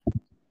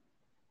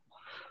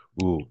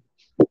Ooh.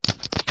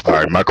 All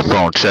right,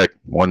 microphone check.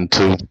 1,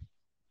 2.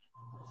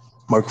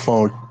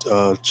 Microphone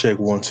check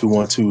 1 2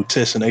 1 2.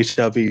 Testing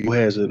HIV. Who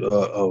has it?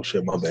 Oh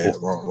shit, my bad.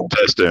 Wrong.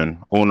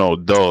 Testing. Uno,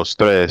 dos,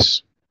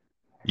 tres.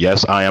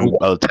 Yes, I am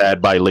a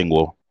tad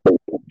bilingual.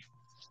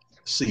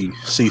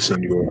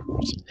 Senor.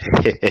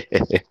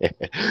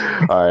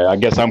 All right, I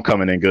guess I'm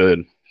coming in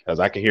good because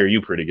I can hear you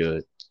pretty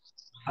good.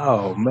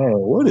 Oh man,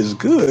 what is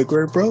good,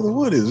 great brother?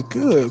 What is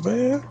good,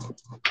 man?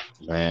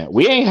 Man,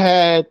 we ain't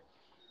had.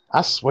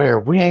 I swear,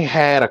 we ain't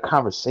had a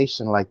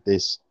conversation like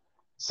this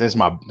since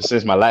my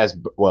last.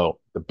 Well,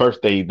 the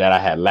birthday that I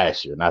had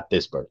last year, not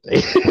this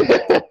birthday.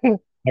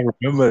 I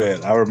remember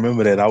that. I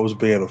remember that. I was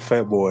being a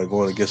fat boy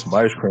going to get some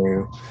ice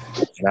cream,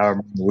 and I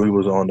remember we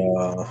were on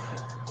the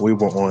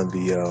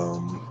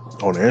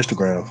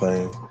Instagram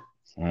thing.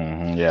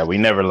 Yeah, we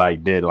never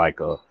like did like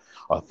a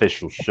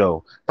official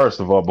show. First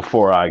of all,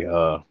 before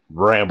I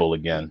ramble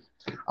again,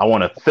 I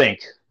want to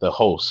thank the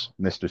host,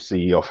 Mr.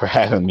 CEO, for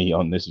having me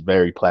on this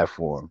very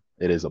platform.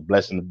 It is a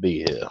blessing to be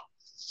here.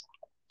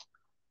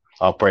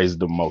 All praise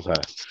the Most High.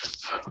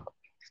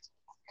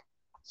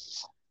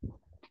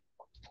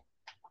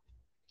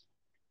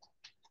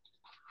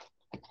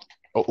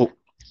 Oh,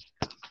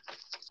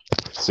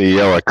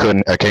 CEO,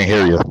 I can't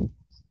hear you.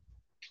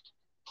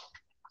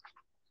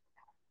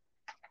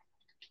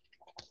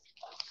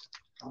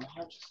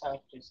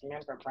 Just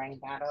remember, bring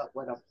that up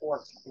with a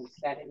fork and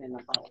set it in the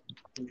bowl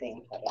and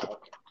then cut it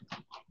out.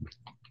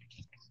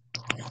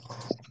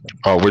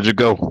 Oh, where'd you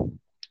go?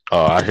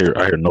 Oh, I hear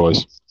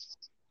noise.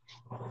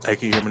 Hey,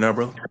 can you hear me now,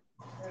 brother?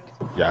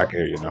 Yeah, I can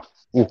hear you now.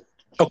 Ooh.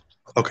 Oh,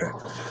 okay.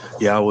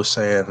 Yeah, I was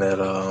saying that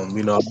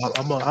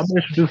I'm gonna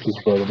introduce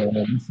this brother,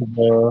 man.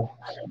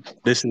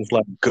 This is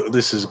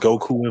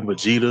Goku and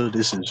Vegeta.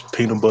 This is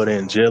peanut butter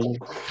and jelly.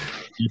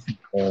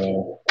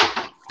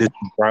 This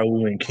is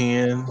Raul and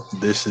Ken.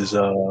 This is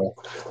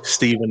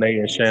Stephen A.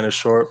 and Shannon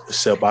Sharp.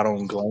 Except I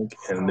don't blank,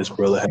 and this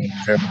brother has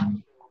hair.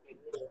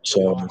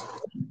 So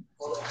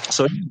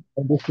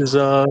this is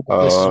Uh,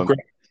 great,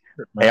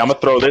 hey, man. I'm gonna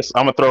throw this.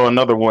 I'm gonna throw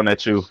another one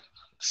at you,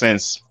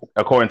 since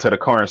according to the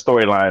current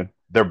storyline,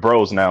 they're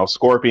bros now.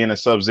 Scorpion and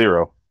Sub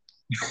Zero.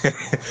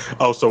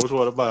 Oh, so which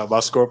one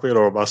about Scorpion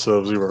or about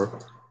Sub Zero?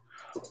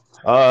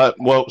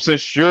 Well,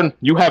 since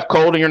you have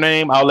Cold in your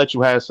name, I'll let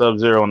you have Sub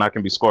Zero, and I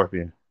can be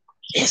Scorpion.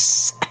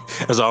 Yes,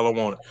 that's all I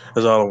wanted.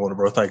 That's all I wanted,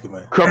 bro. Thank you,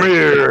 man. Come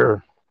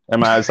here.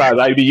 And my size,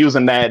 I be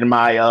using that in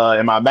my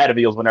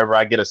Matavilles whenever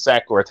I get a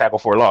sack or a tackle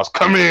for a loss.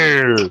 Come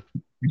here.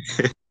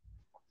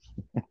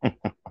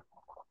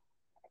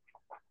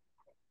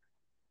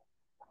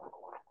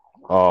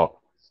 Oh,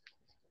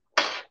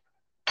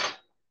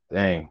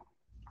 dang,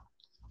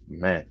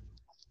 man,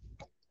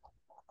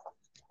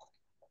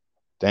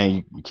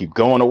 dang, you keep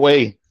going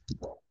away.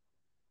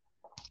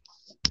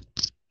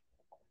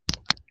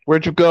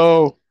 Where'd you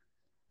go?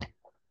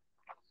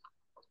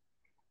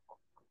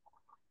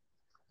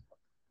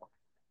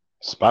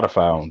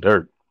 Spotify on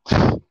dirt.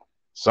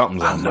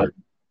 Something's I on know dirt.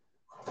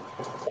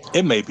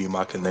 it may be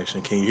my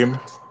connection. Can you hear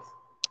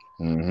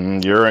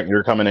me?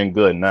 You're coming in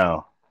good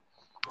now.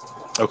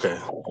 Okay,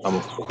 I'm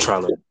gonna try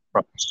to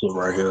sit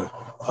right here.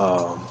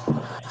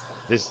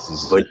 This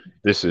is But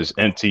this is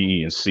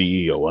MTE and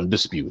CEO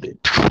Undisputed.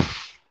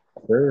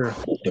 sure,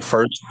 the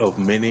first of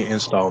many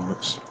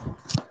installments.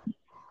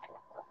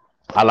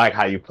 I like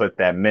how you put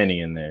that many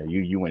in there.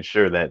 You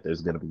ensure that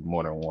there's gonna be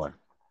more than one.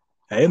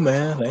 Hey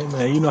man,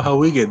 you know how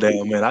we get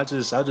down, man. I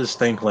just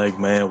think like,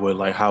 man, with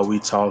like how we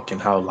talk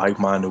and how like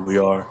minded we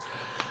are,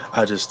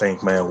 I just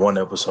think, man, one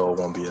episode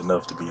won't be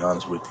enough to be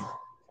honest with you.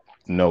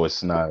 No,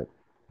 it's not.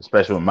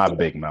 Especially with my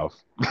big mouth.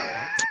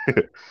 You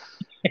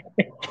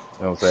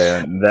know what I'm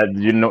saying?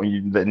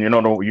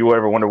 You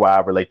ever wonder why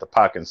I relate to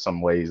Pac in some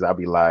ways? I'll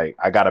be like,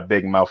 I got a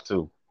big mouth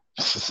too.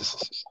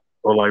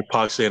 Or like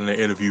Pac said in the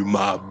interview,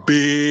 my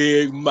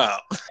big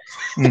mouth.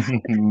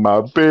 My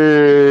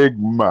big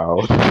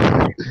mouth.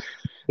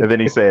 And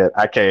then he said,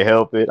 I can't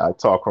help it. I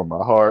talk from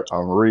my heart.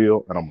 I'm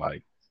real. And I'm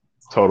like,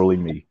 totally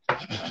me.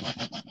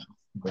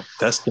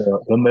 That's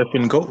the MF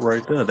and GOAT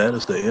right there. That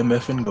is the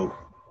MF and GOAT.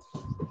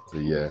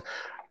 Yeah.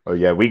 Oh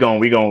yeah, we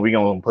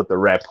gonna put the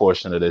rap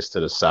portion of this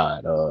to the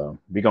side.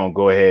 We gonna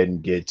go ahead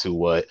and get to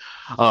what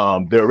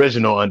the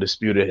original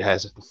Undisputed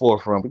has at the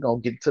forefront. We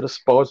gonna get to the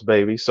sports,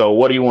 baby. So,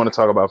 what do you want to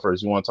talk about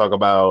first? You want to talk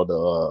about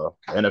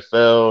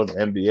NFL, the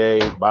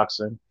NBA,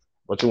 boxing?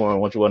 What you want?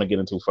 What you want to get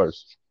into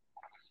first?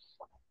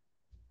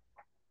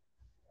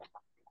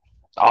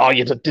 Oh,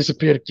 you just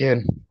disappeared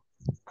again.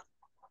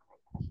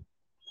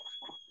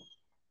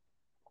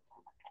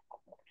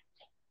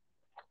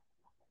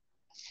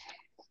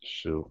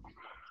 Shoot.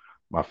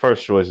 My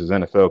first choice is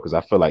NFL because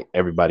I feel like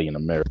everybody in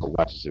America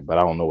watches it, but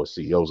I don't know what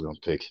CEO's gonna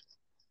pick.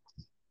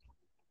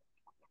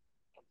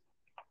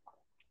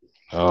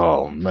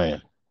 Oh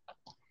man,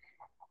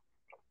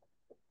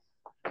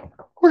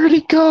 where'd he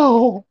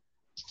go?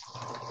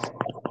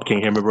 Can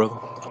you hear me, brother?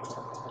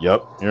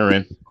 Yep, you're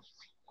in.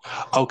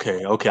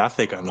 Okay. I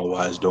think I know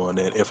why it's doing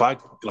that. If I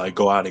like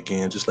go out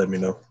again, just let me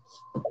know.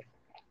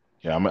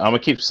 Yeah, I'm gonna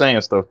keep saying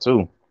stuff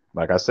too.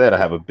 Like I said, I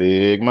have a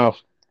big mouth.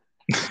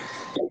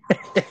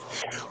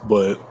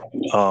 But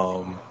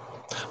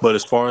but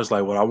as far as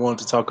like what I wanted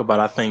to talk about,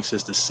 I think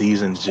since the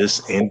season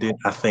just ended,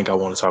 I think I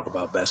want to talk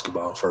about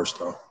basketball first,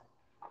 though.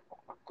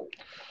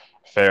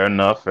 Fair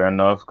enough, fair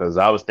enough. Because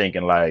I was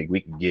thinking like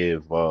we can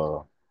give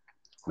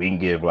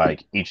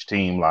like each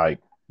team like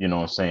what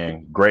I'm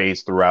saying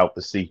grades throughout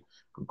the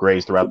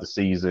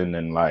season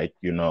and like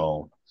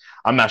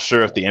I'm not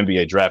sure if the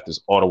NBA draft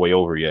is all the way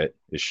over yet.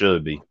 It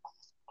should be.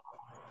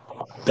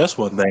 That's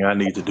one thing I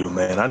need to do,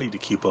 man. I need to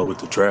keep up with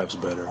the drafts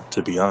better,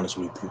 to be honest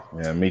with you.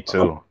 Yeah, me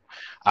too.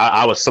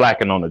 I was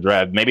slacking on the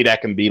draft. Maybe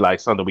that can be like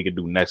something we could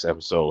do next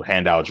episode.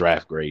 Hand out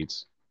draft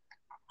grades.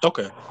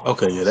 Okay.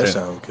 Okay, yeah, that Since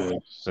sounds good.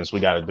 since we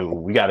gotta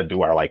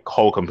do our like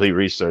whole complete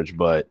research,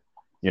 but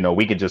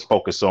we could just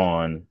focus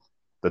on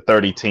the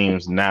 30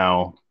 teams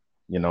now.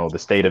 The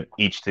state of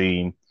each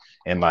team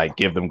and like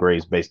give them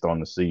grades based on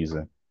the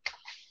season.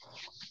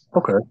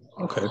 Okay.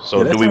 Okay. So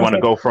Yeah, do that we sounds want to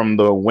like go from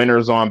the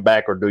winners on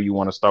back, or do you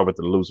want to start with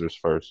the losers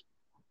first?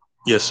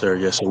 yes, sir.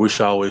 Yes, sir. We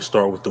should always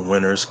start with the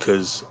winners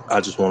because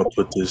I just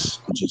put this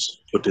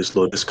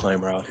little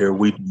disclaimer out here.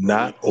 We do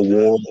not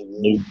award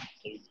losers.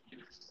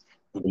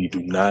 We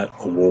do not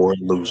award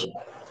losers.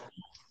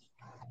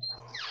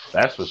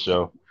 That's for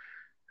sure.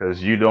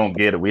 Because you don't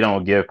get it. We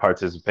don't give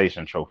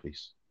participation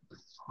trophies.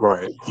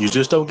 Right. You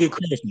just don't get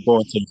credit for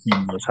going to the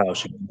female's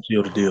house. You can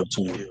seal the deal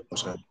too. You know what I'm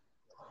saying?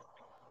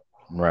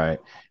 Right.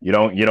 You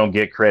don't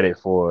get credit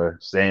for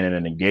staying in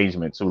an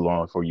engagement too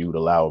long for you to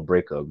allow a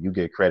breakup. You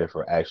get credit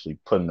for actually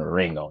putting a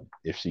ring on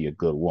if she a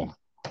good woman.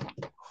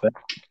 Fact,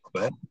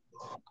 fact.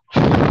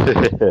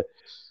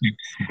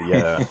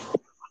 Yeah.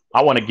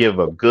 I want to give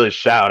a good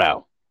shout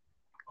out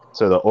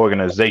to the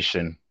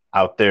organization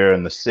out there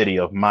in the city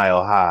of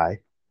Mile High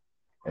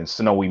and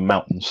Snowy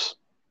Mountains,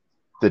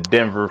 the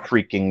Denver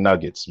freaking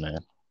Nuggets, man.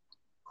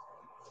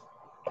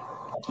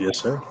 Yes,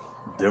 sir.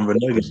 Denver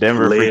The Nuggets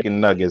Denver led. freaking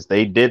Nuggets.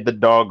 They did the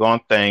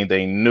doggone thing.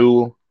 They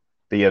knew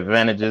the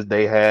advantages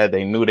they had.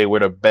 They knew they were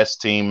the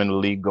best team in the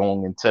league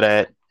going into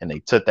that, and they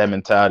took that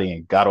mentality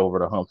and got over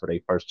the hump for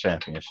their first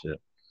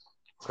championship.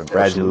 Absolutely.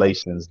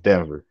 Congratulations,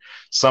 Denver.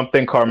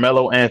 Something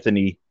Carmelo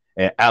Anthony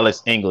and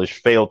Alex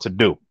English failed to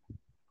do.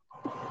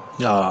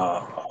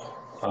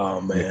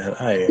 Oh man.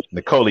 Hey.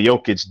 Nikola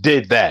Jokic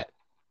did that.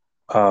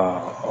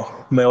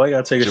 Man, I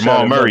gotta take a shot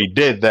Jamal at Melo. Murray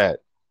did that.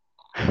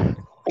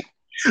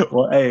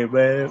 Well, hey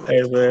man,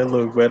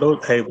 look, man,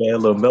 hey man,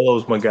 look,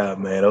 Melo's my guy,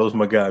 man. That was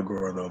my guy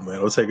growing up, man.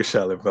 I'll take a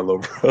shot at Melo,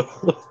 bro.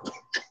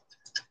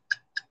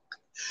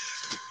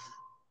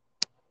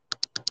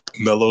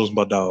 Melo's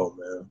my dog,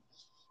 man.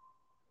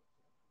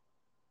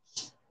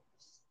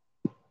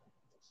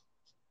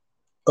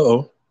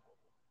 Uh-oh.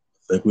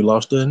 I think we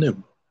lost the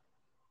enigma.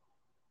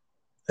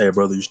 Hey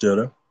brother, you still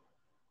there?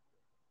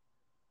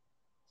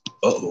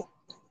 Uh-oh.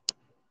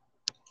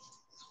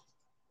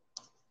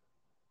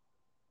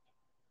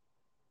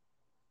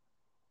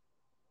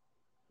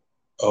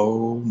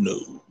 Oh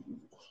no.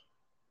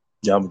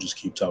 Yeah, I'm gonna just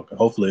keep talking.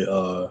 Hopefully,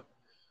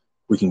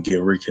 we can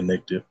get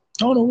reconnected.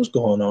 I don't know what's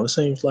going on. It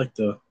seems like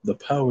the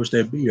powers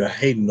that be are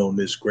hating on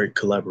this great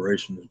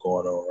collaboration that's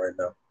going on right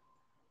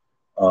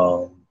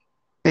now.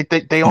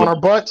 They on But our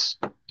butts.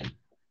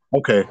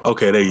 okay,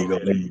 okay, there you go,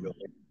 there you go.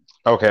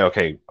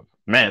 Okay,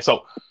 man.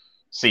 So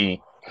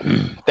see,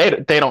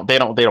 they don't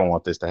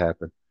want this to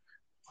happen.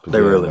 They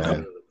Yeah, really don't.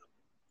 man.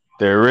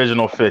 The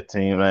original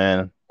 15,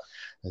 man,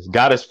 has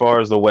got as far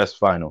as the West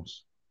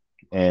Finals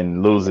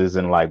and loses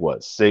in like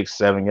what 6,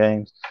 7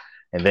 games,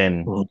 and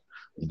then Mhm.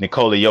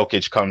 Nikola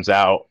Jokic comes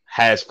out,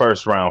 has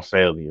first round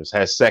failures,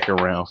 has second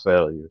round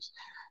failures,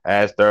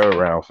 has third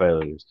round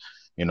failures.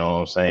 You know what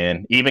I'm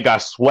saying? Even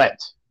got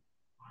swept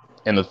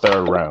in the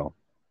third round.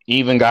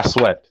 Even got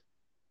swept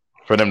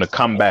for them to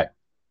come back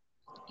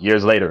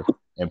years later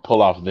and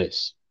pull off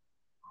this.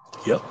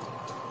 Yep.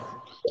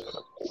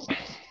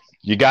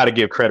 You got to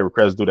give credit where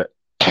credit's due. That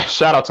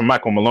shout out to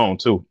Michael Malone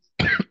too.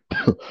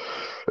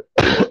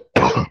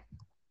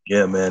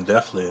 Yeah, man,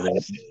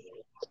 definitely.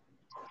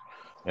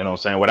 You know what I'm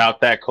saying?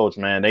 Without that coach,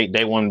 man,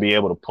 they wouldn't be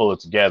able to pull it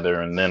together.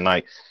 And then,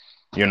 like,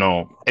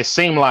 it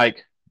seemed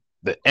like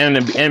the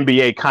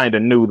NBA kind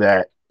of knew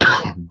that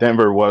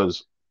Denver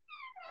was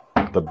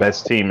the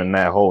best team in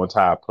that whole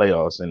entire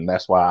playoffs. And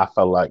that's why I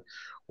felt like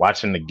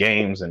watching the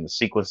games and the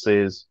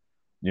sequences,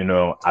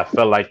 I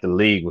felt like the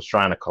league was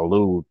trying to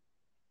collude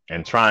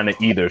and trying to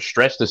either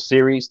stretch the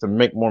series to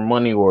make more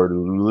money or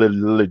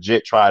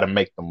legit try to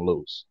make them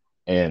lose.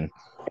 And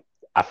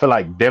I feel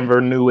like Denver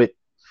knew it,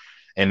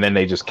 and then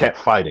they just kept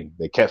fighting.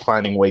 They kept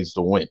finding ways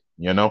to win.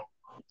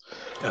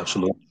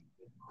 Absolutely.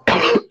 And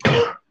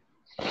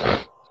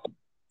I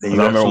you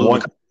remember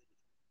absolutely.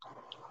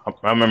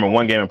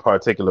 one game in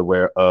particular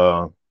where,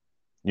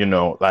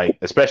 like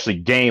especially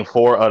Game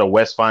 4 of the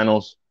West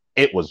Finals,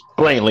 it was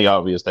blatantly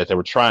obvious that they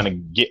were trying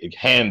to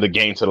hand the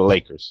game to the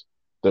Lakers.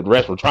 The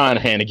rest were trying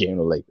to hand the game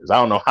to the Lakers. I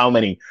don't know how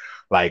many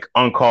like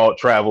uncalled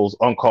travels,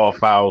 uncalled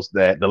fouls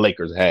that the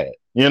Lakers had.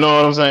 You know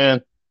what I'm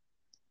saying?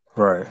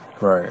 Right,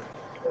 right.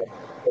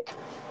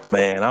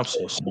 Man, I'm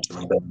so sick of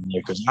them damn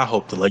Lakers. I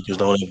hope the Lakers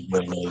don't ever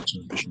win another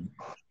championship.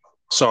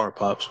 Sorry,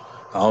 pops.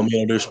 I don't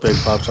mean to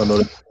disrespect pops. I know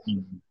that.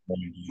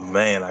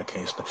 Man, I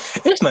can't stand.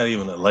 It's not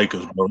even the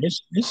Lakers, bro.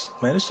 It's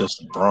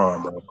just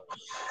LeBron, bro.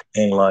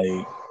 And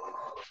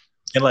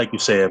like you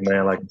said,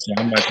 man, like I said,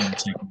 I'm not going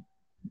to take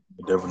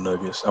the Denver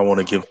Nuggets. I want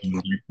to give them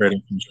their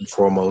credit first and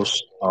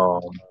foremost.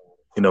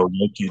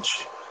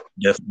 Jokic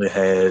definitely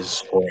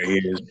has or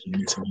is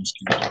missing his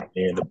skills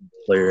and the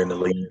best player in the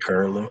league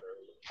currently.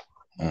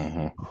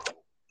 Mm-hmm.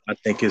 I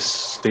think it's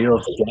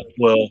still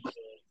well.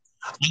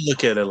 I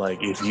look at it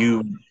like if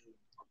you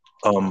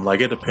like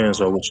it depends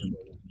on what you like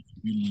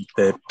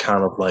that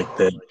kind of like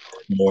that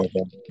more of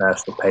a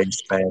faster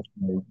pace, fast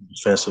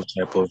defensive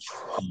type of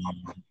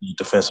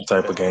defensive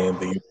type of game,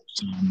 then you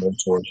see more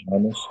towards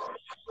Giannis.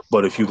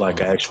 But if you like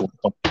actual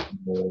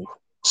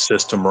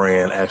system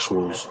ran,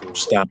 actual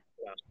style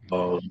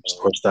or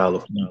style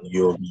of play,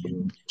 you'll be,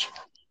 you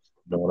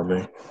know what I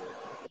mean?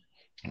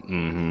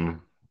 Mm-hmm.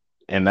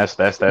 And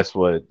that's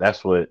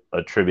what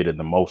attributed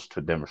the most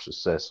to Denver's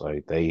success.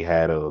 Like they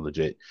had a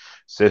legit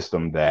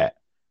system that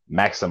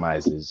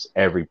maximizes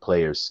every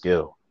player's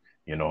skill.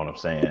 You know what I'm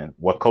saying?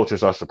 What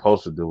coaches are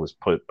supposed to do is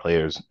put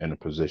players in a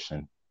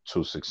position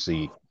to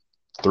succeed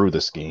through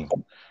the scheme.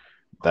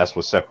 That's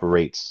what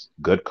separates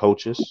good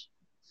coaches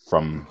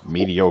from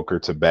mediocre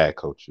to bad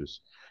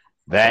coaches.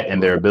 That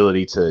and their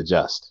ability to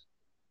adjust.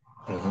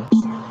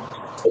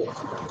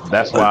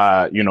 That's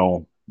why,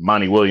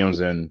 Monty Williams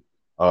and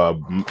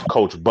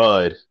Coach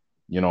Bud,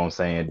 you know what I'm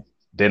saying,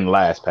 didn't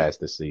last past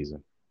this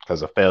season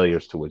because of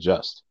failures to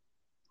adjust.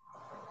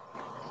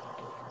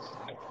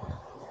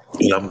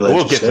 And I'm But glad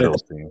we'll you get to said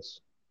those things.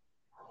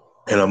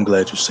 And I'm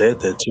glad you said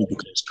that too,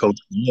 because Coach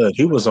Bud,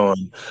 he was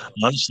on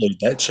honestly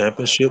that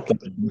championship that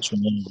the Bucks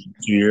won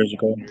 2 years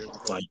ago.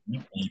 Like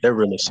that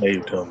really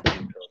saved him.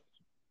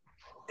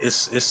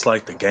 It's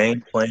like the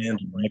game plan,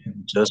 the rapid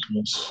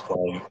adjustments,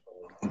 like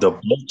the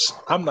Bucks.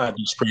 I'm not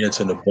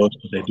discrediting the Bucks,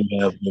 but they do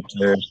have good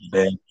players.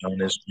 Dan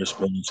Giannis, Chris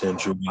Middleton,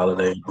 Drew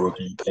Holiday,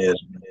 Brooklyn Pez,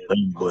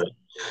 but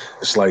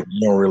it's like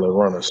you don't really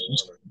run a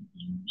system.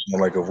 So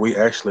like if we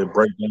actually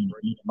break down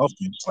the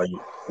offense, like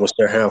what's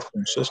their half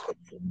court system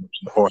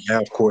or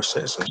half court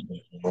system?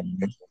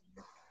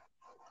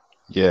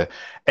 Yeah.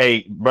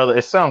 Hey, brother,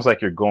 it sounds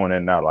like you're going in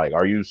and out. Like,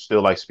 are you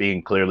still like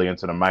speaking clearly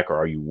into the mic or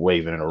are you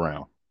waving it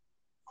around?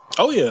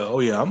 Oh yeah.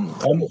 I'm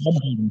holding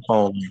the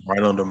phone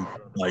right under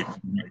like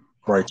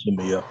right to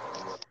me. Yeah.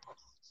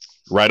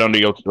 Right under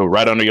your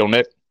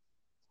neck?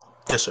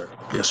 Yes, sir.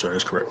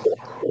 That's correct.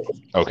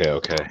 Okay.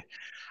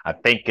 I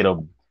think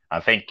it'll I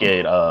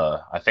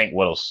think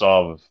what'll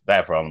solve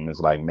that problem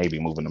is like maybe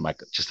moving the mic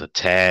just a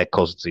tad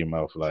closer to your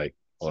mouth. Like,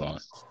 hold on.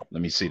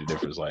 Let me see the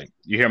difference. Like,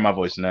 you hear my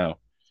voice now.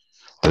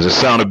 Does it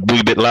sound a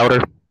wee bit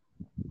louder?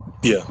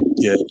 Yeah.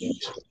 It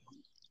does.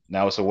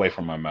 Now it's away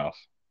from my mouth.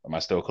 Am I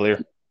still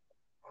clear?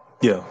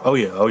 Yeah. Oh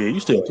yeah. You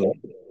still clear.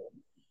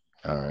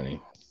 Alrighty.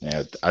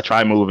 Yeah, I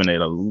try moving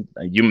it.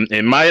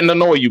 It might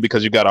annoy you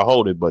because you gotta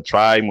hold it, but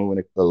try moving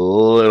it a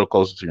little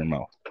closer to your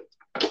mouth.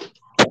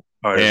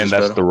 All right. Is And this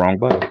that's better? the wrong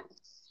button.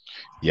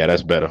 Yeah,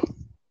 that's better.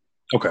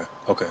 Okay.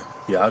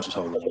 Yeah. I'll just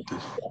hold it like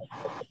this.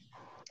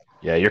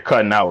 Yeah, you're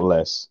cutting out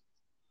less.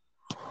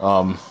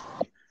 Um,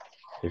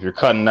 if you're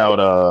cutting out,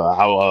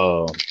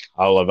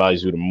 I'll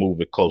advise you to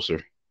move it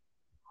closer.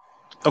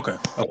 Okay.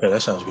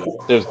 That sounds good.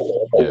 There's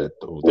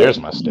there's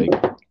my steak.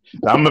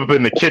 I'm up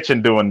in the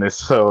kitchen doing this,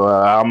 so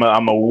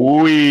I'm a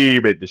wee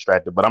bit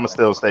distracted, but I'm gonna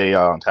still stay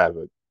on top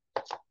of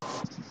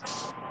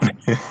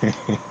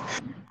it.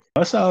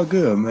 That's all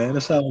good, man.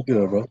 That's all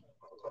good, bro.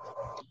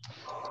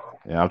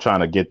 Yeah, I'm trying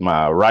to get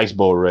my rice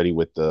bowl ready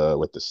with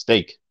the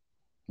steak.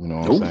 You know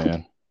what I'm Ooh,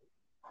 saying?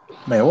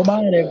 man. What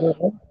mind that,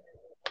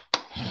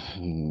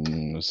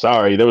 bro?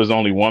 Sorry, there was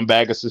only one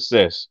bag of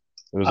success.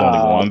 There was only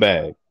Ah, one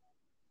bag.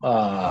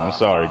 I'm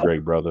sorry, ah,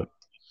 great brother.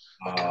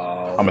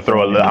 I'm gonna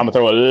throw I'm man. gonna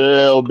throw a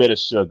little bit of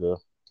sugar,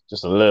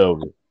 just a little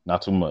bit,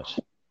 not too much.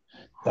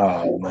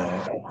 Oh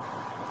man.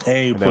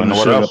 Ain't And putting then the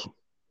what sugar. else?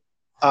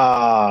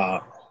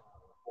 Ah,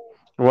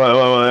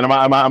 Well, am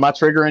I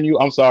triggering you?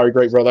 I'm sorry,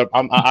 great brother.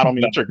 I don't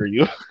mean to trigger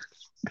you.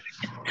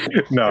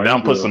 no, And then you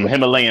I'm put good, some bro.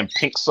 Himalayan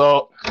pink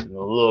salt, and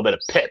a little bit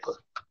of pepper,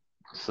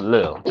 just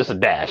a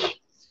dash.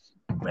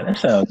 Man, that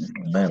sounds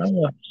man. I'm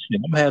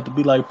gonna have to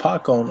be like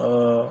Pac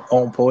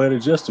on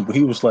Poetic Justice, but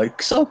he was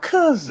like, "So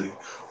cousin,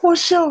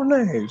 what's your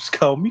name?" Just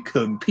call me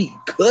Cousin Pete.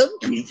 Cousin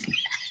Pete.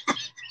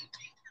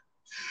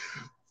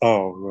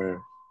 Oh man.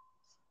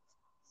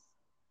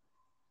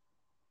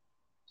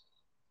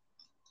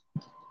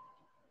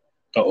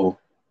 Oh,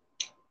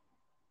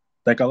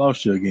 think I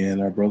lost you again,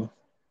 there, brother.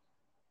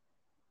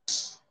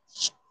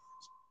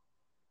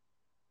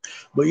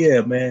 But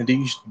yeah, man,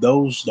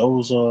 those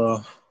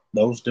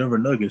Denver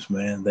Nuggets,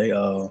 man.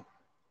 I'm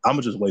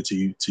gonna just wait till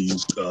you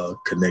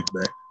connect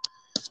back.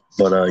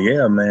 But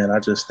yeah, man, I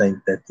just think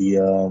that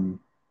the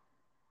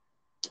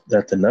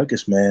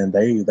Nuggets, man,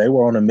 they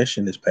were on a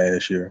mission this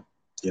past year,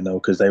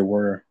 because they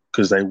were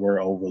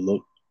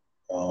overlooked.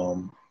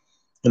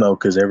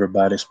 Because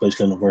everybody,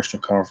 especially in the Western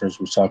Conference,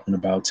 was talking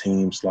about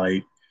teams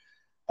like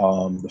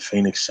the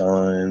Phoenix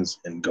Suns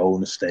and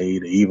Golden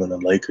State, even the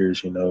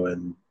Lakers,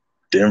 and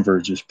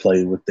Denver just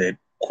played with that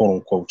quote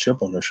unquote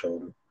chip on their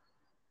shoulder.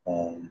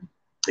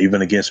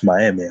 Even against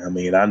Miami, I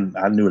mean, I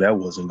knew that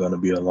wasn't going to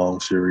be a long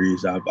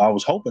series. I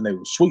was hoping they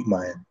would sweep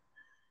Miami,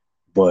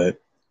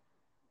 but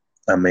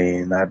I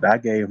mean, I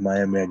gave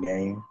Miami a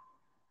game.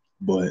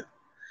 But,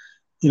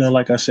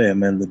 like I said,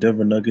 man, the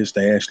Denver Nuggets,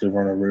 they actually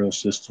run a real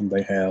system.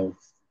 They have,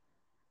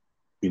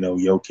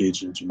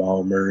 Jokic and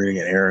Jamal Murray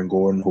and Aaron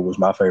Gordon, who was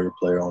my favorite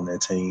player on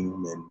that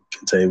team, and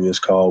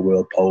Kentavious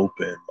Caldwell Pope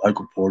and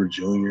Michael Porter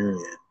Jr.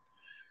 and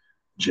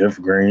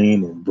Jeff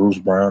Green and Bruce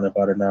Brown, if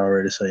I didn't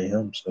already say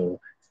him. So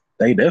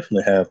they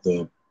definitely have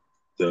the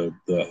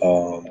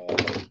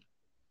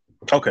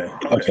okay.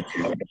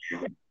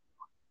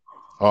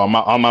 Oh,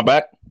 on my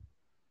back?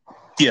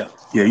 Yeah,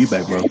 you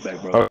back,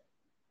 bro.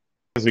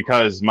 It's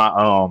because my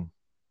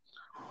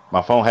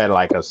phone has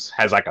like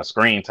a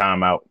screen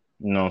timeout,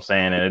 you know what I'm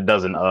saying, and it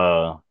doesn't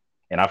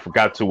and I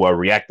forgot to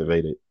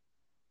reactivate it.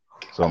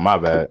 So my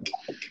bad.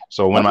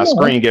 So when my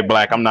screen get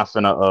black, I'm not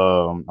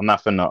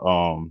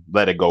finna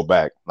let it go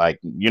back. Like,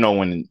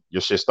 when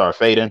your shit start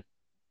fading.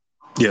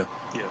 Yeah.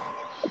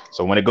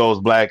 So when it goes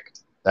black,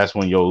 that's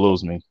when you'll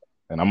lose me.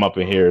 And I'm up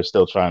in here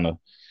still trying to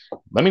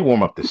let me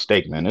warm up this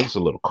steak, man. It's a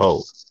little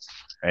cold.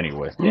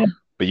 Anyway. Yeah.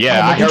 But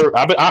yeah,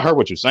 I heard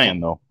what you're saying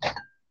though.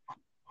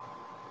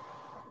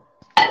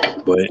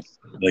 But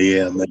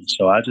yeah, man.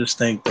 So I just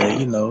think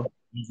that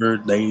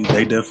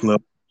they definitely.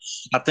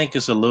 I think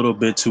it's a little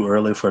bit too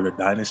early for the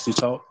dynasty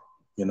talk.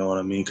 You know what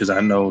I mean? Because I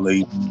know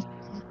they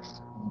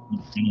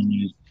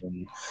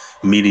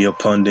media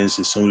pundits.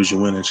 As soon as you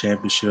win a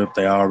championship,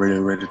 they already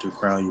ready to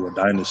crown you a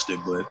dynasty.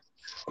 But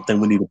I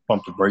think we need to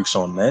pump the brakes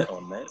on that.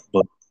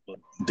 But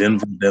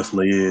Denver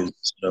definitely is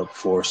set up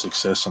for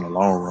success in the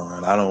long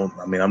run.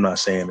 I'm not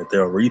saying that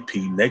they'll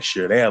repeat next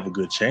year. They have a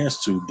good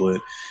chance to,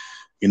 but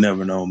you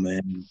never know,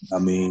 man. I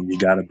mean, you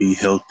got to be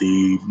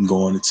healthy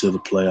going into the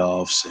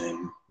playoffs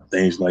and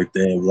things like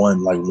that.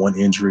 One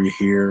injury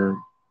here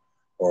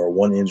or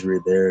one injury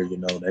there,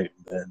 that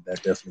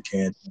definitely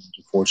can change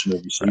the fortune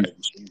of your season.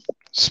 Right.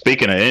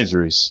 Speaking of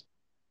injuries,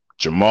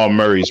 Jamal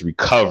Murray's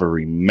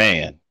recovery,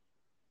 man,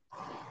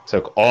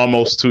 took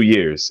almost 2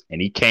 years,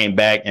 and he came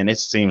back, and it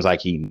seems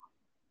like he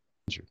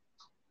injured.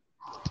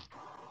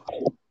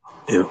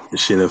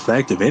 In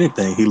fact, if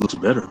anything, he looks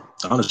better,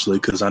 honestly,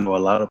 because I know a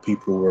lot of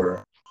people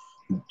were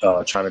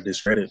trying to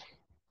discredit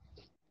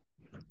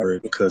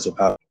because of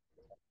how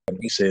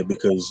he said,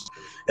 because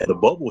at the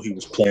bubble he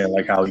was playing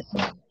like how he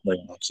played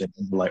in the playoffs, and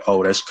like,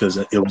 oh, that's because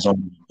it was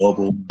on the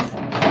bubble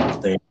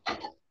thing.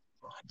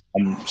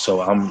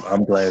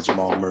 I'm glad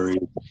Jamal Murray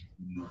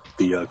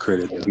the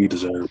credit that he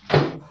deserved.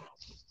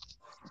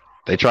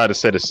 They tried to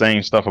say the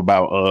same stuff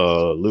about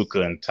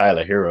Luka and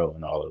Tyler Hero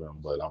and all of them,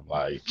 but I'm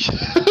like,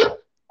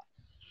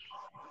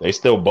 they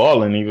still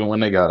balling even when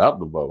they got out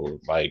the bubble.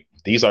 Like,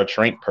 these are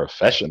trained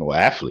professional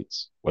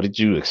athletes. What did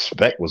you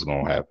expect was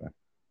going to happen?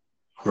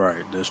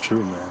 Right, that's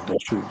true, man.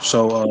 That's true.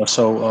 So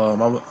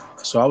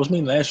I was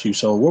meaning to ask you.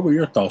 So, what were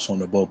your thoughts on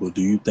the bubble?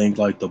 Do you think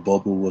like the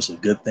bubble was a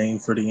good thing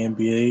for the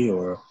NBA,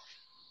 or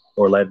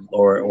like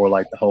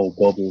the whole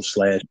bubble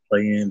 /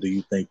 play-in? Do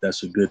you think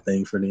that's a good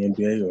thing for the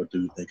NBA, or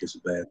do you think it's a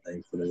bad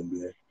thing for the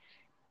NBA?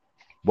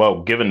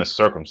 Well, given the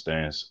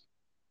circumstance,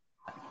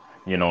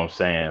 you know what I'm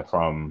saying,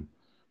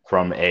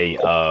 from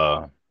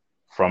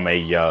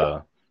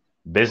a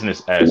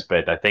business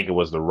aspect, I think it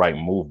was the right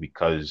move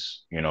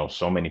because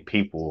so many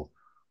people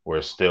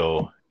were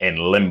still in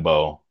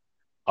limbo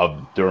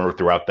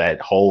throughout that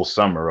whole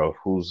summer of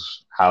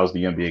how's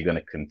the NBA going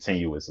to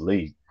continue its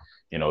league.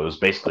 It was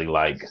basically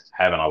like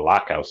having a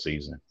lockout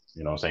season.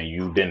 You know what I'm saying?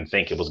 You didn't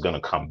think it was going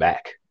to come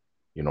back.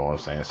 You know what I'm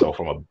saying? So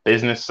from a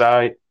business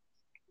side,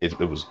 it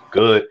was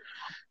good,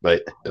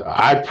 but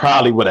I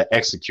probably would have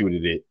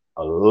executed it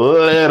a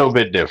little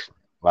bit different.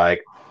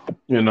 Like,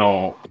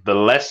 the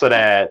less of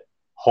that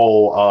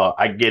whole,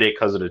 I get it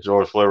because of the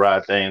George Floyd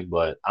riot things,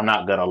 but I'm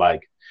not going to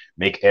like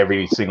make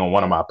every single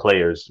one of my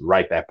players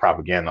write that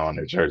propaganda on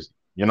their jersey.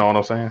 You know what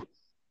I'm saying?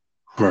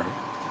 Right.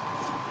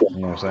 You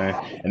know what I'm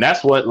saying? And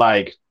that's what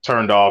like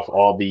turned off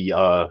all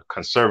the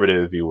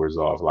conservative viewers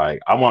off. Like,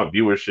 I want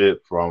viewership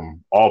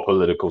from all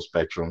political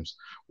spectrums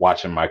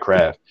watching my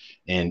craft.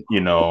 And,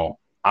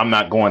 I'm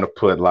not going to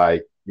put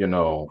like, I'm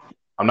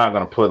not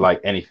going to put like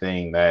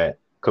anything that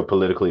could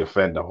politically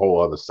offend the whole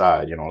other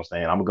side. You know what I'm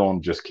saying? I'm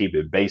going to just keep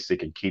it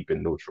basic and keep it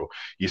neutral.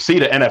 You see,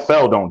 the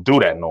NFL don't do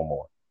that no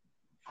more.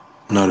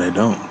 No, they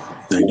don't.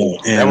 They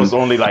don't. And that was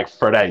only like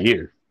for that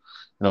year.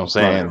 You know what I'm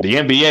saying? Right. The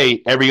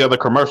NBA, every other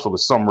commercial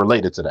is something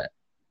related to that.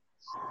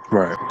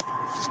 Right.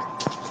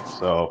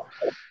 So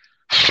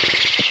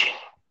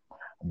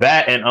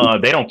that,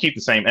 and they don't keep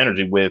the same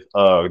energy with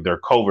their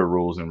COVID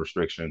rules and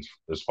restrictions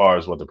as far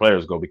as what the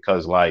players go,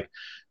 because like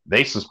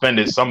they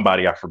suspended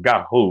somebody, I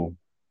forgot who,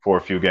 for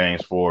a few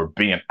games for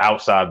being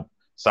outside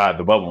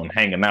the bubble and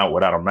hanging out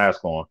without a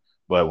mask on.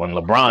 But when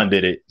LeBron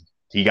did it,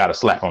 he got a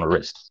slap on the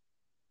wrist.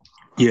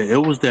 Yeah,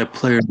 it was that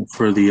player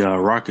for the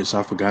Rockets.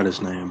 I forgot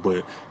his name,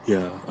 but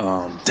yeah,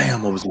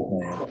 damn, what was his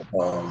name?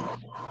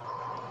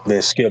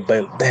 Then Skip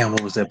Bayless. Damn,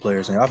 what was that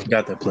player's name? I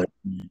forgot that player.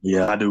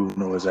 Yeah, I do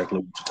know exactly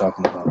what you're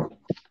talking about.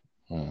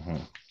 Mm-hmm.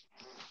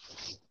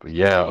 But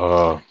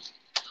yeah,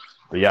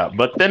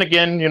 but then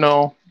again,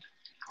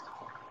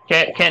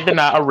 can't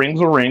deny a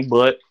ring's a ring.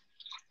 But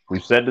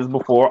we've said this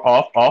before,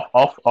 off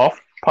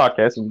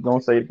podcast, and we're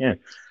gonna say it again.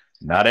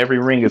 Not every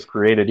ring is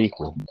created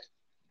equal.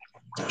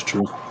 That's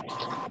true.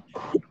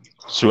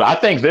 So I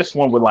think this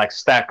one would like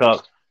stack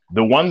up.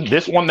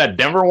 This one that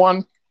Denver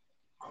won,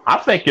 I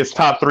think it's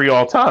top 3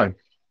 all time.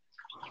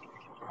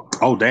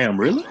 Oh, damn,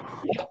 really?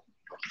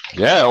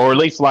 Yeah, or at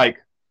least I'm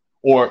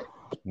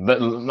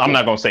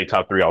not gonna say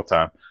top 3 all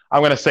time.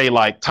 I'm gonna say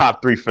like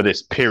top 3 for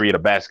this period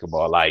of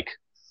basketball, like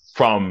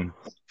from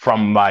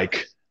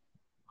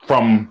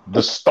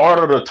the start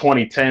of the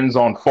 2010s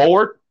on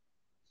forward,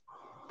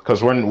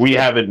 because we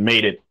haven't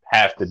made it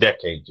half the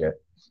decade yet.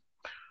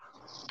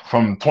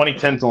 From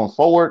 2010s on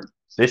forward,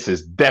 this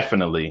is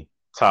definitely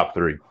top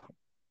 3.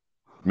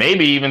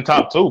 Maybe even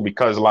top 2,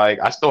 because like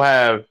I still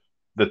have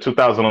the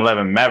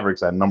 2011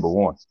 Mavericks at number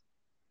 1.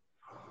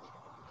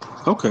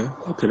 Okay,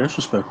 that's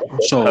respectable.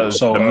 Because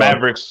the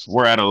Mavericks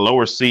were at a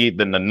lower seed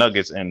than the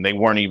Nuggets, and they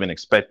weren't even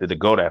expected to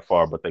go that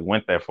far, but they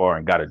went that far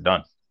and got it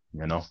done.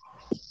 And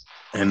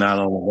not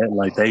only that,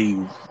 like they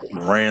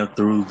ran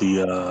through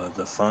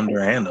the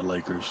Thunder and the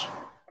Lakers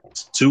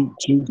to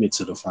get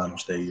to the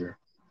finals that year.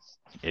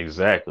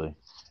 Exactly,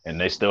 and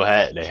they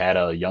had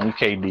a young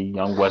KD,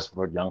 young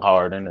Westbrook, young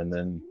Harden, and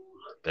then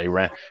they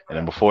ran. And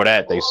then before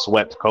that, they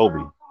swept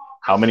Kobe.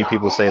 How many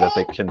people say that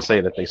they can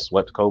say that they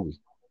swept Kobe?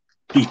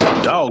 Eat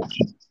the dog,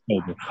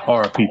 Kobe.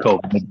 R.I.P.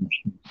 Kobe.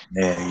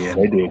 Yeah,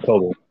 they did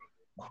Kobe.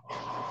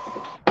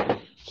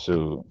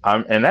 So,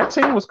 and that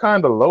team was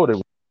kind of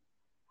loaded.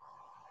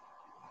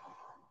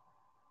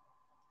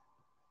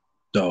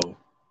 So,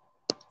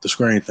 the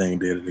screen thing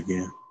did it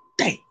again.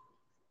 Dang.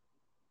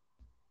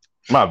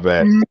 My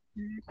bad.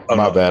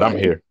 My bad. I'm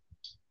here.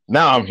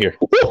 Now I'm here.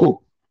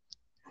 Woo!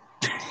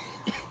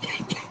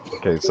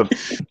 Okay, so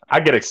I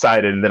get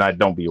excited and then I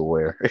don't be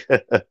aware.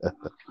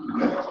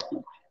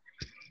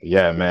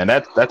 Yeah, man,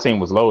 that team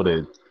was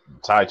loaded.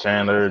 Ty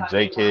Chandler,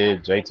 J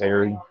Kidd, J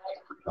Terry,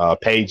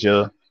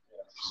 Pager.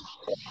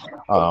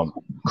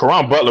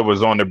 Caron Butler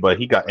was on there, but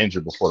he got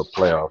injured before the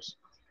playoffs.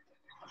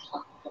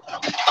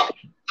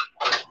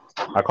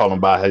 I call him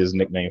by his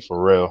nickname for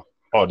real.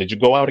 Oh, did you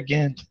go out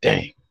again?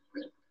 Dang.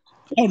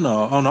 Oh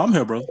no, I'm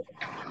here, bro. TJ,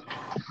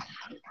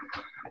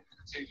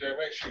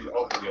 make sure you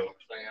open your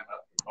fan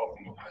up.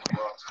 Open your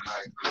window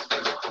tonight.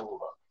 It's cool.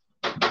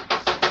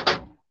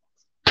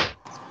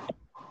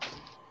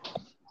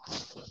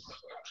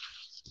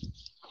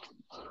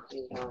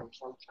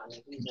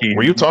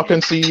 Were you talking,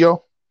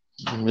 CEO?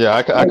 Yeah,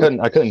 I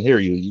couldn't hear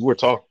you. You were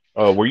talking.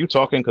 Were you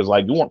talking? Because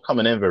like you weren't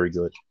coming in very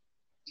good.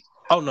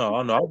 Oh no,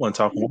 I wasn't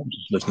talking. I was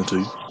just listening to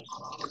you.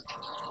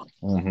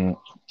 Mm-hmm.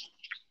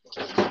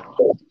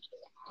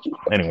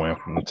 Anyway,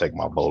 I'm gonna take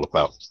my bowl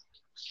out.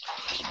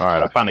 All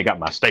right, I finally got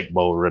my steak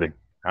bowl ready.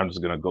 I'm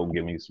just gonna go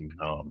get me some.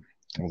 I'm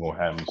gonna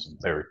have me some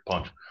berry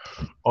punch.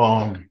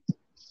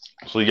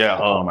 So yeah,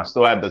 I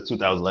still have the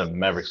 2011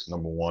 Mavericks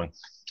number 1,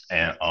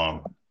 and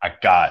I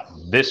got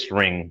this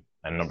ring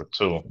at number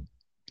 2,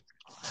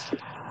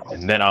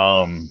 and then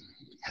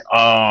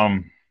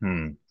and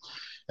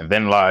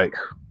then like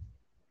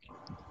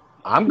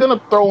I'm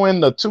gonna throw in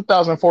the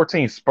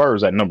 2014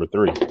 Spurs at number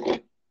 3.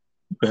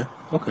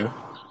 Okay.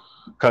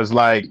 Because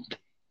like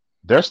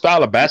their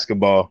style of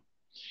basketball,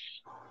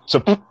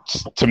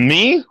 to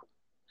me,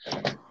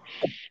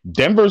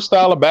 Denver's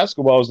style of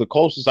basketball is the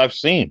closest I've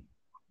seen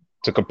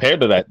to compare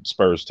to that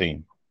Spurs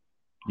team.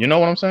 You know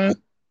what I'm saying?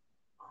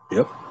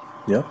 Yep,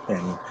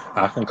 and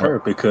I concur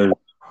because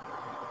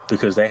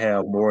they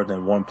have more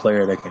than one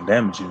player that can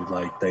damage you.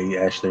 Like they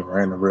actually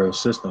ran a real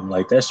system.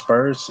 Like that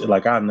Spurs,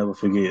 like I'll never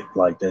forget,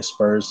 like that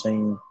Spurs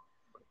team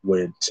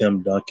with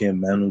Tim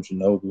Duncan, Manu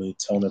Ginobili,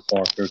 Tony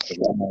Parker,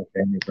 Kawhi,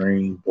 Danny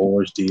Green,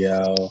 Boris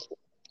Diaw,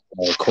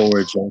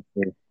 Corey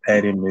Joseph,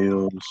 Patty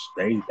Mills.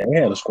 They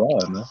had a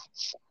squad, man.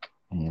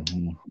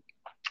 Mm-hmm.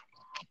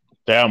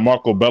 They have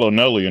Marco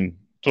Bellinelli and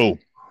too.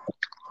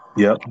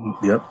 Yep,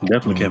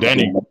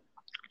 definitely.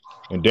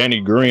 And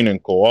Danny Green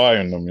and Kawhi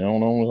and them. You know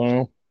what I'm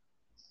saying?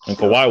 And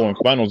Kawhi won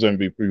Finals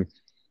MVP.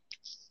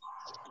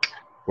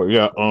 But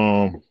yeah,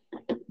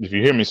 if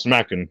you hear me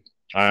smacking,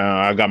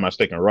 I got my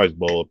steak and rice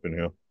bowl up in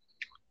here.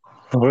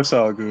 Oh, it's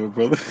all good,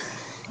 brother.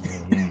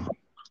 Mm-hmm.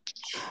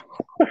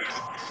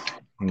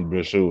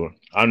 Be sure.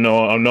 I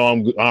know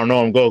I'm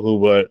Goku,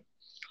 but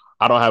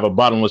I don't have a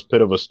bottomless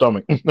pit of a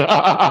stomach.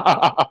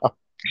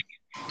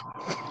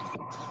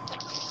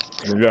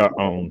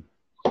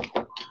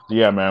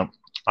 Yeah, man.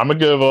 I'm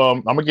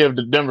gonna give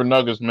the Denver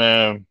Nuggets,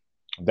 man,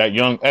 that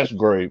young S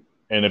grade,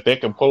 and if they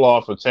can pull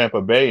off a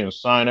Tampa Bay and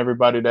sign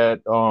everybody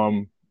that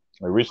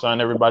they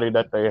re-sign everybody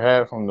that they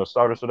had from the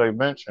starters to their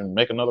bench and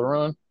make another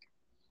run,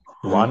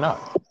 why not?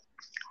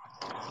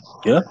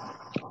 Yeah,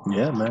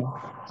 man.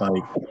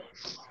 Like,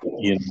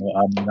 you know,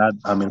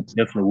 I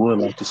definitely would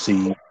like to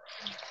see.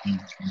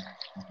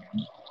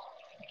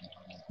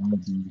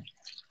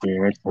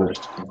 Very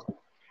interesting.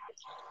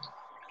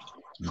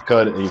 You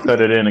cut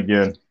it in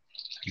again.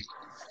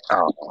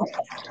 Oh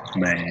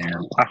man,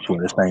 I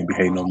swear this thing be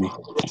hating on me.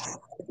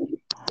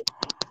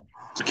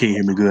 Can you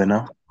hear me good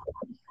now?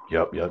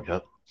 Yep.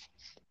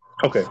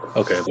 Okay.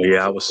 But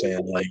yeah, I was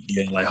saying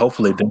like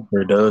hopefully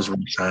Denver does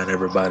re-sign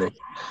everybody,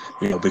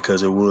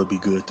 because it would be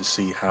good to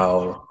see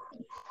how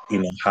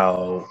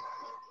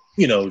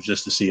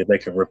just to see if they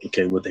can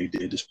replicate what they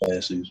did this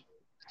past season.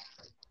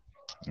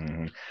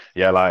 Hmm.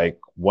 Yeah, like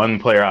one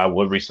player I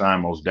would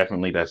resign most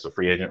definitely that's a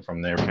free agent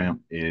from their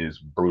camp is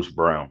Bruce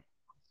Brown.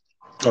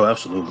 Oh,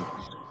 absolutely.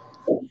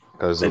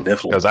 They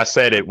definitely. Because I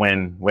said it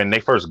when they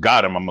first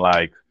got him, I'm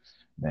like,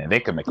 man, they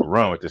could make a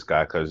run with this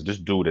guy because this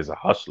dude is a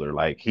hustler.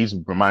 Like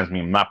reminds me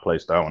of my play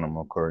style when I'm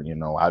on court.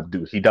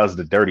 He does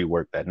the dirty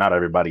work that not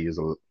everybody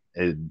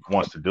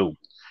wants to do,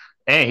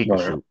 and he can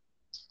Right. shoot.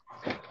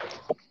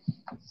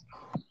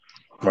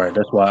 Right.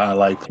 That's why I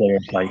like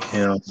players like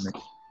him,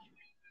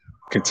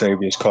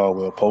 Contavious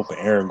Caldwell Pope, and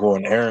Aaron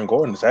Gordon. Aaron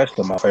Gordon is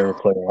actually my favorite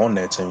player on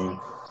that team.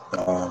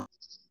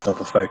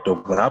 Simple fact,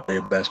 when I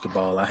played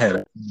basketball, I had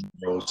a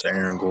role to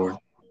Aaron Gordon.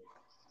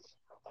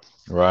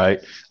 Right,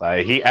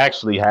 like he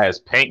actually has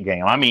paint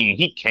game. I mean,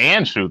 he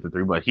can shoot the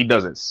three, but he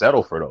doesn't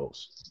settle for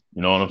those.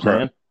 You know what I'm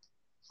saying?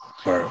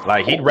 Right.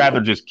 Like he'd rather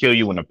just kill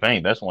you in the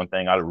paint. That's one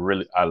thing I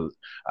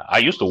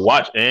used to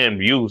watch and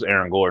use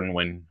Aaron Gordon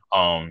when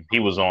he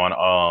was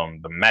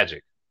on the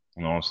Magic.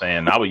 You know what I'm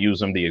saying? I would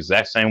use him the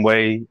exact same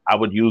way I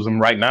would use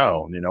him right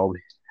now.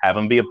 Have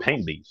him be a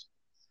paint beast.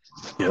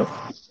 Yep.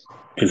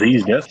 Because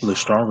he's definitely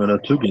strong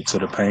enough to get to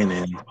the paint,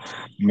 and I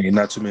mean,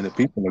 not too many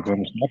people are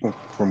going to stop him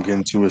from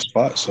getting to his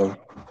spot. So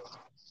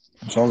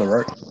it's only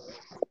right.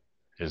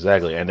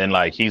 Exactly. And then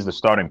like he's the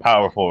starting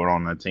power forward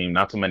on that team.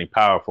 Not too many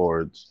power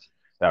forwards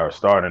that are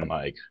starting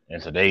like in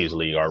today's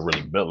league are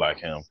really built like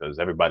him because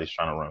everybody's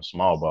trying to run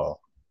small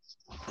ball.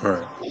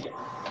 Right.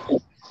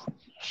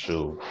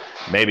 Shoot.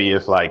 Maybe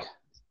if like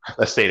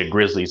let's say the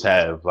Grizzlies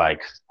have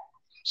like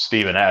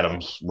Steven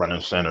Adams running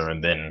center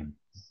and then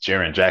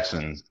Jaren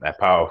Jackson at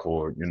power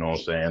forward, you know what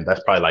I'm saying?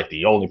 That's probably like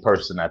the only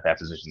person at that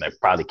position that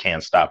probably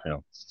can't stop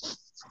him.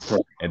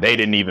 Right. And they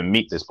didn't even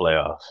meet this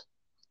playoffs.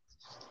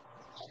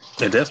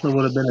 It definitely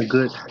would have been a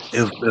good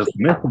if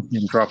Memphis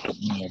didn't drop the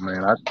ball,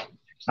 man.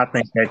 I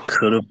think that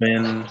could have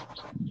been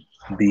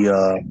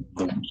the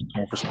Western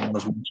Conference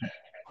Finals matchup.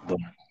 But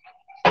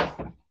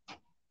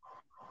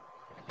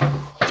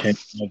can't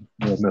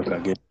Memphis, I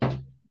guess.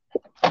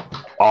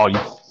 Oh,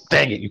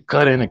 dang it! You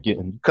cut in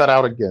again. You cut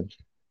out again.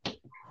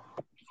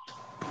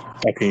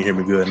 I can't hear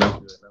me good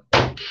now.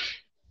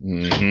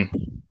 Mm-hmm.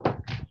 I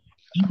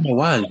don't know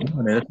why it's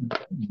doing that.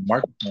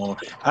 Microphone.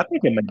 I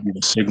think it may be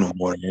the signal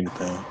more than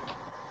anything.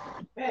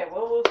 Hey,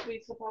 what was we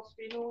supposed to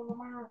be doing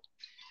tomorrow?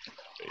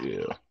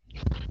 Yeah.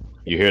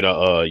 You hear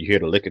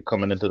the liquor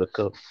coming into the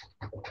cup?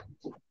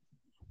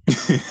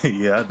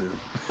 Yeah, I do.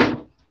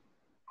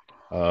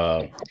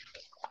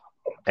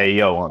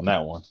 Ayo on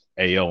that one.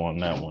 Ayo on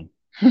that one.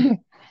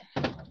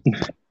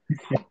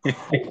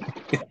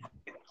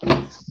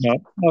 No,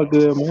 all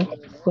good, man.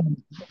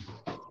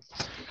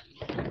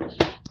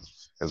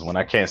 Because when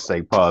I can't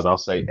say pause, I'll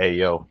say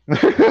ayo.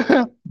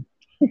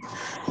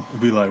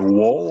 Be like,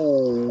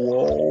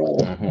 whoa.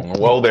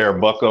 Mm-hmm. Whoa there,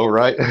 bucko,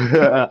 right?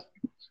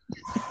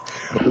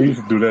 We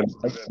used to do that.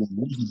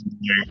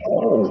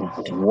 Oh,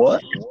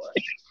 what?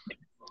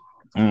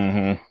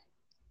 Mm-hmm.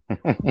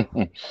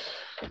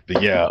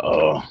 But yeah,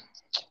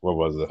 what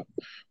was it?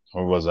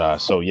 Where was I?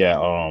 So yeah,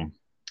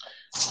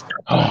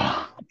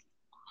 I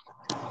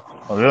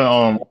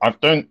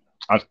think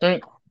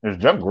is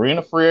Jeff Green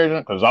a free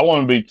agent? Because I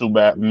wouldn't be too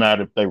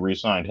mad if they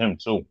re-signed him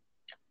too.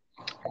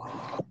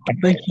 I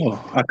think so.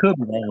 I could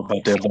be wrong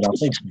about that, but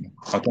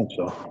I think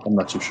so. I'm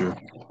not too sure.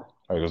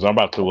 Because I'm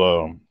about to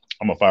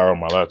I'm gonna fire on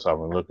my laptop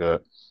and look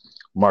at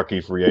marquee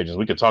free agents.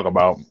 We could talk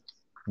about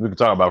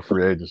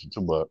free agency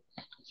too, but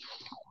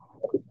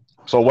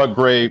so what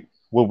grade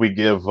would we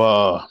give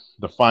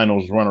the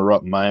finals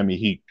runner-up Miami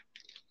Heat?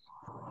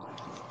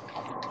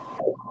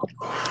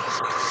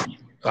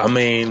 I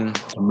mean,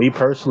 me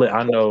personally,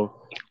 I know,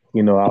 I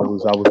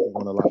was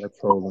doing a lot of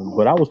trolling,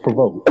 but I was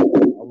provoked.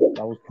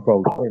 I was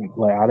provoked.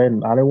 Like I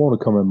didn't want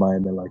to come in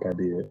Miami like I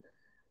did,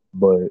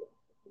 but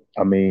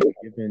I mean,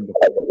 given the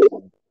fact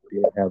that they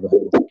did have a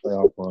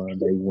playoff run,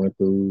 they went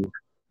through.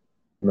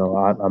 I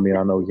mean,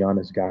 I know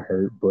Giannis got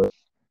hurt, but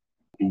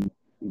the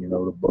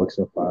Bucks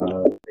in 5.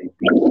 They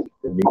beat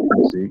the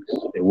Knicks in 6.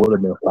 It would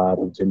have been 5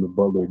 if Jimmy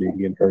Butler didn't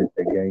get hurt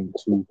at game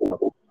 2. If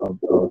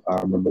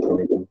I remember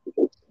correctly.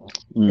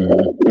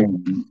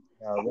 Mm-hmm.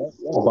 Now that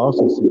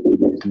Boston series,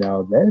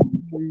 that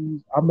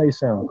series, I may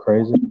sound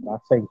crazy, but I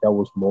think that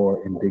was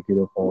more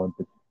indicative on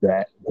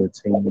the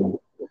team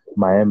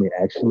Miami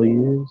actually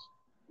is.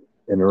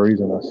 And the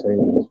reason I say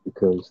that is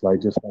because,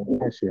 just like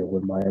last year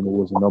when Miami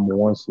was a number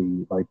 1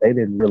 seed, they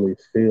didn't really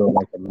feel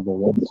like a number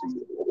 1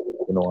 seed.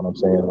 You know what I'm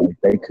saying?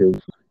 They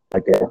could,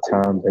 at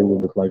times they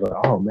would look like,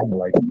 oh man,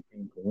 the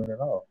team can win it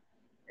all.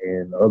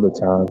 And other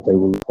times they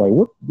would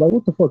look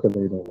what the fuck are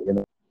they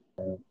doing?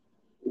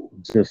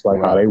 Just like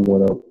how they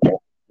went up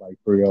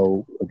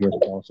 3-0 against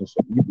Boston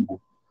so easily.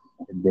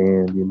 And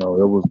then, you know,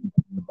 it was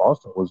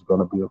Boston was going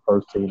to be the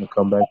first team to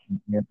come back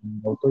in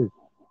 03. You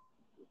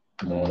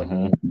know what I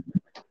Mm-hmm. mean?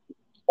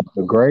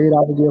 The grade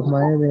I would give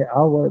Miami,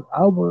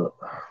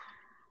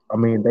 I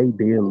mean, they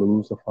did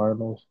lose the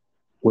finals,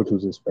 which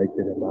was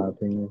expected in my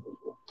opinion.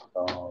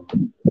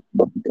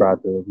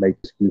 Tried to make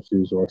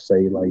excuses or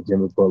say like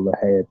Jimmy Butler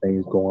had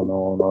things going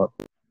on up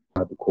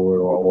the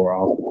court or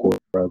off the court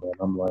rather. And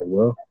I'm like,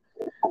 well,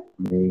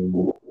 I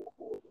mean,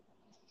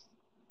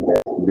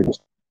 it's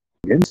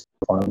against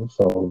the finals,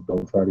 so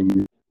don't try to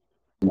use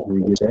who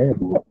you get sad.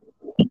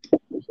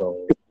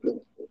 So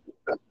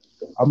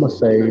I'm gonna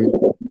say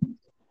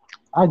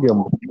I give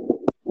them.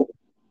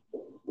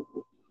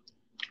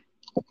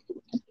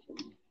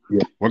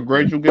 Yeah, What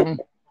grade you give him?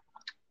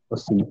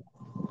 let's see.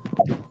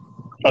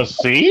 A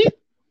C?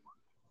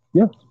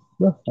 Yeah,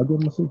 I give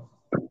them a C.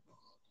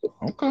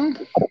 Okay.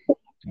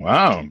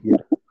 Wow. Yeah,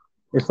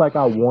 it's like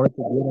I wanted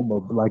to give them a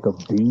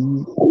B,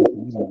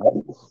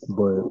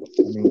 but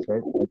I mean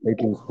they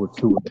just were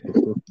too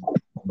inconsistent.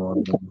 You know what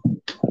I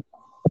mean?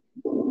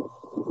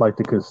 Like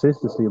the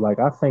consistency, like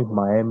I think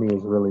Miami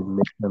is really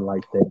missing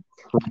like that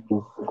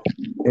true,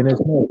 and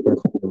it's no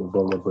offense to Jimmy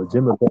Butler, but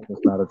Jimmy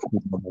Butler's not a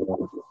true number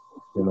one.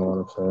 You know what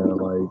I'm saying?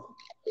 Like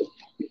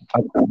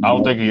I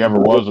don't think he ever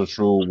was a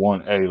true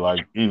 1A.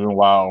 Like, even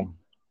while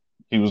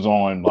he was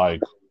on,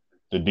 like,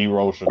 the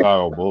D-Rose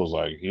Chicago Bulls,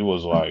 like, he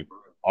was, like,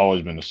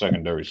 always been the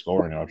secondary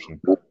scoring option.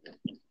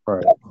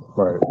 right.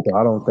 So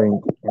I don't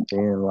think, and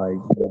then like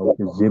you know,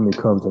 because Jimmy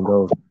comes and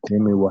goes,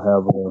 Jimmy will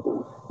have a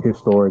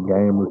historic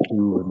game or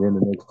two, and then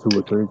the next 2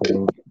 or 3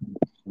 games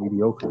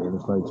mediocre, and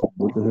it's like,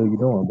 what the hell you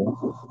doing, bro?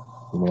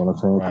 You know what I'm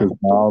saying? Right. Because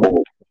by all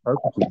the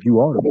purposes, you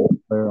are the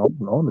best player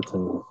on the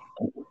team.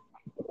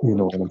 You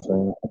know what I'm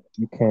saying?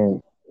 You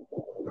can't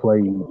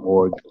play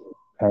or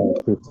have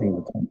 15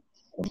 attempts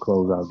and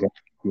close out games.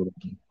 You're the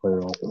best player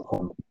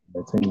on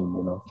that team.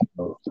 You know.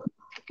 So,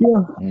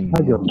 yeah,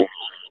 I give Mm-hmm. them.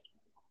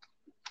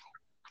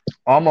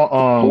 I'm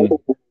a,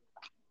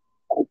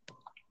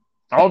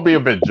 I'll be a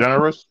bit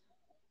generous,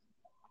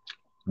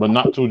 but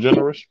not too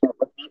generous,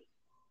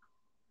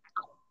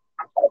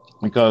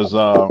 because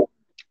the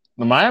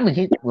Miami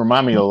Heat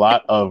remind me a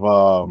lot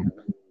of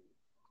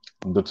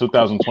the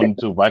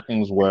 2022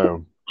 Vikings, where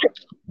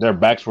their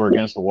backs were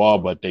against the wall,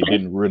 but they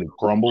didn't really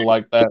crumble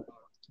like that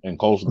in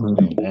close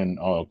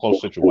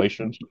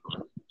situations.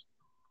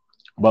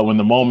 But when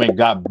the moment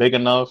got big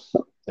enough,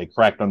 they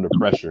cracked under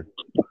pressure.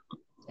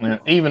 And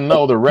even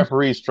though the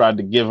referees tried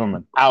to give them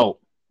an out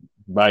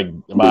by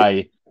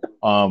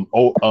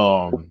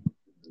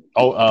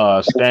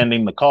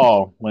standing the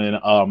call when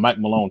Mike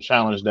Malone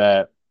challenged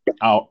that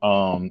out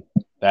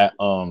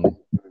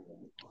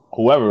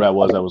whoever that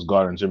was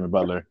guarding Jimmy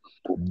Butler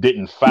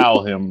didn't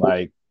foul him,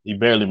 like he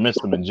barely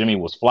missed him and Jimmy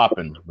was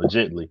flopping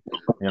legitly.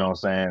 You know what I'm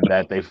saying?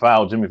 That they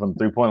fouled Jimmy from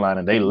the 3-point line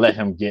and they let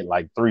him get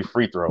like 3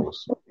 free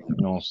throws. You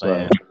know what I'm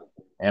saying? Right.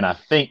 And I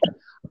think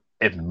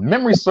if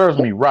memory serves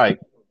me right,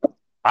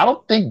 I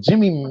don't think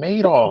Jimmy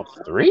made all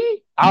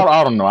 3.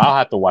 I don't know. I'll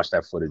have to watch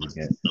that footage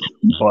again.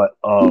 But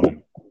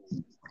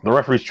the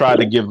referees tried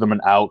to give them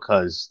an out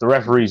because the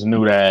referees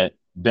knew that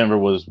Denver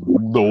was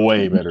the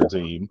way better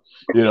team.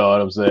 You know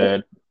what I'm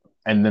saying?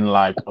 And then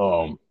like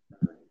you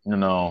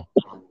know,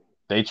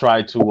 they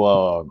tried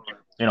to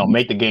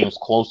make the games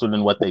closer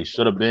than what they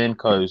should have been,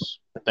 because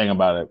think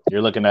about it,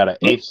 you're looking at an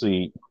 8th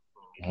seed,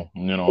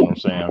 you know what I'm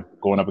saying,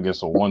 going up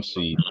against a 1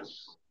 seed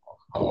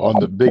on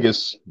the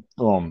biggest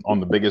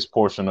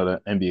portion of the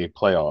NBA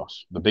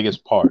playoffs, the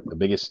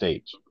biggest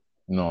stage.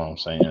 You know what I'm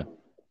saying?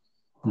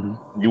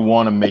 Mm-hmm. You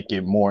want to make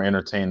it more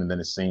entertaining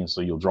than it seems,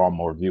 so you'll draw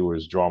more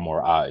viewers, draw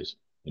more eyes.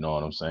 You know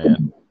what I'm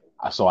saying?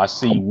 So I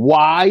see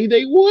why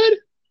they would,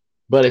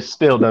 but it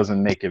still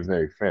doesn't make it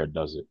very fair,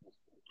 does it?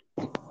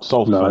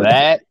 So No,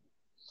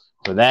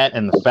 for that,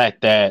 and the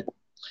fact that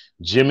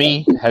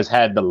Jimmy has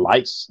had the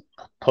lights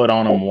put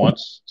on him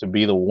once to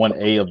be the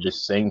 1A of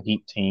this same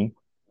Heat team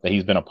that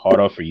he's been a part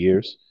of for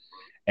years,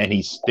 and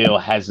he still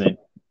hasn't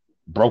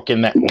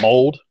broken that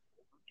mold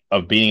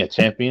of being a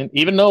champion,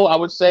 even though I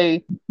would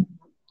say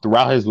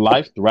throughout his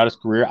life, throughout his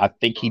career, I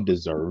think he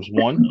deserves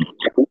one.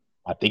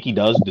 I think he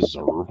does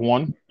deserve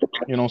one,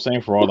 you know what I'm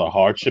saying, for all the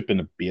hardship and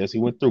the BS he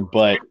went through,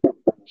 but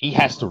he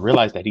has to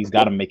realize that he's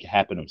got to make it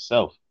happen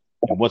himself.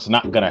 And what's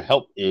not going to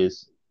help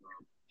is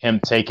him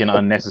taking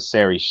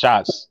unnecessary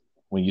shots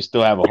when you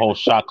still have a whole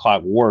shot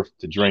clock worth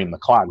to drain the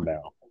clock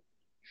down.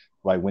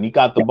 Like when he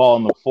got the ball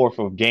in the 4th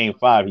of Game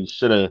 5, he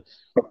should have,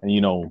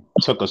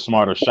 took a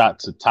smarter shot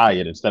to tie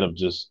it instead of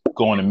just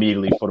going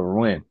immediately for the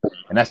win.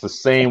 And that's the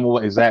same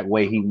exact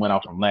way he went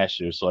out from last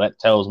year. So that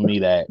tells me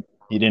that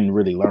he didn't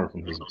really learn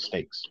from his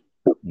mistakes.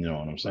 You know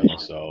what I'm saying?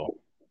 So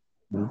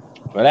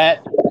for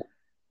that,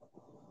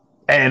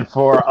 and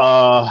for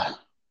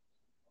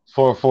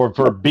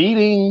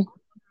beating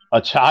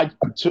a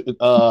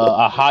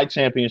high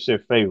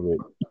championship favorite,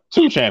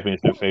 2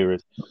 championship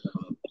favorites,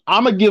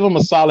 I'm gonna give him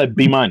a solid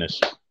B-.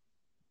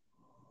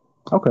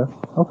 Okay,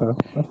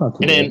 that's not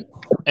too bad.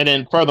 And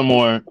then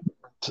furthermore,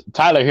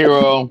 Tyler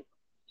Hero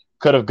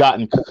could have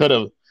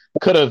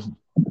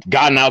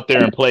gotten out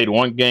there and played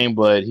one game,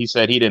 but he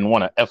said he didn't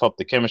want to f up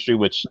the chemistry,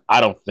 which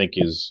I don't think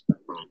is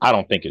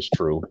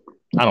true.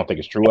 I don't think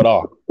it's true at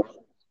all.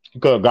 He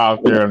could have got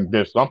out there and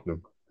did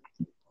something.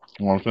 You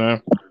know what I'm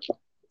saying?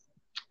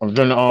 And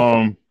then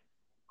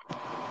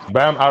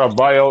Bam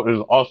Adebayo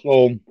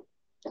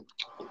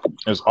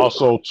is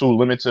also too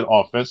limited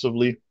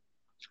offensively.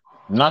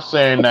 I'm not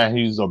saying that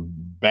he's a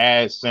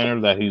bad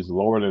center, that he's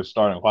lower than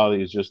starting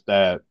quality. It's just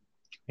that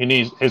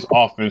his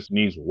offense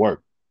needs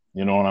work.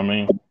 You know what I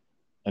mean?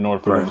 In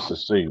order for him to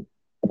succeed,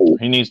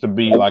 he needs to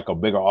be like a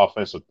bigger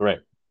offensive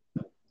threat.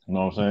 You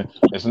know what I'm saying?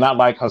 It's not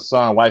like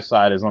Hassan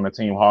Whiteside is on the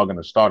team hogging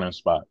the starting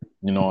spot.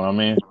 You know what I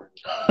mean?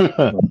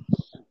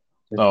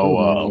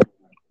 So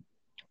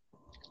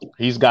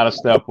he's got to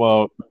step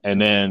up,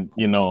 and then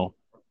the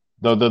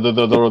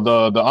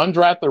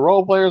undrafted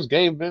role players,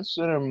 Gabe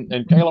Vincent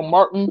and Caleb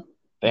Martin,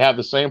 they have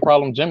the same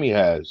problem Jimmy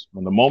has.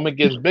 When the moment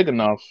gets big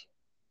enough,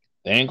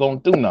 they ain't gonna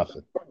do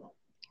nothing.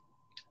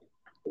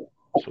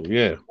 So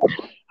yeah,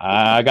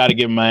 I got to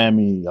give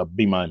Miami a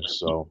B-.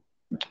 So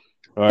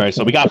all right,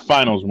 so we got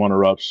finals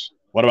runner-ups.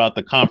 What about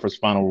the conference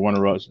final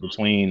runner-ups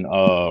between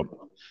the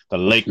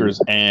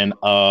Lakers and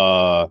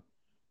the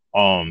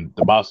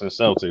Boston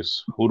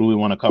Celtics? Who do we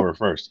want to cover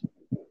first?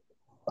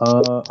 I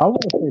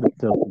want to say the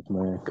Celtics,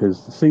 man,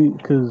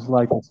 because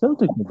like the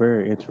Celtics are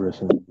very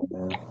interesting,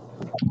 man.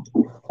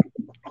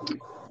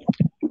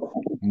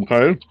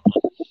 Okay.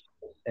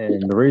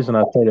 And the reason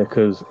I say that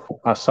because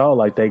I saw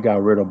like they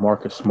got rid of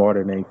Marcus Smart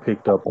and they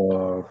picked up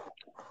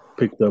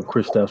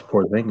Kristaps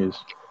Porzingis.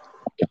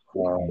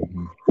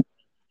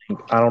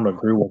 I don't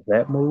agree with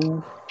that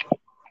move,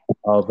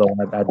 although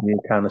I did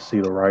kind of see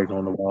the writing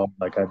on the wall.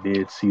 Like I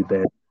did see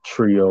that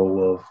trio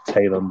of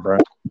Tatum, Brown,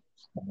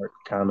 Smart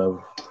kind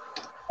of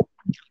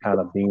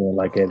being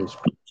like at his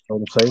peak, so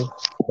to say.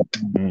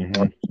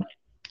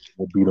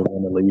 Would be the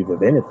one to leave.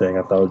 If anything,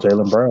 I thought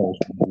Jaylen Brown was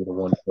going to be the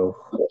one to go.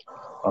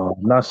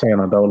 I'm not saying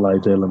I don't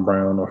like Jaylen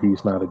Brown or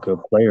he's not a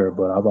good player,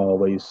 but I've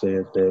always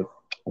said that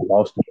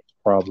Boston's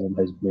problem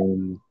has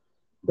been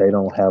they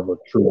don't have a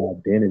true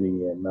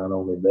identity, and not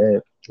only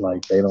that,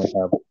 like they don't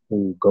have a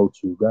true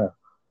go-to guy.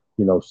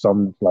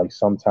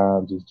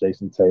 Sometimes it's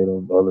Jason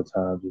Tatum, other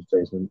times it's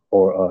Jaylen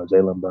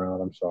Brown.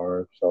 I'm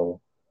sorry.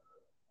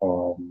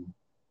 Um,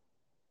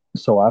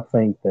 so I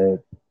think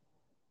that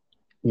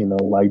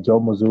like Joe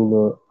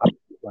Mazzulla, I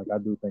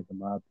do think, in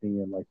my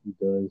opinion, like he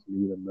does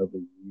need another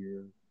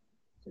year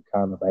to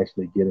kind of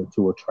actually get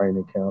into a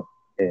training camp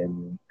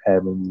and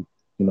having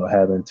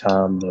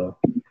time to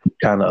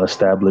kind of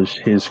establish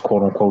his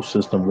quote unquote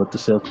system with the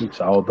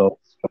Celtics. Although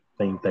I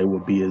think they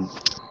would be as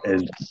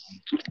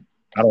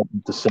I don't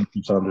think the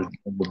Celtics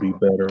would be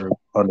better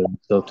under the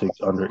Celtics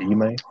under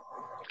Ime,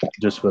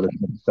 just for the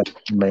fact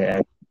he may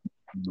act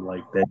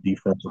like that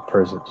defensive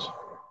presence.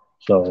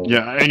 So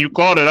yeah, and you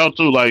called it out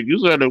too. Like you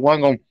said, they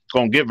wasn't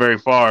gonna get very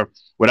far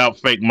without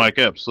fake Mike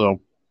Epps.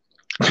 So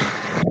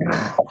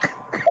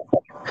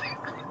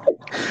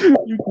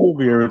you cool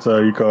me every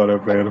time you call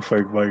that man a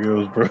fake Mike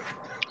Epps, bro.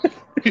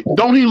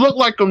 Don't he look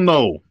like him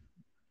though?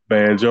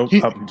 Man, Joe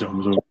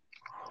Mazzulla.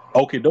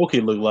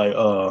 Okie look like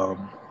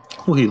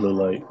who he look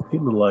like? He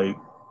look like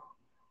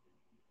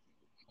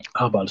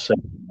I'm about to say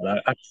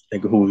I can't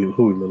think of who he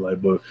look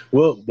like, but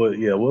we'll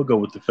go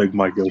with the fake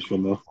Mike Epps for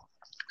now.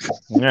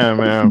 Yeah,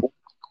 man.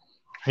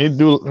 He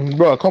do,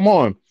 bro. Come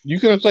on, you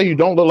can't say you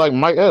don't look like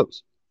Mike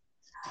Epps.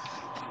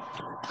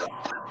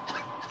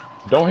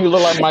 Don't he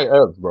look like Mike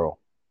Epps, bro?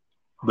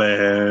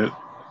 Man.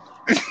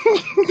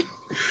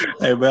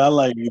 Hey man, I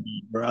like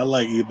eBay, bro. I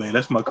like eBay.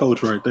 That's my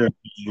coach right there.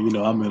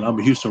 I'm in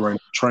Houston right now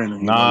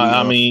training.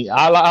 Nah, I mean,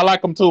 I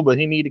like him too, but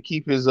he need to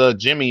keep his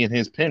Jimmy and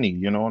his Penny.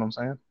 You know what I'm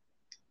saying?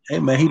 Hey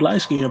man, he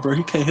light skinned, bro.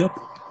 He can't help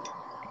it.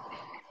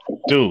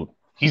 Dude,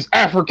 he's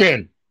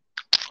African.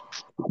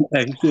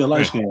 Hey, he's still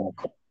light skinned.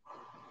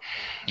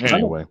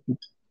 Anyway.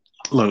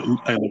 Look,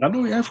 I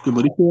know he's African,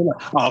 but he feel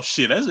like, oh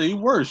shit, that's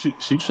even worse.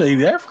 She say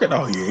he's African.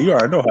 Oh yeah, you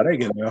already know how they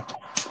get now.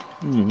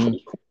 Mm-hmm.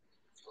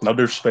 No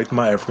disrespect to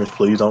my Africans,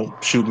 please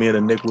don't shoot me in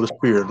the neck with a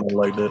spear or nothing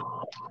like that.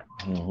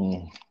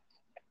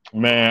 Mm-hmm.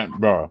 Man,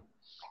 bro,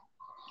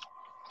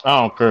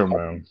 I don't care,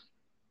 man.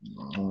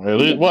 At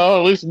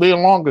least be the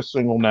longest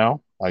single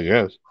now, I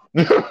guess.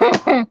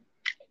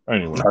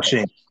 Anyway,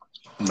 I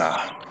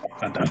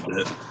doubt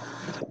that.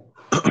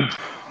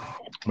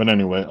 But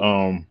anyway,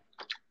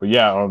 but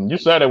yeah, you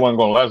said it wasn't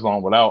gonna last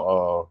long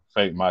without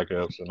fake Mike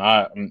Epps, and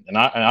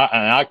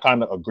I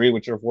kind of agree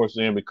with your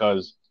foreseeing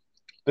because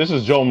this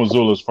is Joe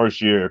Mazzulla's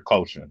first year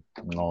coaching.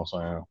 You know what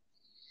I'm saying?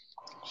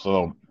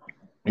 So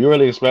you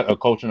really expect a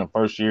coach in the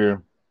first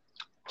year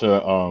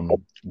to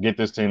get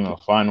this team to the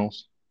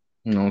finals?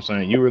 You know what I'm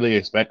saying? You really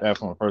expect that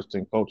from a first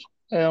team coach?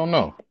 Hell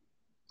no.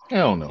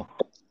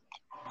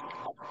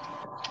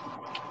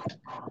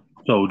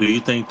 So, do you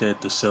think that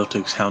the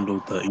Celtics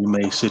handled the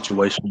Ime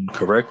situation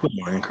correctly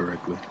or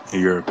incorrectly, in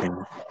your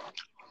opinion?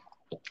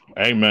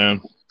 Hey,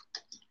 man,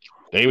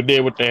 they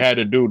did what they had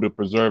to do to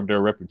preserve their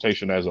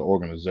reputation as an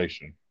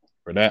organization.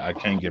 For that, I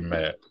can't get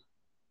mad.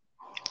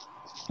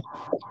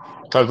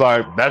 Because,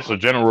 like, that's a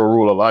general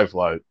rule of life.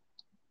 Like,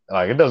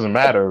 like it doesn't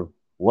matter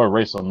what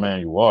race of man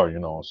you are. You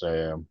know what I'm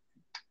saying?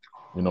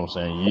 You know what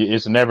I'm saying?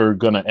 It's never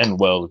gonna end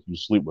well if you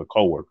sleep with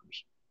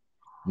coworkers.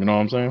 You know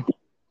what I'm saying?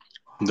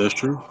 That's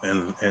true.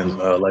 And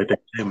like they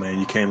say, man,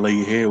 you can't lay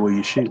your head where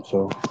you shit.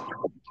 So,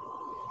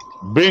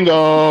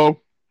 Bingo,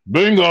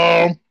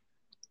 bingo.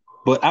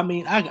 but I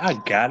mean, I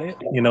got it,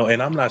 you know.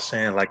 And I'm not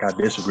saying like I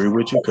disagree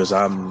with you because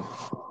I am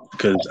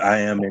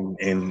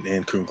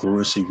in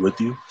congruency with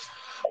you.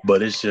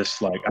 But it's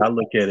just like I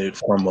look at it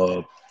from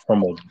a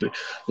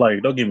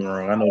like. Don't get me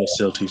wrong. I know the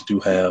Celtics do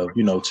have,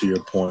 you know, to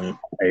your point,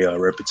 a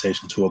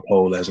reputation to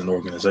uphold as an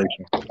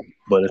organization.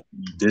 But if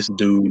this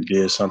dude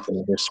did something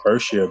in his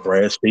first year,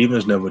 Brad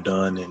Stevens never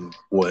done in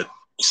what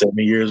 7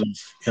 years of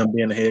him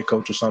being a head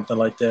coach or something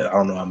like that. I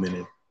don't know how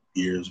many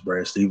years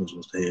Brad Stevens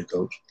was the head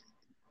coach.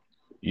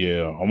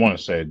 Yeah, I want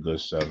to say a good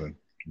 7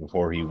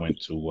 before he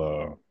went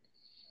to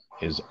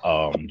his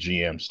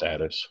GM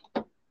status.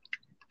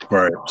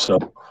 Right. So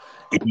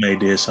Ime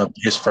did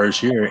something his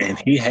first year, and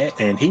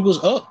he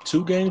was up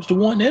 2 games to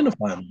 1 in the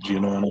finals. You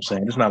know what I'm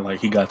saying? It's not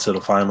like he got to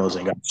the finals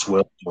and got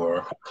swept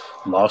or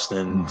lost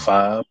in Mm.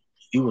 5.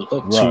 He was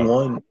up two Right.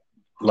 one,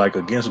 like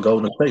against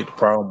Golden State. The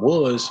problem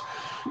was,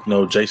 you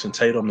know, Jason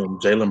Tatum and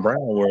Jalen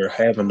Brown were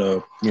having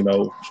to, you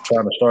know,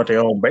 trying to start their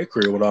own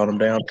bakery with all them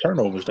damn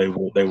turnovers they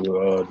were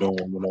doing.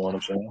 You know what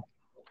I'm saying?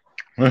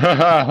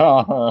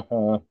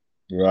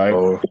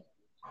 Right.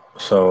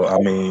 So I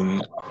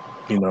mean,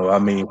 you know, I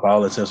mean, for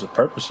all intents and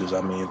purposes,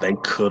 I mean, they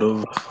could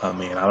have. I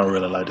mean, I don't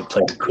really like to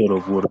play the could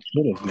have, would have,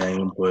 should have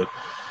game, but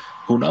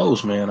who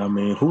knows, man? I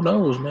mean, who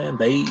knows, man?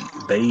 I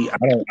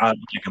don't. I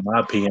think, in my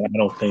opinion, I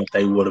don't think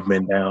they would have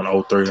been down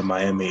 0-3 in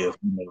Miami if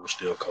they were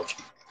still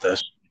coaching.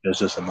 That's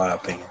just in my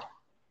opinion.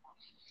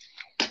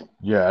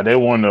 Yeah, they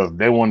wouldn't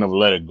have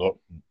let it go.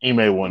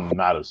 Ime would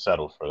not have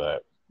settled for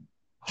that.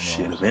 You know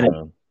Shit, what if any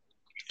I'm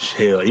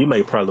hell, he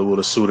may probably would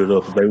have suited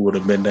up if they would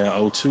have been down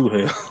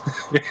 0-2.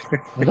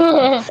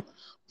 Hell, saying?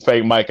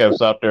 Fake Mike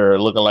Epps out there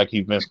looking like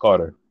he Vince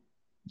Carter.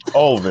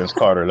 Old Vince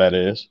Carter, that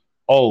is.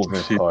 Old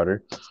Vince shit.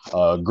 Carter.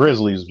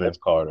 Grizzlies Vince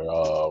Carter.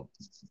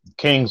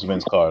 Kings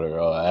Vince Carter.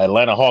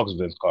 Atlanta Hawks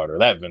Vince Carter.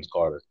 That Vince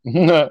Carter.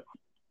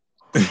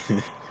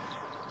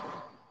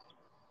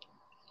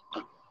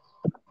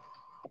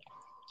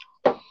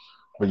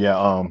 But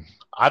yeah,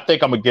 I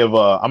think I'm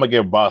gonna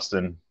give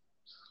Boston.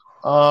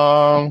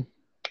 Um,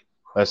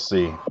 let's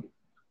see.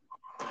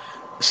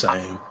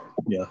 Same.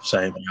 Yeah,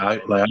 same. I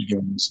give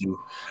them to.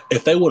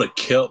 If they would have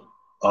kept,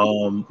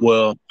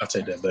 well, I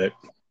take that back.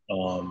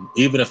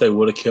 Even if they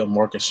would have kept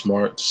Marcus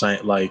Smart,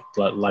 same like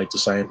the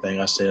same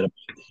thing I said about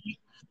the Heat.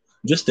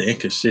 Just the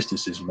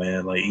inconsistencies,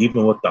 man. Like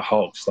even with the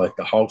Hawks, like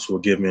the Hawks were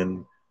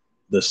giving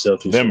the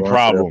Celtics a Them run for their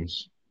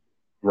problems.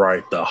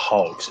 right. The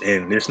Hawks,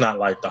 and it's not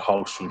like the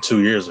Hawks from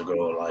 2 years ago.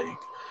 Like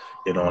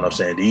you know what I'm No.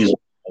 saying? These are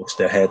Hawks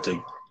that had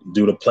to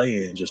do the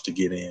play in just to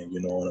get in. You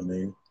know what I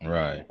mean?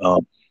 Right.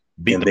 Um,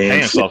 Beat and the then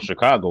pants off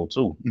Chicago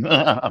too. Beat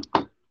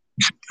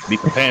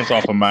the pants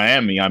off of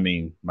Miami. I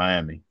mean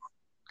Miami,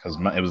 because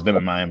it was them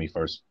in Miami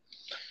first.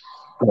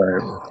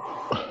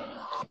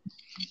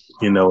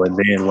 you know, and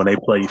then when they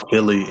played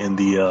Philly in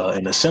the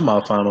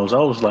semifinals,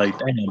 I was like,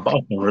 damn,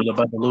 Boston really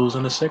about to lose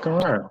in the second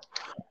round.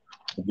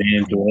 And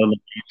then Mhm. Joel Embiid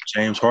and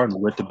James Harden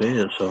went to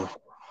bed. So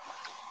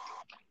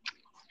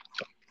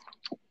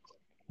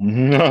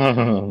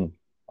I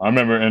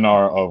remember in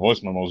our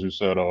voice memos you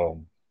said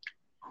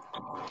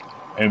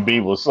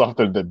Embiid was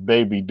softer than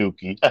baby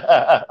Dookie.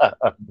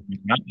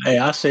 hey,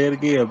 I say it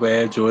again,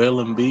 man.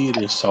 Joel Embiid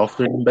is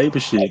softer than baby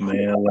shit,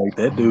 man. Like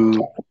that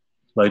dude.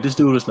 Like this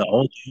dude is the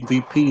only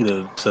MVP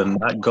to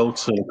not go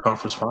to the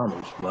conference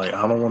finals. Like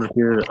I don't want to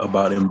hear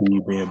about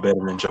Embiid being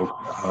better than Joker.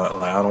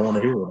 Like I don't want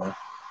to hear it, man.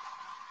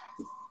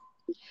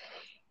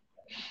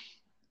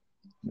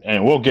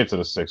 And we'll get to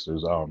the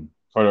Sixers.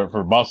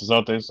 For Boston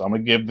Celtics, I'm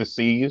gonna give the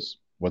C's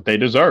what they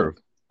deserve.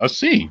 A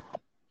C.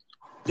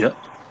 Yep,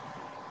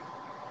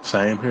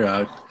 same here.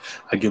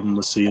 I give him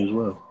a C as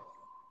well.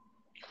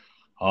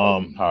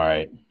 All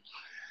right.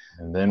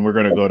 And then we're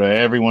gonna go to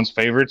everyone's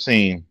favorite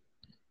team,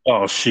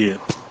 Oh shit.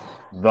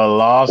 the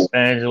Los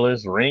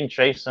Angeles ring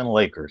chasing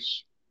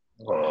Lakers.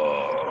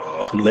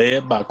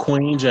 Led by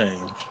Queen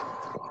James.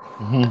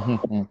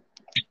 and,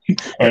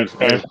 As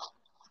and,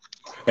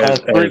 as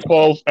street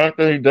clothes,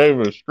 Anthony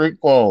Davis, street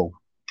clothes.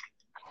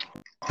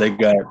 they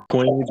got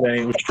Queen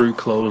James, Street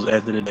Clothes,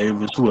 Anthony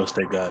Davis. Who else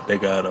they got? They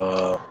got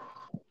AR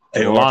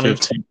Lonnie,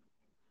 15.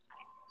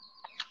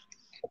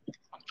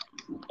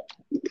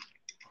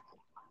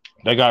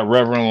 they got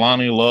Reverend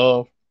Lonnie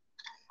Love.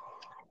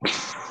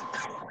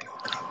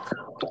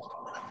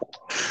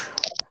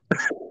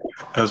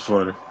 That's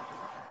funny.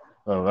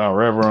 Got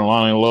Reverend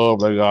Lonnie Love.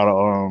 They got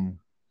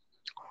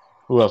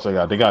who else they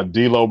got? They got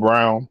D'Lo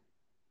Brown.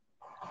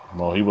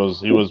 Well, he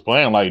was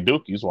playing like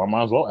Dookie, so I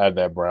might as well add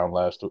that Brown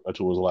to his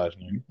last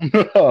name.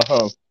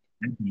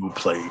 You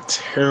played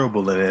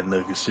terrible in that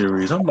Nugget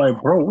series. I'm like,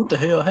 bro, what the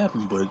hell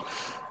happened? But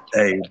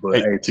Hey, to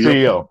your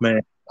CEO, point,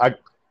 man. I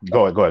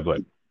go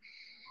ahead.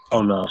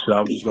 Oh no, so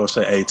I was just gonna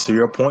say, hey, to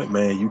your point,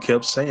 man. You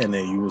kept saying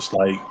that you was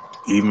like,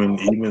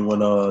 Even when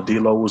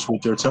D'Lo was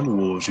with their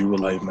Timberwolves, you were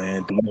like,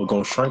 man, D'Lo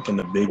gonna shrink in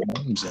the big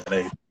games, and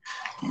hey,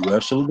 you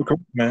absolutely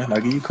correct, man. I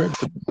give you credit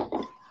for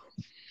that.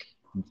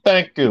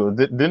 Thank you.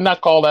 Didn't I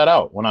call that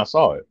out when I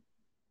saw it?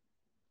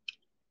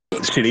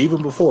 Shit,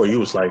 even before you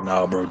was like,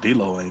 nah, bro,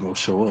 D'Lo ain't gonna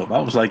show up. I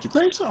was like, you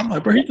think so? I'm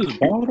like, bro, he just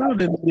balled out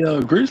in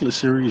the Grizzlies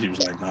series. He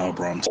was like, nah,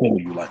 bro, I'm telling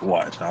you, like,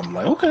 watch. I'm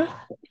like, okay.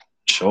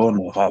 Sure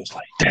enough, I was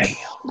like, damn,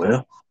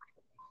 well.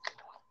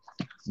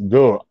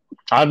 Dude,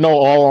 I know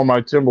all of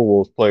my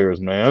Timberwolves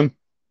players, man.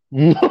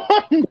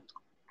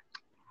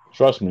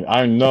 Trust me,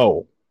 I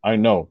know.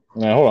 Now,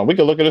 hold on. We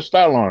can look at the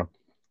stat line.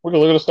 Hold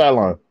on.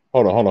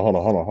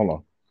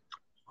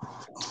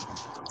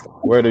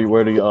 Where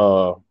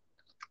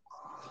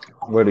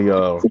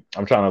the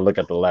I'm trying to look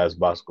at the last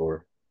box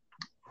score.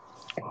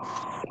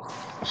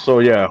 So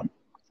yeah,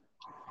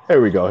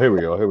 here we go.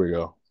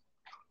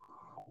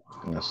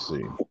 Let's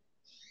see.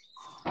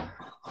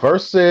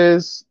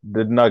 Versus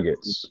the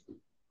Nuggets.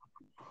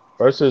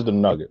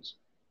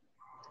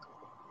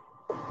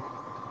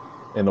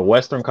 In the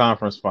Western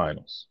Conference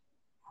Finals.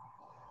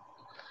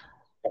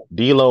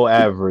 D'Lo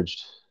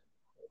averaged.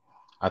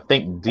 I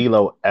think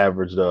D'Lo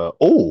averaged.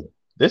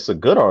 This is a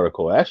good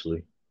article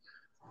actually.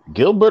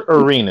 Gilbert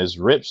Arenas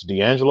rips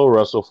D'Angelo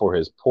Russell for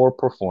his poor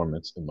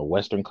performance in the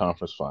Western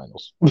Conference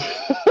Finals.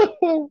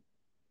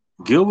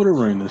 Gilbert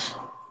Arenas,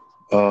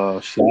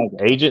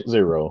 Agent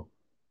Zero,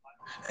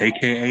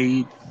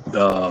 aka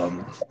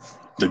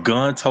the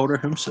gun toter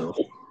himself.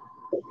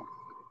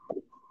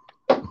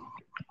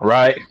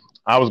 Right.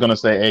 I was gonna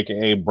say,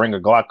 AKA, bring a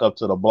Glock up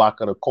to the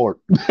block of the court.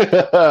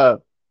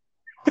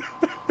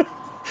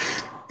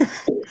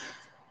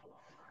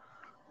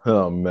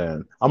 Oh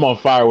man, I'm on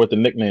fire with the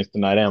nicknames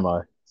tonight, am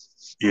I?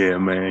 Yeah,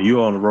 man,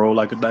 you on the roll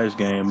like a dice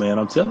game, man.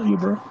 I'm telling you,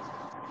 bro.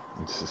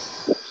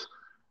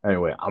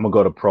 Anyway, I'm gonna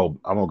go to Pro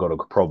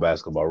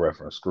Basketball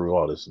Reference. Screw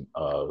all this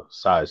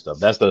side stuff.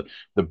 That's the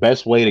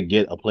best way to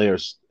get a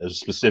player's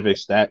specific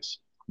stats.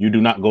 You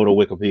do not go to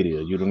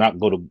Wikipedia. You do not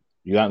go to.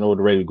 You got to know what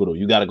the ready to go to.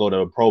 You got to go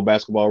to Pro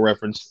Basketball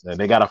Reference. And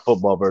they got a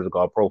football version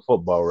called Pro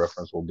Football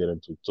Reference. We'll get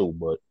into too,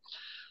 but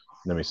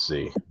let me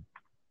see.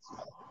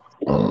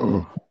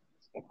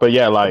 But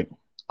yeah, like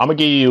I'm gonna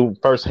give you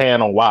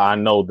firsthand on why I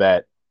know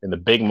that in the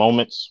big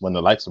moments when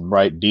the lights are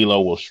bright,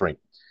 D'Lo will shrink.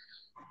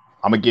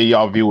 I'm gonna give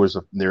y'all viewers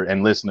there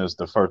and listeners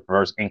the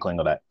first inkling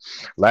of that.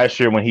 Last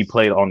year when he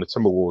played on the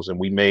Timberwolves and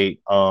we made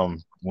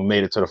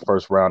it to the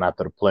first round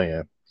after the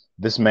play-in,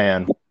 this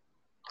man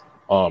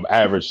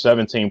averaged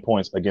 17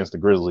 points against the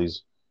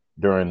Grizzlies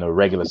during the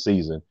regular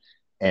season,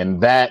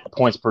 and that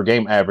points per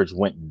game average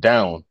went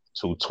down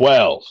to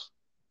 12.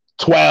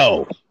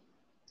 12.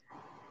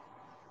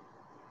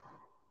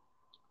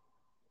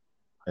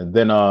 And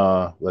then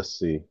let's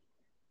see.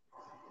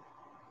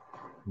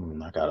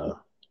 I gotta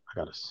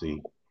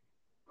see.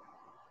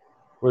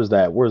 Where's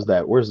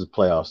the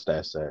playoff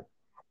stats at?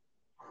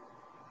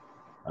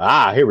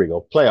 Here we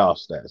go.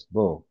 Playoff stats.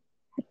 Boom.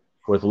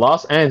 With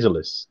Los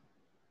Angeles,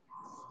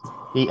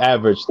 he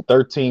averaged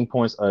 13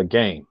 points a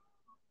game.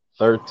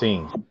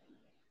 13.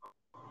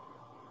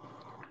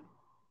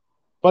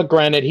 But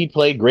granted, he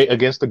played great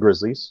against the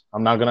Grizzlies.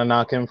 I'm not going to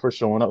knock him for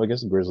showing up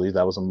against the Grizzlies.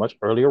 That was a much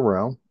earlier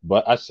round.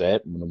 But I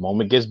said, when the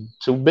moment gets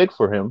too big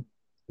for him,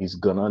 he's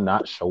going to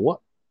not show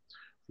up.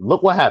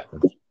 Look what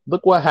happened.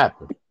 Look what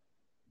happened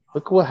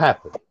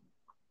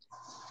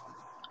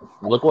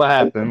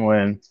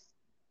when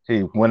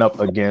he went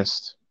up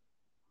against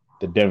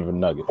the Denver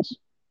Nuggets.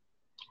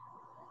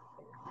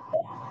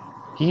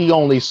 He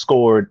only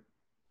scored.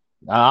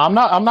 I'm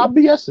not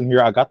BSing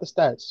here. I got the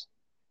stats.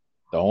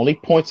 The only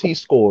points he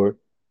scored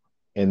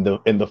in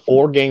the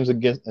four games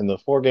against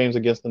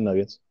the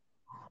Nuggets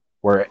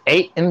were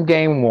 8 in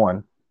game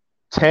 1,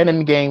 10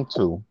 in game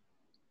 2,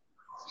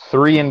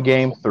 3 in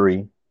game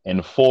 3,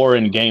 and 4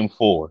 in game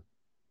 4.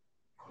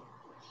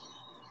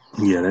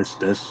 Yeah,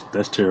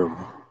 that's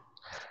terrible.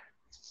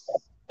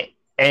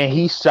 And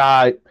he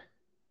shot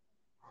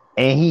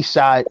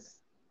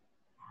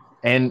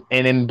and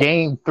in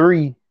game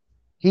 3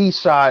 he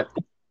shot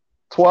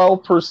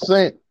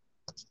 12%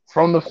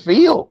 from the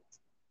field.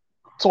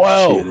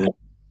 12. Shit.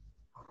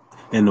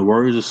 In the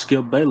words of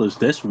Skip Bayless,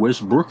 that's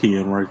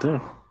Westbrookian right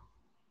there.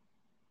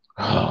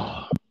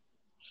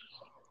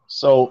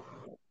 So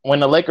when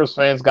the Lakers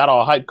fans got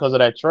all hyped because of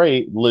that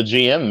trade the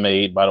GM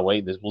made, by the way,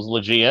 this was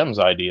the GM's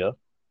idea.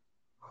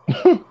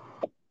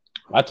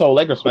 I told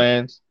Lakers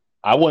fans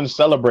I wouldn't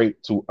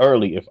celebrate too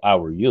early if I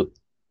were you.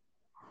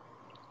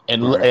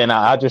 And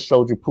I just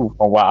showed you proof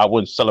on why I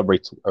wouldn't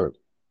celebrate too early.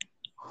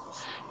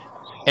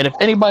 And if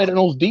anybody that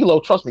knows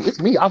D'Lo, trust me,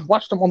 it's me. I've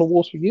watched him on the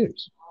Wolves for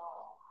years.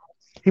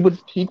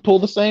 He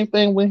pulled the same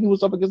thing when he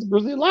was up against the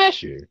Grizzlies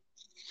last year.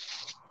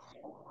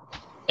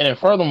 And then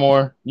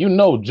furthermore,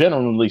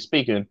 generally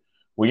speaking,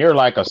 when you're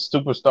like a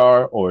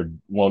superstar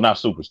not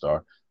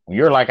superstar, when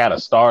you're like at a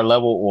star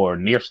level or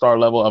near star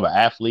level of an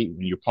athlete,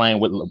 when you're playing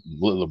with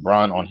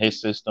LeBron on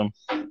his system,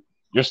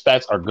 your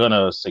stats are going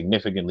to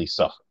significantly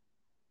suffer.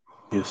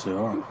 Yes, they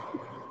are.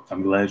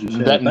 I'm glad you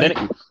said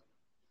that.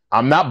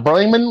 I'm not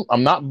blaming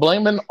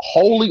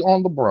wholly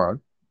on LeBron.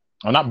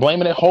 I'm not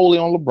blaming it wholly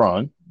on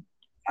LeBron.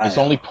 It's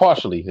only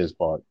partially his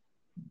fault.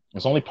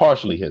 It's only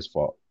partially his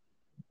fault.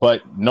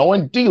 But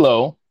knowing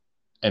D'Lo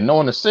and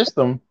knowing the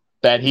system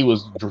that he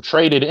was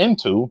traded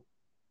into,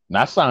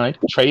 not signed,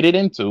 traded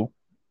into,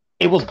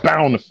 it was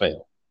bound to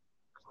fail.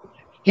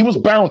 He was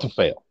bound to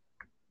fail.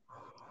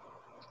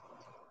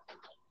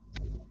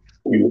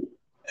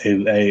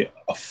 Hey,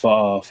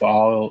 for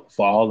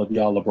all of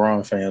y'all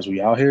LeBron fans, when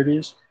y'all hear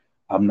this,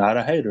 I'm not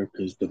a hater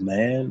because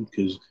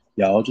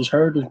y'all just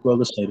heard this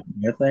brother say the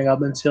same thing I've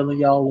been telling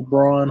y'all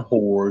LeBron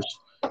whores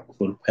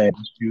for the past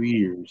few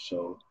years.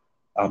 So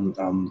I'm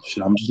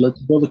just let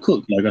the brother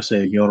cook. Like I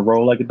said, you want to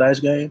roll like a dice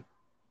game?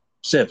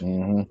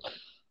 7.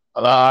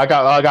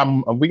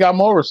 Mm-hmm. We got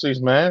more receipts,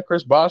 man.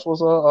 Chris Bosh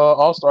was a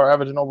all-star,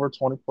 averaging over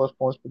 20 plus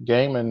points per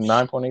game and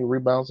 9.8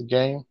 rebounds a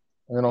game.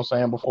 You know what I'm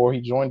saying? Before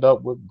he joined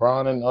up with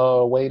Bron and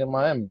Wade in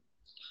Miami.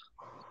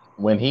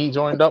 When he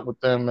joined up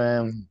with them,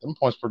 man, them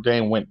points per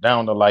game went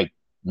down to like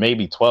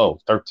maybe 12,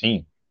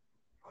 13.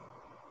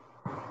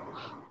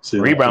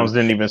 Rebounds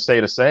didn't even stay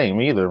the same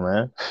either,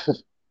 man.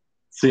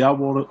 See, I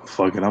want to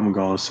fuck it. I'm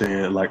gonna say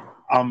it like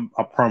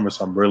I promise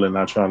I'm really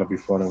not trying to be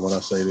funny when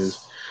I say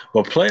this.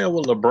 But playing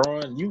with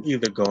LeBron, you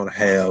either gonna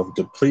have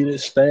depleted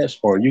stats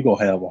or you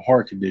gonna have a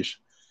heart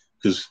condition.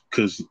 Because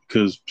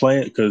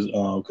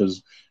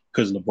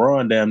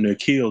LeBron damn near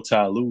killed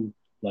Ty Lue.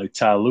 Like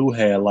Ty Lue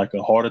had like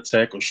a heart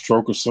attack or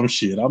stroke or some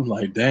shit. I'm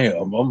like,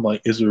 damn. I'm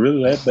like, is it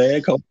really that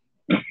bad?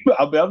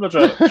 I mean, I'm not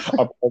trying.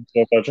 I'm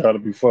not trying to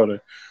be funny,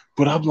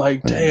 but I'm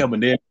like, damn.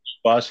 And then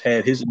Bosh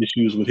had his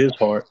issues with his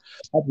heart.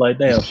 I'm like,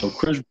 damn. So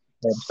Chris had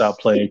to stop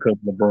playing because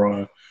of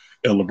LeBron,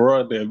 and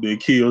LeBron damn near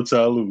killed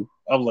Ty Lue.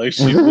 I'm like,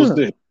 shit, what's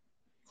that?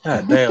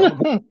 God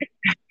damn.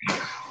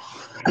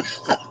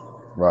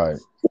 Right.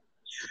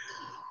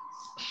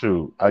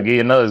 Shoot, I'll give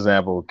you another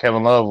example.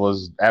 Kevin Love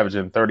was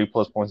averaging 30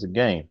 plus points a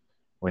game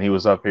when he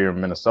was up here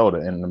in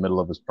Minnesota in the middle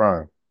of his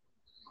prime.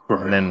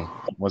 Right. And then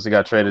once he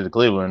got traded to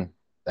Cleveland,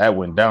 that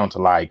went down to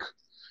like,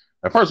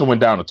 at first it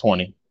went down to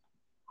 20.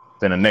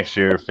 Then the next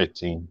year,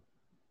 15.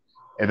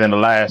 And then the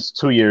last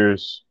 2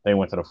 years, they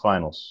went to the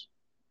finals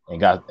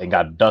and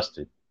got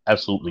dusted,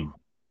 absolutely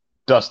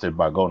dusted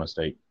by Golden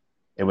State.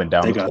 It went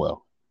down to 12.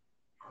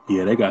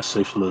 Yeah, they got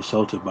sexually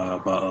assaulted by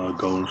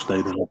Golden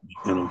State in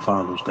the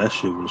finals. That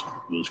shit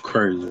was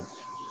crazy.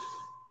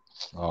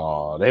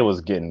 Oh, they was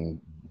getting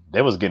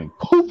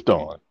pooped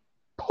on.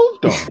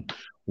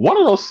 One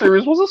of those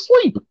series was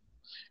asleep.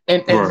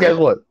 And right. Guess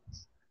what?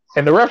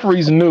 And the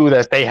referees knew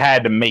that they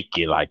had to make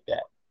it like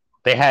that.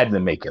 Because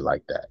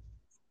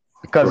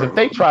right. If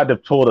they tried to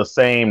pull the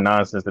same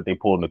nonsense that they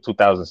pulled in the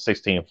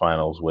 2016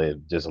 finals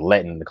with just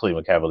letting the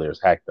Cleveland Cavaliers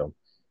hack them,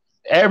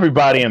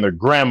 everybody and their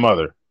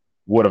grandmother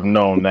would have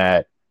known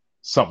that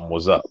something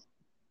was up.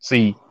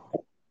 See,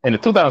 in the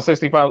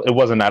 2016 finals, it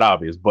wasn't that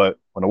obvious. But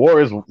when the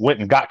Warriors went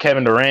and got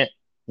Kevin Durant,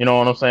 you know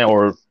what I'm saying?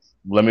 Or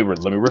let me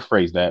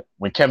rephrase that.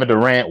 When Kevin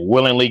Durant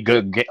willingly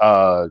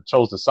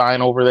chose to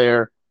sign over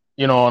there,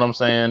 you know what I'm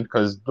saying?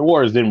 Because the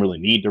Warriors didn't really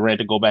need Durant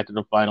to go back to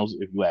the finals.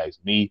 If you ask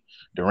me,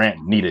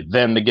 Durant needed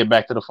them to get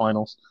back to the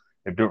finals.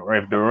 If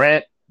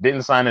Durant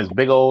didn't sign his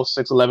big old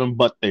 6'11"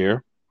 butt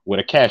there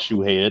with a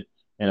cashew head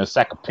and a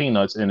sack of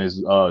peanuts in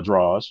his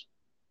drawers,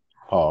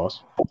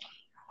 pause.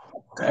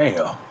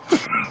 Damn.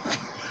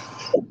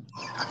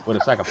 With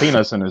a sack of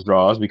peanuts in his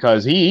drawers,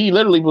 because he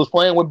literally was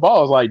playing with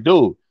balls. Like,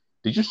 dude,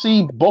 did you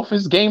see both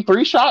his game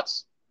 3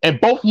 shots in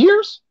both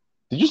years?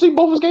 Did you see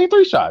both his game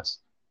 3 shots?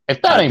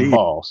 If that ain't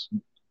balls,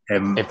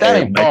 if that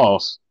ain't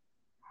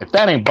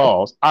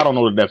balls, I don't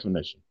know the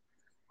definition.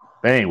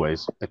 But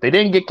anyways, if they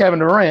didn't get Kevin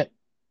Durant,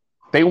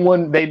 they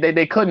wouldn't.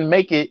 They couldn't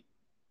make it.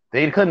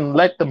 They couldn't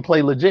let them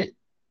play legit.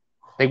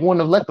 They wouldn't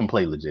have let them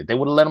play legit. They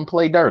would have let them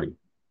play dirty.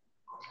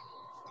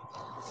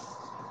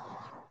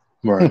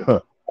 Right.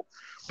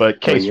 But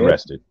case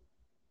rested.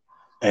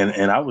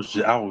 And I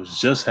was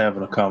just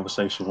having a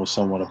conversation with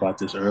someone about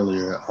this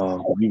earlier.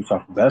 We were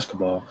talking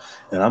basketball,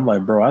 and I'm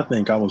like, bro, I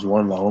think I was one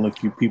of the only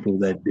few people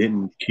that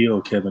didn't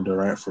kill Kevin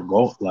Durant for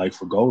going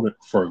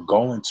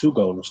to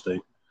Golden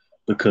State,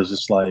 because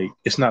it's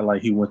not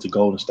like he went to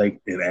Golden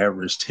State and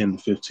averaged 10 to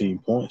 15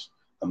 points.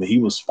 I mean, he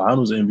was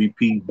Finals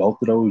MVP both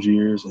of those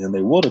years, and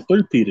they would have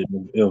three-peated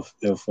if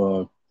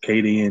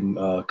KD and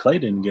Clay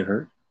didn't get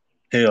hurt.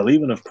 Hell,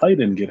 even if Clay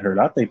didn't get hurt,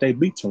 I think they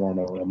beat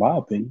Toronto, in my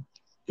opinion.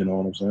 You know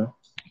what I'm saying?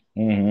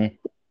 Mm-hmm.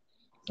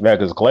 Yeah,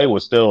 because Clay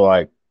was still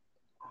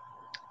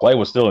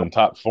in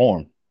top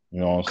form. You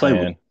know what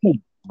I'm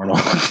saying?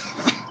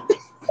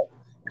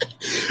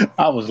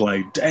 I was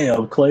like,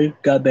 damn, Clay.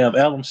 Goddamn,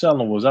 Adam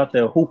Sandler was out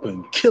there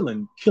hooping,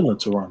 killing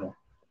Toronto.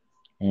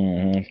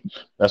 Mm-hmm.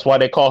 That's why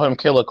they call him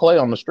Killer Clay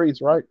on the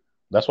streets, right?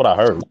 That's what I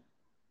heard.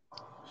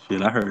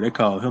 Shit, I heard they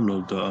call him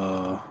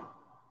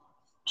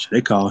they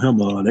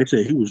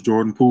said he was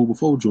Jordan Poole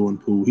before Jordan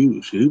Poole.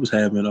 He was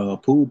having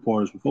pool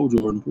parties before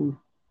Jordan Poole.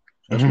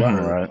 That's what I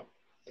heard. Right.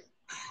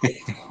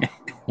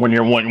 when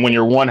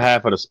you're one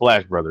half of the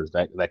Splash Brothers,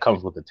 that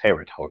comes with the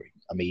territory.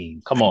 I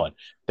mean, come on.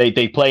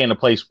 They play in a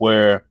place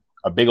where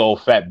a big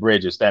old fat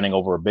bridge is standing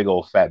over a big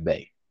old fat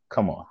bay.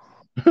 Come on.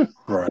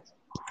 Right.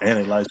 And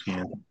they light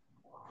skinned.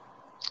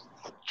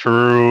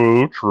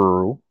 True.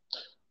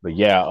 But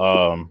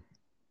yeah,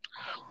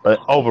 but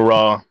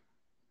overall,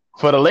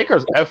 for the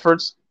Lakers'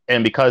 efforts,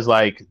 and because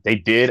like they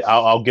did,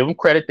 I'll give them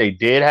credit. They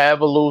did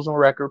have a losing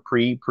record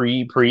pre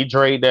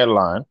trade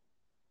deadline.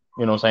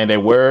 You know what I'm saying? They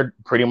were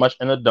pretty much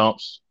in the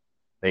dumps.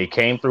 They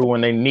came through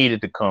when they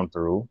needed to come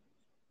through.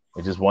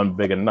 It just wasn't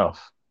big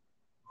enough.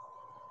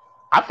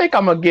 I think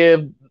I'm gonna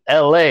give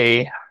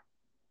LA.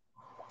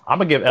 I'm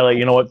gonna give LA.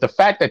 You know what? The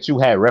fact that you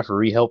had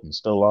referee help and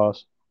still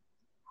lost.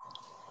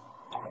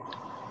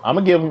 I'm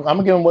gonna give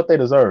them what they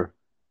deserve.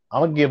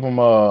 I'm gonna give them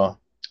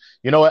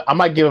you know what? I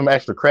might give them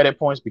extra credit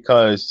points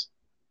because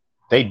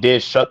they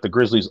did shut the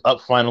Grizzlies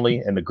up finally,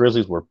 and the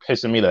Grizzlies were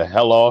pissing me the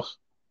hell off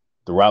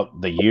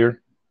throughout the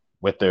year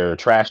with their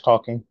trash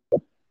talking.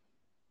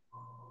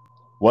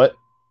 What?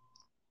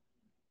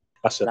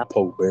 I said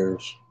poke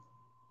bears.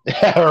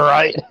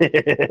 Right.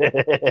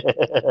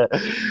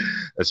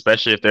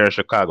 Especially if they're in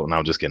Chicago. No,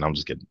 I'm just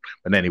kidding.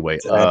 But anyway,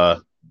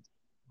 but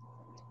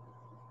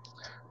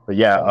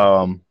yeah,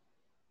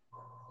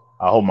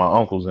 I hope my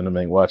uncles in them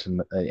ain't watching,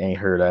 ain't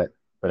heard that.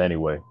 But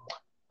anyway,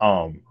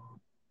 I'm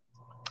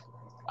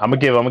gonna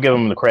give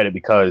them the credit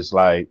because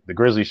like the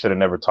Grizzlies should have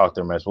never talked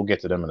their mess. We'll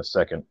get to them in a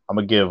second. I'm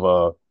gonna give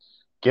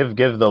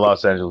the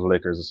Los Angeles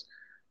Lakers,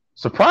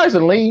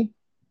 surprisingly,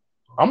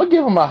 I'm gonna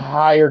give them a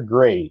higher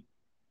grade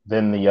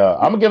than the.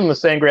 I'm gonna give them the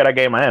same grade I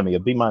gave Miami, a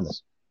B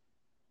minus.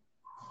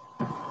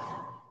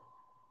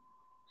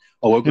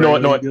 Oh, what you know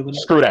grade what? are you giving it?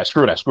 Screw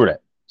that.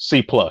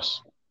 C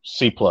plus.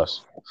 C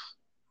plus.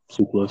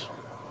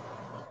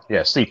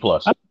 Yeah, C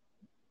plus.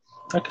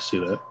 I can see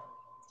that.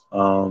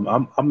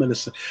 I'm gonna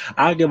say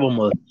I give them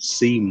a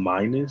C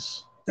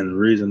minus, and the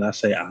reason I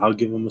say I'll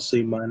give them a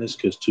C minus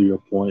because to your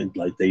point,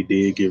 like they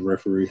did get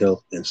referee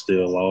help and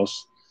still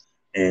lost.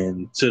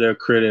 And to their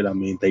credit, I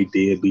mean they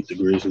did beat the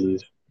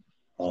Grizzlies.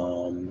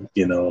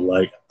 You know,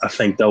 like I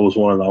think that was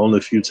one of the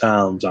only few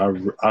times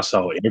I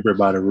saw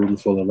everybody rooting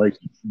for the Lakers.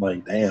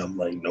 Like, damn,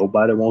 like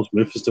nobody wants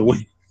Memphis to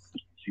win.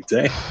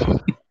 Damn.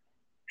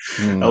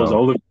 No. That was the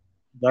only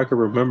I can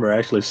remember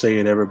actually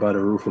saying everybody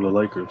root for the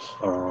Lakers.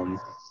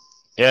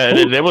 Yeah,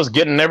 it was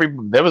getting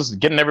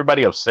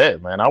everybody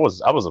upset, man. I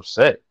was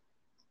upset.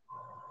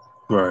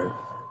 Right.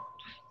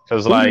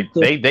 Because like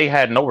they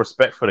had no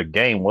respect for the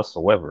game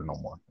whatsoever no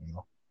more. You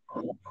know?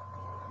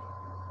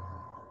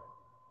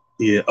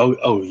 Yeah.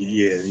 Oh,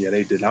 yeah.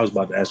 They did. I was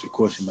about to ask you a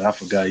question, but I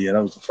forgot. Yeah,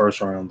 that was the first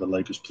round. The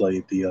Lakers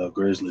played the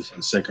Grizzlies, and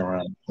the second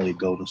round they played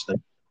Golden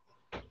State.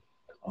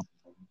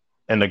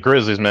 And the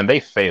Grizzlies, man, they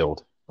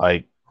failed.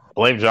 Like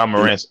blame John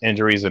Morant's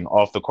injuries and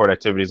off the court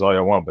activities all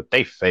you want, but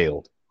they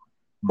failed.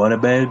 Money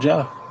bad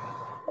job.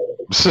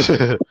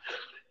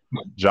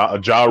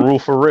 Ja Rule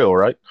for real,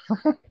 right?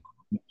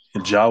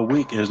 Ja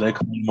Week, as they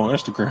call him on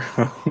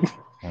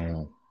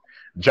Instagram.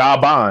 Ja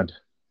Bond,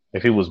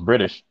 if he was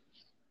British.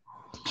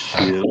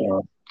 Shit.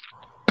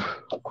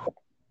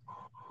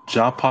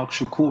 Ja Pak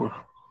Shakur.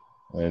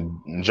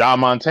 And Ja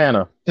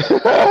Montana.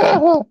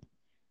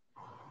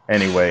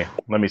 Anyway,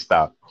 let me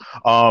stop.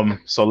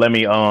 So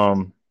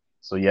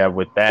yeah,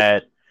 with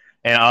that.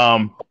 And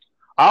I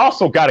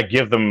also had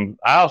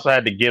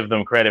to give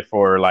them credit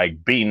for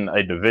like beating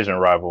a division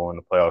rival in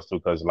the playoffs too,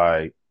 because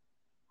like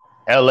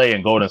LA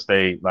and Golden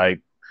State, like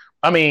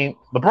I mean,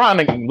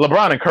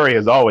 LeBron and Curry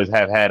has always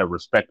had a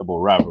respectable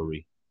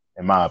rivalry,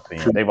 in my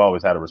opinion. They've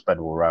always had a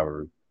respectable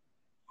rivalry.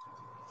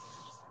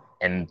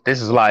 And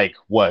this is like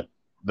what?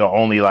 The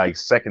only like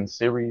second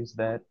series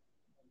that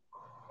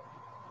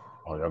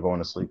y'all going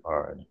to sleep? All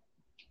right,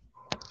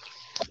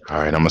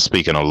 I'm gonna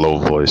speak in a low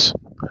voice.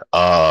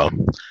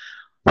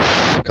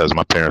 Because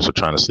my parents are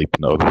trying to sleep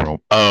in the other room.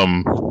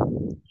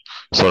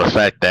 So the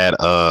fact that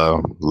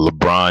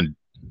LeBron,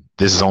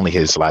 this is only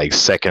his like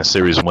second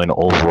series win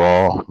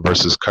overall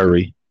versus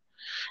Curry,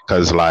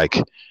 because like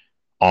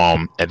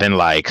and then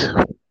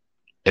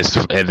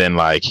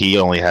he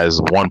only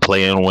has one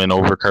play-in win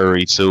over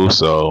Curry too,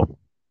 so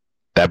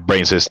that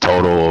brings his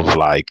total of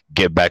like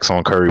get backs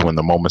on Curry when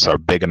the moments are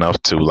big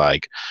enough to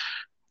like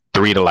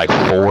 3 to like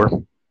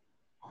 4.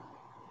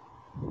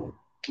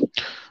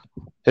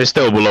 It's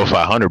still below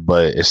 500,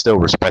 but it's still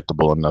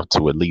respectable enough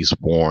to at least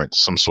warrant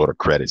some sort of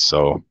credit.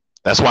 So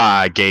that's why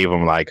I gave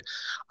them like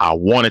I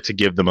wanted to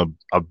give them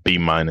a B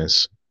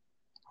minus,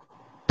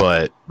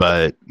 but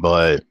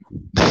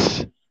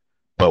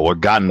what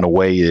got in the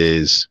way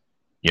is,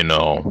 you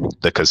know,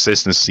 the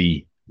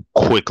consistency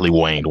quickly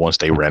waned once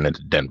they ran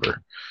into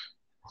Denver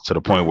to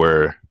the point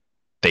where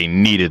they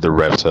needed the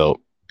refs'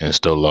 help and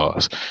still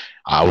lost.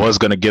 I was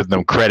gonna give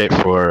them credit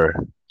for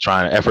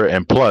trying to effort,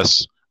 and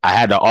plus I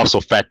had to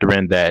also factor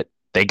in that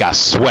they got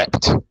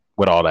swept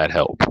with all that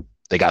help.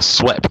 They got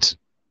swept.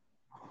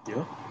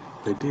 Yeah,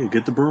 they did.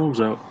 Get the brooms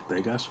out.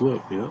 They got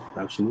swept. Yeah,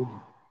 absolutely.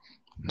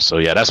 So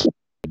yeah, that's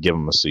give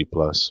them a C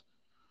plus.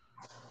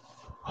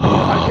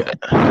 I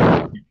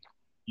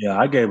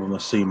gave them a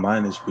C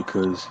minus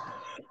because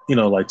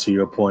like to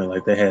your point,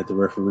 like they had the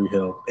referee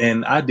help,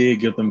 and I did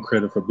give them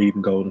credit for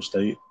beating Golden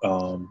State.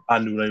 I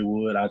knew they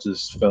would. I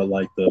just felt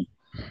like the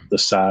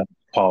side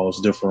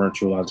pause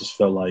differential. I just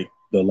felt like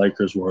the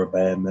Lakers were a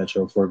bad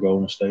matchup for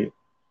Golden State.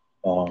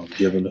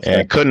 Given the And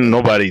fact, couldn't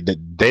nobody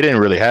they didn't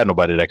really have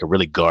nobody that could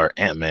really guard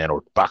Ant-Man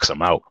or box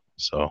him out.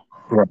 So,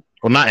 right?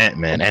 well, not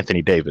Ant-Man,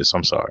 Anthony Davis.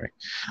 I'm sorry,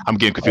 I'm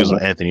getting confused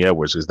with Anthony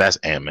Edwards because that's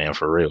Ant-Man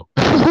for real.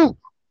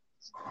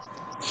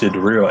 Shit,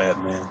 the real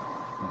Ant-Man,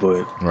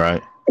 but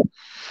Right.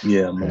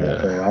 yeah, man.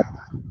 Yeah.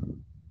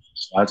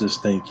 So I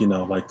just think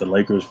like the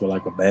Lakers were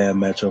like a bad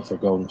matchup for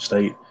Golden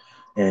State,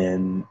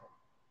 and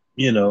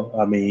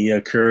I mean, yeah,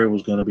 Curry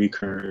was going to be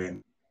Curry,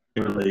 and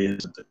he really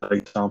isn't the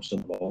Klay Thompson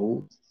of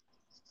old.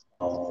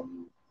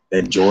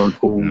 And Jordan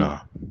Poole, No.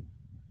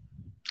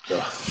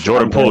 I'm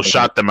Jordan Poole glad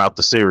shot them out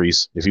the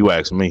series, if you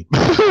ask me.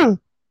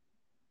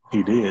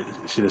 he did.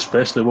 Shit,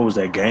 especially what was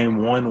that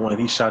game one when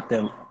he shot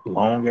that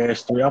long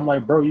ass three? I'm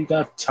like, bro, you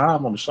got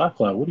time on the shot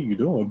clock. What are you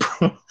doing,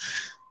 bro?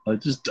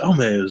 Like this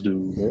dumbass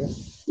dude, bro.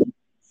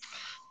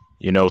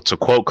 To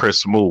quote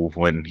Chris Smoove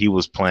when he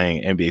was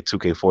playing NBA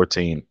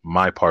 2K14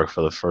 My Park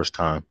for the first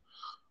time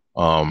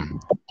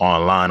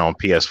online on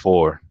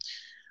PS4,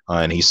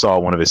 and he saw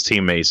one of his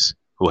teammates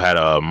who had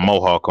a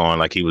mohawk on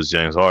like he was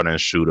James Harden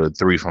shoot a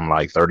three from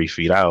like 30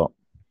 feet out.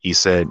 He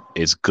said,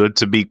 "It's good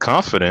to be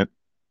confident,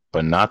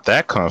 but not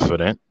that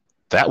confident.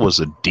 That was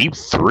a deep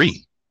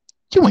three.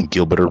 You ain't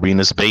Gilbert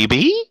Arenas,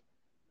 baby."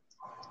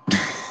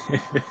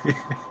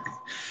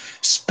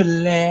 Splash.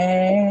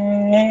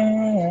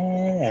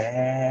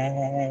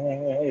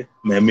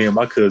 Man, me and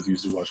my cousin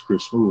used to watch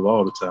Chris Smoove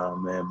all the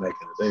time, man, back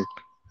in the day.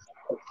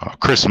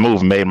 Chris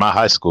Smoove made my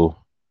high school.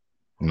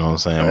 You know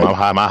what I'm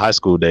saying? My high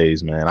school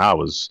days, man. I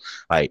was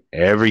like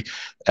every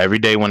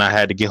day when I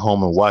had to get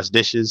home and wash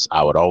dishes,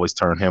 I would always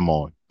turn him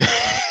on.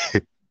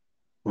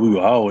 We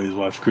would always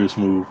watch Chris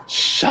Smoove.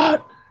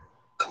 Shot,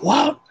 go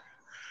out,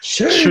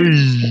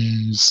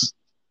 Jeez.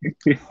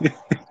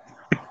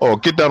 Oh,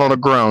 get down on the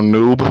ground,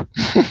 noob.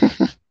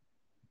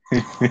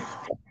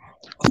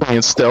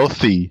 Playing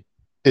stealthy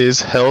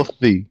is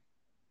healthy.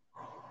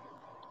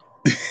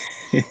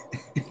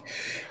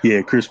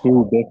 Yeah, Chris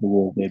Smoove definitely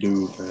was that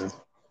dude, man.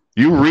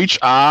 You reach,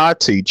 I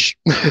teach.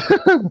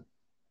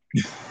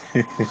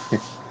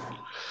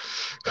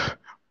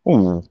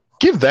 Ooh,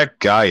 give that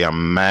guy a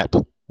map.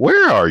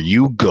 Where are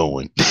you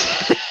going?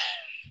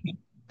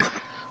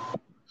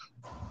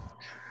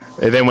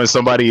 And then when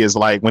somebody is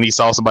like, when he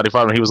saw somebody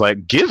following, he was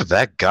like, give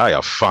that guy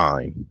a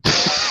fine.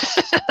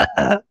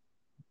 Yeah,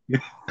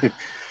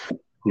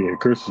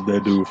 Chris is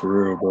that dude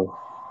for real, bro.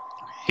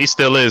 He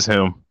still is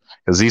him.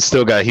 Because he's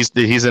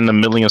in the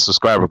million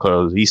subscriber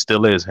club. He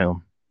still is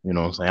him. You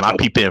know what I'm saying? I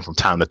peep in from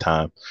time to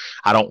time.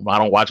 I don't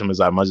watch him as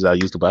much as I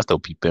used to, but I still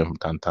peep in from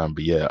time to time.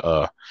 But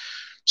yeah,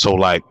 so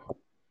like,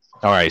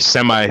 all right,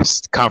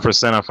 semi-conference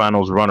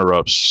semifinals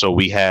runner-ups. So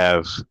we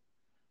have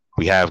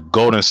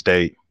Golden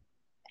State,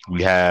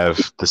 we have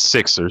the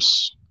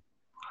Sixers,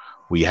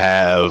 we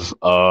have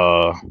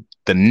the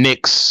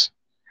Knicks,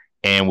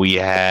 and we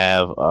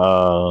have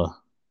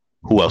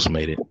who else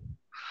made it?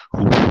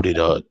 Who did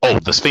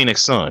the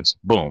Phoenix Suns.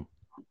 Boom.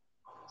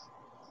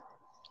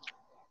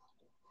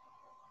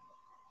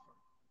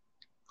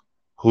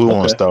 Who we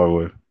want to start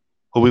with?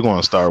 Who we going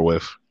to start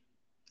with?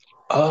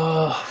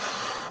 I'm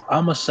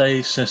gonna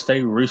say since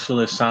they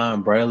recently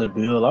signed Bradley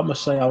Beal, I'm gonna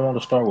say I want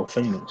to start with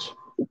Phoenix.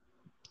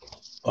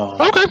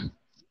 Okay,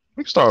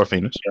 we can start with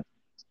Phoenix.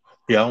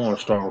 Yeah, I want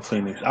to start with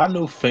Phoenix. I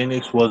knew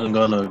Phoenix wasn't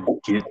gonna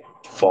get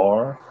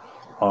far,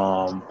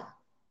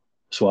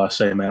 so I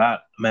say, man,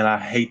 I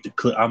hate the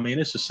Clip. I mean,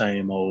 it's the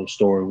same old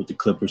story with the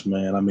Clippers,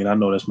 man. I mean, I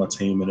know that's my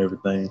team and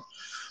everything,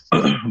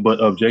 but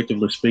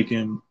objectively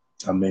speaking,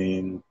 I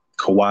mean,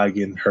 Kawhi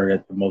getting hurt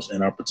at the most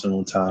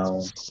inopportune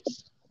time.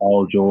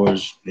 Paul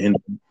George,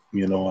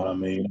 you know what I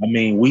mean?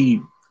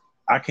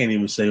 I can't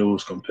even say it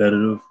was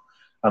competitive.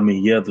 I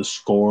mean, yeah, the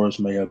scores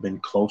may have been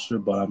closer,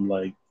 but I'm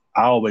like,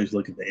 I always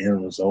look at the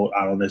end result.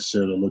 I don't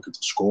necessarily look at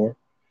the score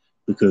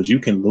because you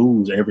can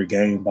lose every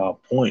game by a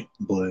point,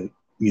 but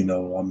I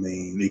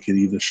mean, it could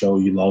either show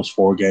you lost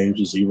 4 games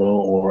to 0,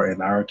 or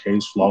in our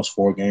case, lost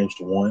 4 games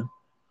to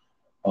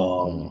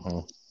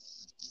 1.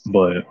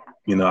 But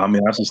I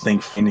mean, I just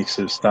think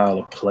Phoenix's style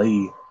of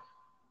play,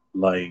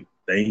 like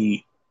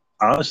they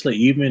honestly,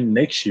 even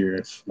next year,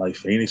 if like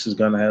Phoenix is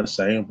gonna have the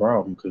same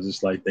problem because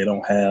it's like they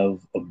don't have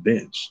a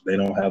bench, they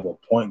don't have a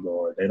point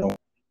guard, they don't.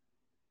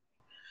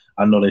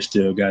 I know they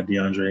still got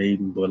DeAndre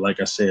Ayton, but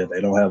like I said, they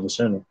don't have a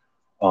center.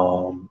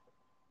 Um,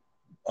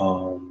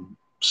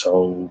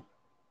 so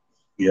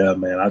yeah,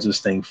 man, I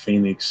just think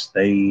Phoenix.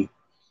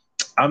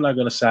 I'm not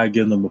gonna say I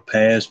give them a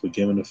pass, but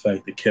given the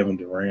fact that Kevin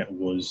Durant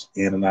was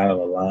in and out of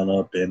the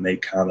lineup and they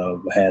kind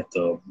of had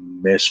to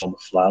mesh on the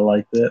fly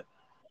like that.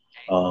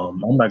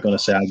 I'm not gonna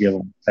say I give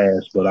them a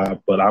pass,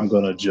 but I'm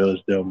gonna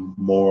judge them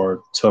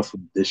more tougher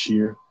this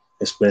year,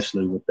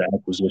 especially with the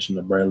acquisition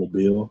of Bradley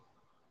Beal.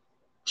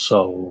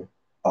 So,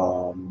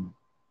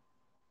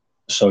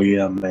 so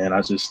yeah, man,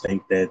 I just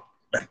think that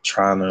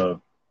trying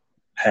to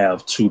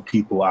have two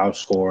people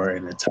outscore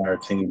an entire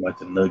team like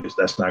the Nuggets.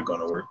 That's not going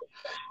to work.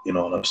 You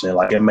know what I'm saying?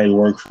 Like it may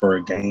work for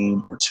a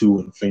game or two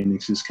in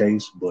Phoenix's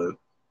case, but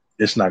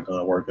it's not going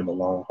to work in the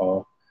long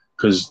haul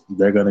because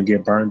they're going to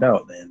get burned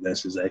out. And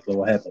that's exactly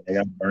what happened. They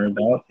got burned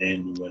out,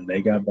 and when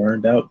they got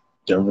burned out,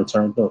 Denver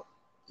turned up.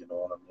 You know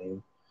what I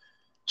mean?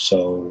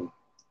 So,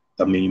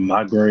 I mean,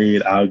 my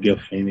grade, I'll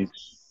give Phoenix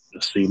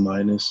a C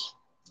minus.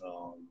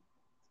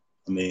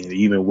 I mean,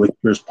 even with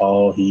Chris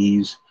Paul,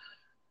 he's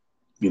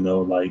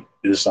like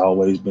it's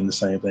always been the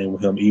same thing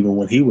with him. Even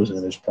when he was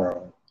in his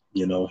prime,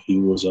 he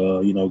was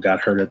got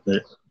hurt at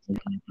the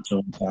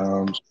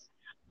times,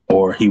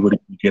 or he would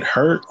get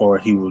hurt, or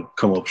he would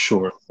come up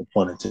short. No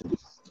pun intended.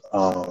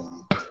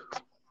 Um,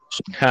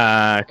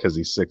 Ha, because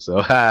he's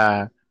 6'0".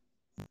 Ha.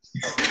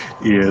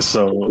 yeah.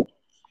 So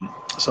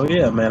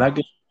yeah, man. I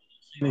guess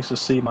Phoenix a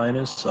C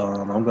minus.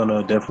 I'm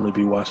gonna definitely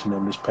be watching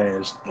them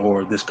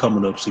this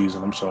coming up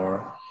season. I'm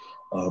sorry.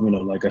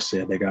 Like I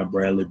said, they got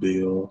Bradley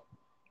Beal.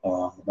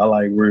 I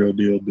like Real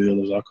Deal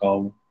Bill, as I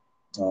call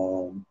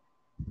him.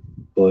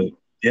 But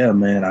yeah,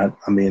 man, I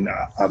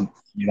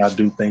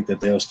do think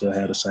that they'll still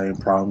have the same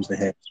problems they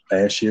had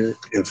last year.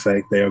 In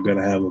fact, they are going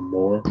to have them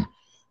more.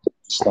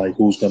 It's like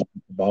who's going to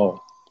put the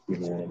ball. You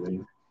know what I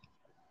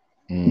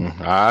mean?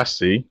 I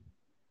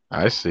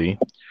see.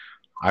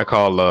 I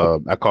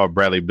call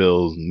Bradley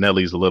Bills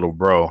Nelly's little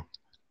bro,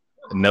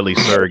 Nelly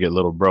surrogate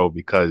little bro,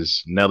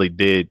 because Nelly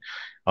did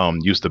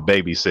used to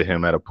babysit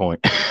him at a point.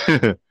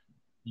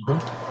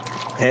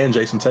 And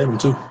Jason Tatum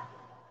too.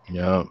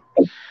 Yeah.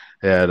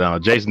 Yeah, no,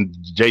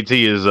 JT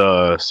is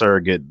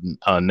surrogate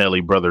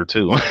Nelly brother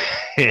too.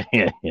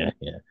 yeah.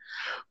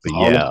 But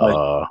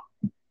yeah,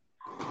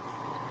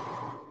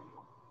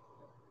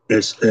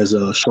 as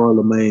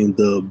Charlemagne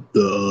the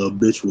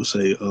bitch would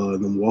say,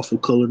 them waffle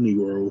color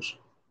Negroes.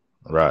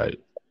 right.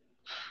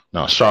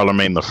 No,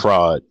 Charlemagne the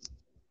fraud.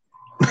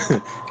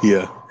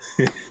 Yeah,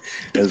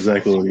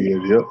 exactly what he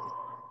is. Yep.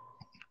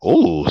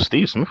 Oh,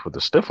 Steve Smith with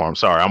the stiff arm.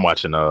 Sorry, I'm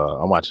watching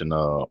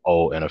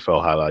old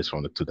NFL highlights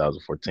from the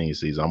 2014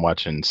 season. I'm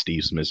watching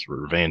Steve Smith's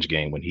revenge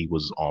game when he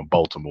was on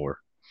Baltimore,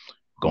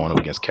 going up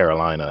against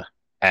Carolina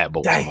at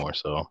Baltimore.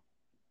 So,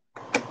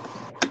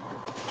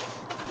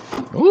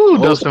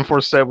 Dustin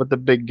Forsett with the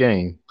big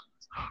game.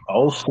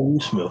 Oh,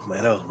 Steve Smith,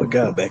 man, that was my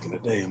guy back in the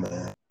day,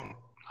 man.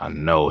 I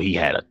know he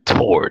had a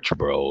torch,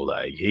 bro.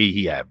 Like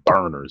he had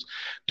burners.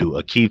 Dude,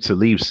 Akeem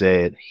Talib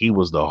said he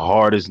was the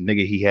hardest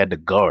nigga he had to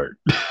guard,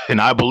 and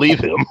I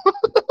believe him.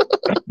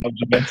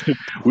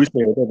 We said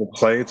it at the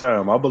same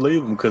time. I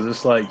believe him because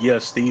it's like, yeah,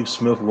 Steve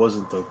Smith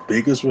wasn't the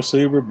biggest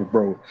receiver, but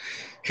bro,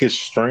 his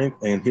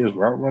strength and his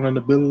route running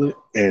ability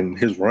and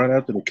his run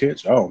after the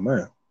catch, oh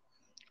man.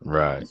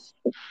 Right.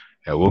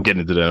 Yeah, we'll get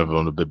into that in a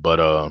little bit,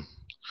 but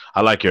I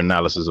like your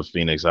analysis of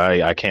Phoenix.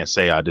 I can't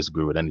say I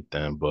disagree with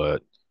anything,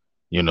 but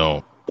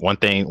one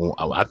thing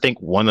I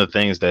think one of the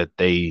things that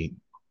they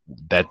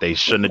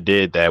shouldn't have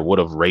did that would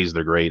have raised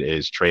their grade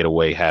is trade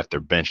away half their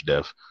bench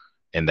depth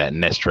in that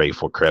Nets trade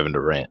for Kevin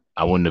Durant.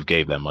 I wouldn't have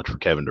gave that much for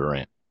Kevin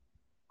Durant.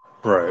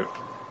 Right.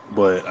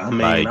 But I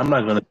mean, I'm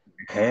not gonna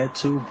had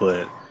to,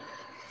 but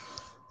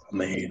I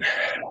mean,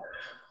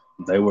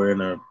 they were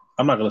in a.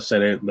 I'm not gonna say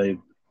they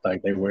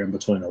were in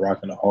between a rock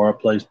and a hard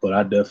place, but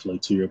I definitely,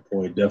 to your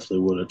point,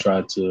 definitely would have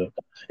tried to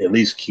at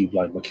least keep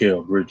like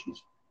Mikal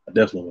Bridges. I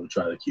definitely would have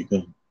tried to keep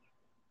him.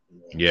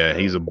 Yeah,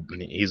 he's a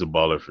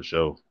baller for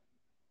sure.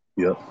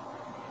 Yep.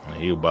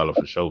 He's a baller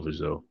for sure.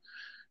 You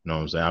know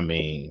what I'm saying? I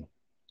mean,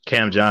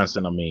 Cam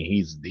Johnson, I mean,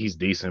 he's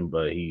decent,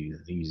 but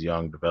he's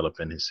young,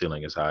 developing. His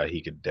ceiling is high.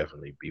 He could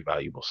definitely be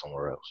valuable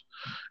somewhere else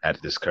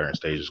at this current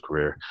stage of his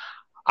career.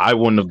 I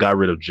wouldn't have got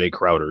rid of Jay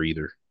Crowder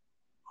either.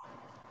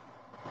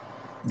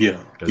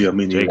 Yeah. I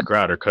mean, Jay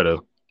Crowder could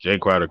have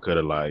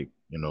like,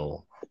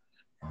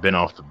 been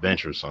off the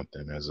bench or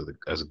something as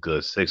a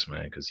good six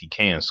man, because he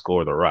can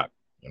score the rock.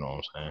 You know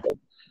what I'm saying?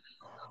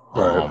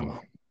 Right.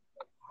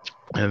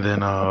 And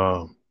then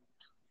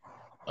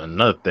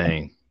another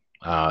thing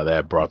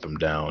that brought them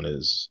down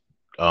is,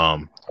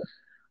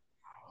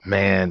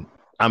 man,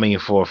 I mean,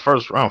 for a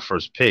first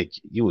pick,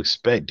 you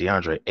expect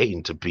DeAndre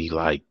Ayton to be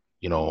like,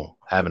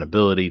 have an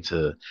ability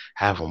to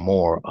have a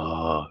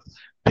more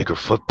bigger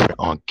footprint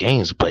on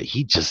games, but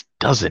he just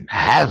doesn't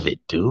have it,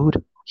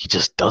 dude. He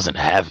just doesn't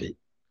have it.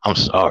 I'm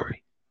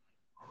sorry.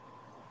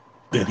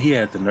 And he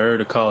had the nerve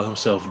to call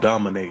himself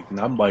dominating.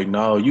 I'm like,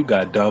 no, you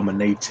got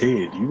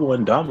dominated. You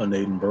wasn't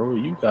dominating, bro.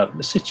 You got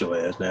to sit your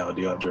ass down,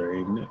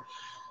 DeAndre Ayton.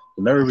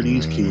 The nerve of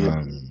these kids.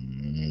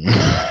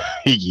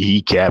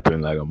 He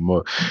capping like a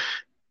mother.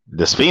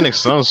 The Phoenix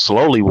Suns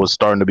slowly was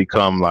starting to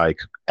become, like,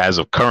 as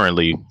of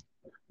currently,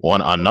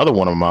 another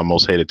one of my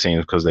most hated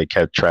teams because they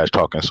kept trash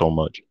talking so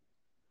much.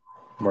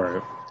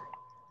 Right.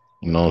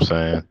 You know what I'm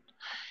saying?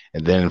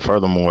 And then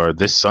furthermore,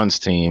 this Suns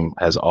team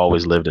has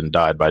always lived and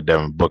died by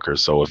Devin Booker.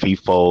 So if he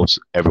folds,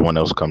 everyone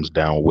else comes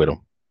down with him.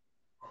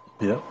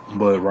 Yep,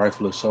 but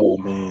rightfully so.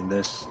 I mean,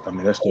 that's their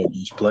best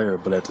player.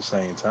 But at the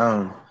same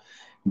time,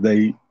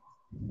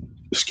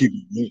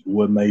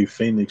 what made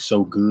Phoenix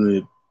so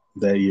good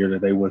that year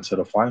that they went to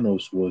the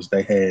finals was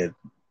they had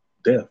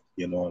death.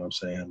 You know what I'm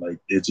saying? Like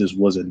it just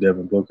wasn't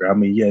Devin Booker. I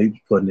mean, yeah, he was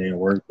putting in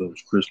work. It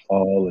was Chris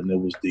Paul, and it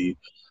was the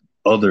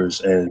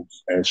others, as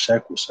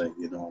Shaq was saying.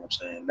 You know what I'm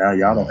saying? Now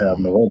y'all don't have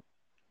no other.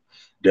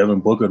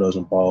 Devin Booker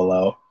doesn't ball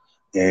out,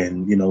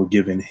 and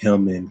given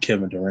him and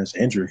Kevin Durant's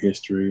injury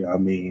history, I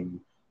mean,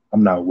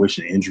 I'm not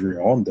wishing injury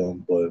on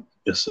them, but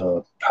it's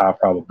a high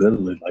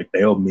probability. Like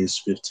they'll miss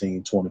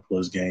 15, 20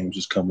 plus games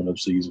this coming up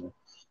season.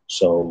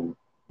 So,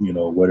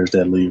 where does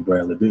that leave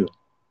Bradley Beal?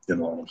 You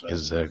know what I'm saying?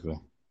 Exactly.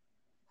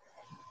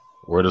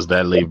 Where does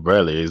that leave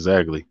Bradley?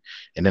 Exactly.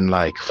 And then,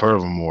 like,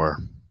 furthermore,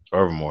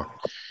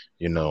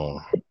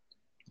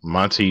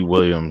 Monty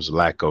Williams'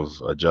 lack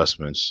of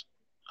adjustments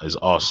is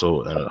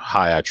also a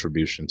high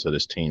attribution to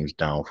this team's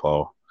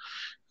downfall.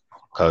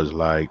 Because,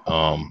 like,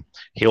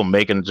 he'll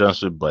make an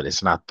adjustment, but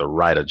it's not the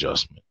right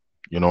adjustment.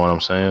 You know what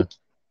I'm saying?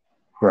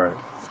 Right.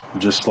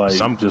 Just like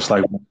in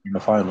the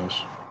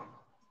finals.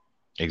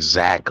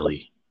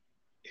 Exactly.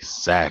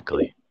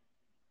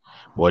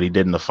 What he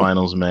did in the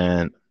finals,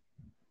 man,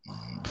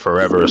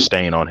 forever a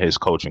stain on his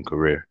coaching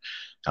career.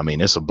 I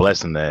mean, it's a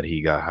blessing that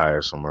he got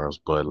hired somewhere else,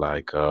 but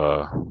like,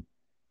 for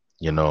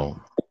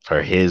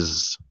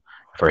his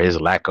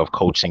lack of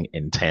coaching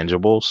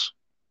intangibles,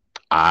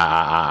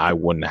 I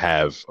wouldn't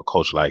have a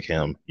coach like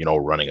him,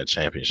 running a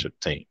championship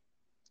team.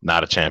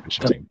 Not a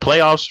championship team.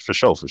 Playoffs for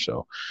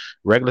sure.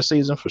 Regular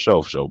season for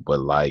sure. But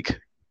like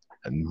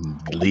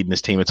leading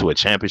this team into a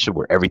championship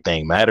where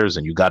everything matters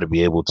and you got to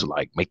be able to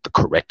like make the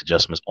correct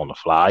adjustments on the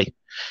fly.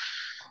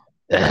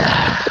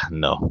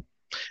 No.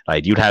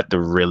 Like you have to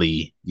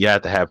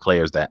have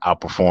players that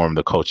outperform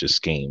the coach's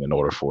scheme in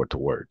order for it to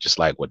work. Just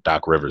like what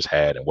Doc Rivers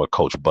had and what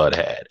Coach Bud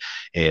had,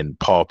 and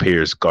Paul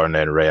Pierce,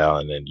 Garnett Real,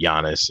 and then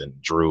Giannis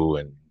and Drew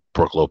and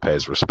Brook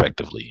Lopez,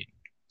 respectively.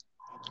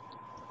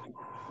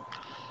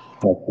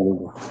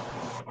 Absolutely.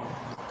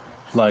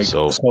 Like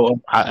so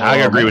I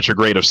agree with your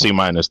grade of C-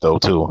 though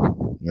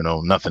too.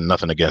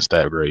 Nothing against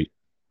that grade.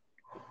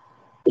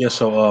 Yeah.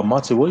 So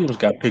Monty Williams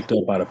got picked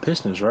up by the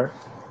Pistons, right?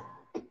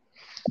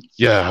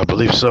 Yeah, I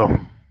believe so.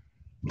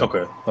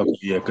 Okay.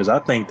 Yeah, because I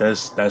think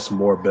that's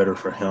more better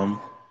for him.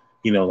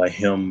 Like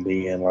him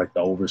being like the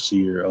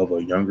overseer of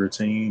a younger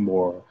team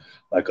or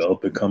like an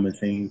up and coming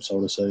team,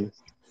 so to say.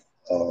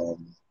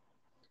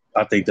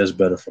 I think that's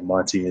better for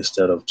Monty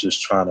instead of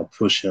just trying to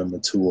push him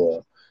into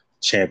a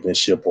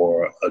championship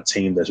or a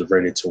team that's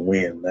ready to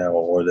win now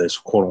or that's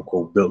quote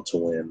unquote built to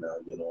win now.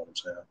 You know what I'm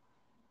saying?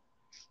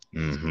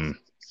 Mm-hmm.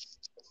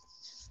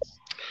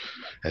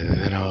 And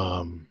then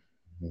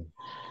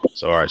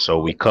all right, so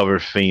we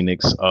covered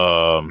Phoenix.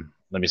 Let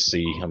me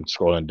see. I'm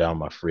scrolling down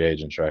my free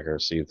agent tracker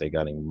to see if they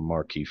got any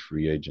marquee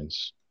free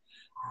agents.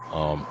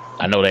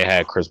 I know they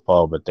had Chris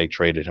Paul, but they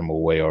traded him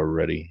away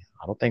already.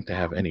 I don't think they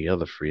have any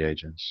other free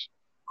agents.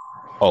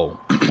 Oh,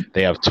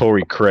 they have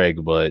Torrey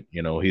Craig, but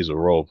he's a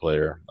role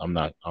player. I'm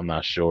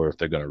not sure if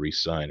they're gonna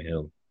re-sign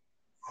him.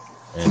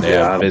 And they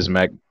have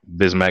Bismack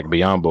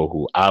Biyombo,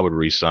 who I would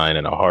re-sign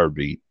in a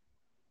heartbeat.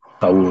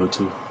 I would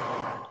too.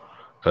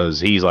 Because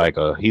he's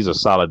a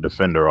solid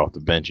defender off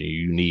the bench, and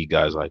you need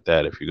guys like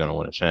that if you're gonna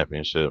win a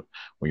championship.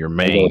 When your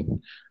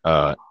main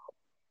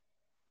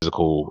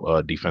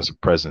physical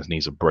defensive presence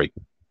needs a break.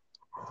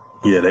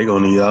 Yeah, they're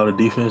gonna need all the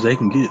defense they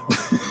can get.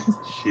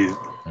 Shit.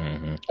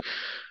 Mm-hmm.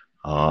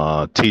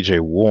 TJ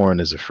Warren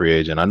is a free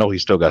agent. I know he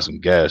still got some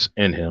gas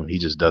in him. He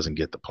just doesn't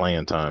get the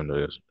playing time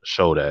to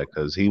show that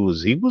because he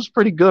was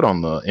pretty good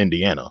on the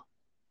Indiana.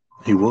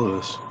 He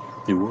was,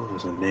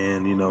 and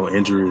then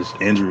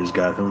injuries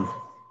got him.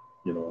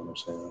 You know what I'm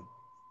saying?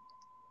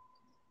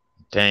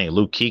 Dang,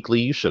 Luke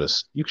Kuechly, you should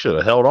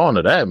have held on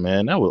to that,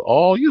 man. That was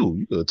all you.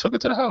 You could have took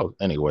it to the house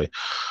anyway.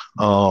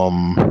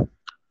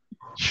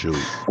 Shoot.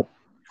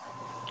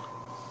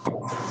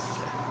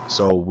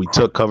 So we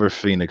cover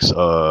Phoenix.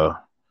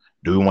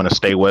 Do we want to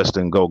stay west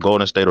and go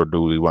Golden State, or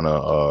do we want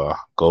to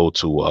go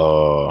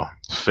to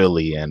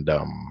Philly and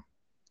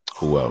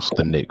who else?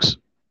 The Knicks.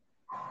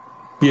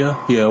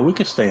 Yeah, we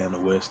can stay in the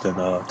West and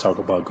talk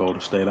about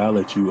Golden State. I'll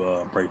let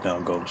you break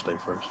down Golden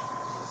State first.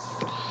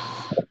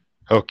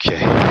 Okay.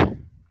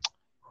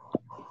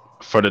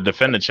 For the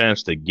defending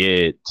chance to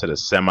get to the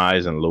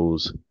semis and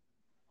lose,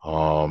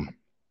 I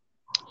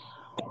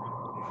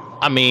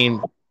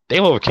mean, they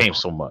overcame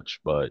so much,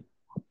 but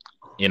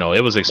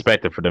it was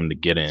expected for them to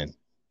get in.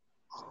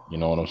 You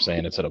know what I'm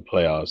saying? Into the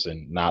playoffs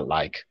and not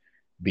like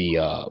be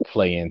a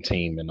play-in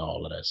team and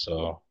all of that.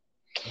 So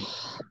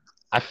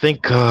I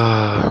think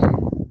I'm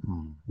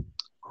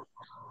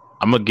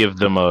gonna give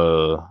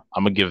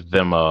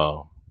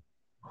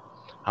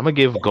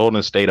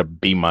Golden State a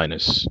B-.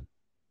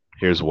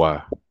 Here's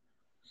why.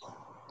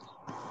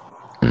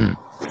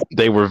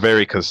 They were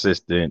very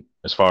consistent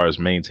as far as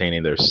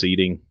maintaining their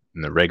seeding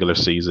in the regular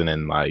season,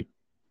 and like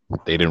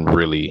they didn't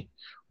really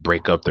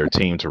break up their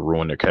team to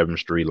ruin their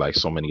chemistry like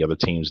so many other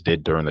teams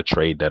did during the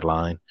trade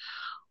deadline.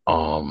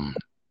 And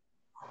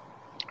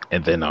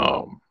then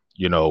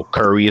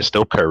Curry is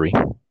still Curry.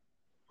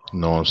 You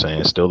know what I'm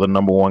saying? Still the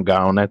number one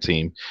guy on that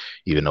team,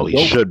 even though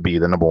he should be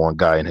the number one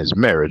guy in his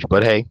marriage.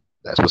 But hey,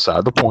 that's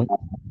beside the point.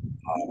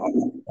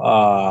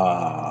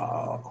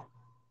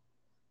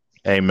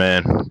 Hey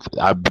man,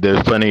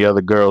 there's plenty of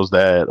other girls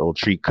that will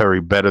treat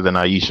Curry better than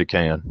Aisha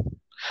can.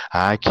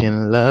 I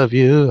can love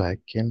you, I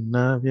can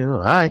love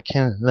you, I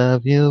can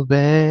love you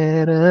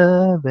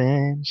better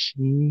than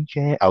she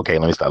can. Okay,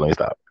 let me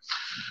stop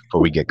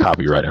before we get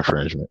copyright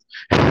infringement.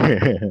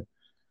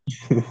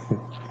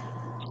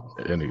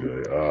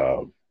 Anyway,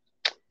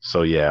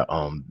 so yeah,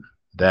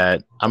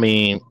 that I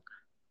mean,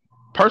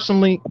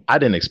 personally, I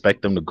didn't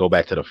expect them to go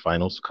back to the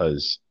finals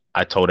because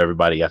I told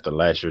everybody after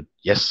last year,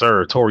 yes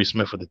sir, Torrey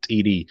Smith with the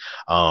TD.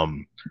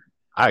 Um,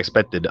 I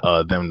expected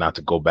them not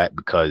to go back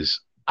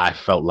because I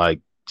felt like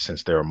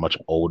since they're a much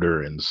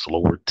older and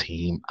slower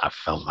team, I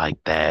felt like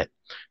that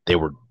they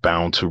were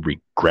bound to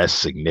regress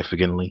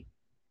significantly.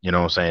 You know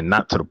what I'm saying?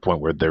 Not to the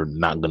point where they're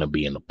not going to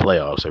be in the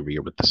playoffs every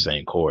year with the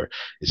same core.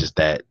 It's just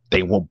that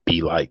they won't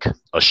be like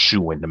a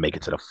shoe in to make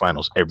it to the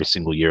finals every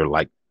single year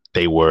like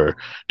they were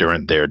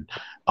during their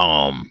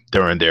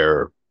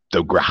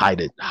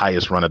the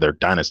highest run of their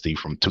dynasty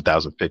from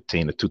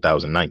 2015 to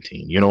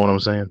 2019. You know what I'm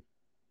saying?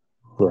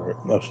 Right,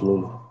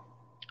 absolutely.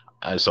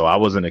 So I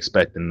wasn't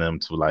expecting them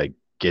to like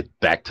get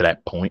back to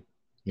that point.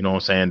 You know what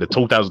I'm saying? The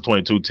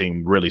 2022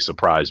 team really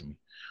surprised me,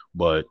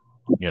 but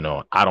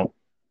I don't.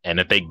 And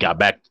if they got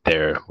back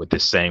there with the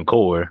same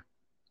core,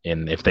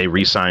 and if they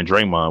re-sign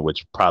Draymond,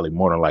 which probably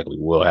more than likely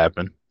will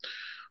happen,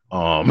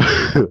 um,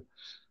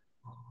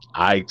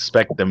 I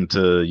expect them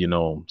to,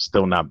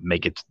 still not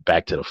make it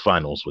back to the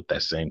finals with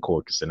that same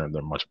core, considering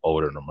they're much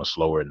older and they're much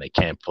slower, and they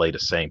can't play the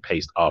same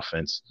paced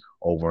offense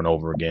over and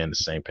over again, the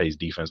same paced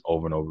defense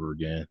over and over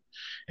again.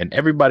 And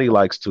everybody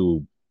likes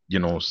to,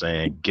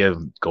 give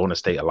Golden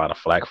State a lot of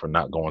flack for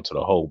not going to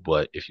the hole.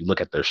 But if you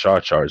look at their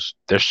shot charts,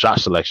 their shot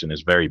selection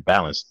is very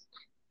balanced.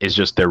 It's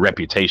just their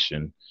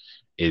reputation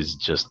is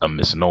just a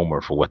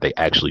misnomer for what they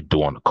actually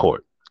do on the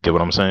court. Get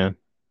what I'm saying?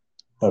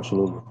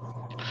 Absolutely.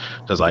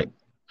 Because like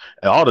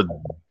all the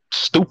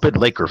stupid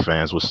Laker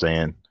fans was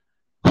saying,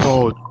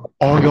 "Oh,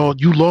 y'all,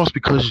 you lost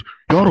because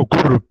y'all don't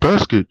go to the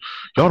basket.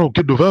 Y'all don't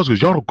get the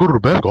baskets. Y'all don't go to the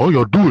basket. All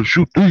y'all do is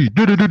shoot three."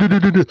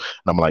 And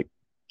I'm like,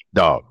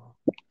 dog,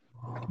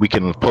 we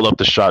can pull up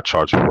the shot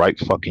charts right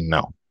fucking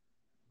now.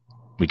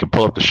 We can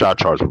pull up the shot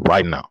charts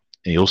right now,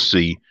 and you'll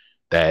see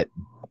that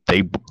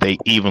they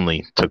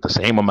evenly took the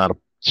same amount of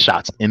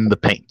shots in the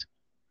paint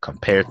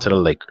compared to the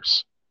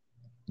Lakers.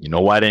 You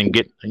know why they ain't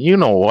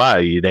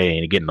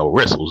getting no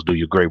whistles, do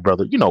you, great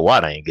brother? You know why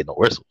they ain't getting no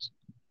whistles.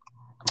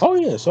 Oh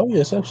yes,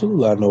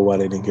 absolutely. I know why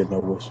they didn't get no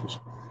whistles.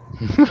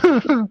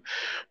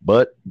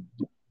 But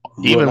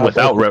You and even I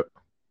without both.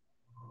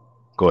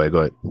 go ahead.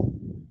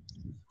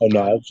 Oh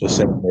no, I was just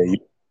saying that you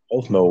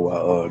both know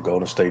why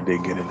Golden State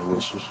didn't get any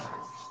whistles.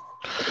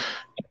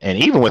 And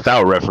even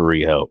without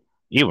referee help,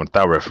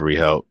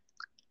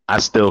 I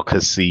still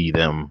could see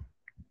them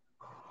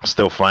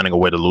still finding a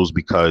way to lose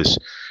because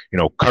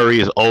Curry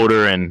is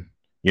older and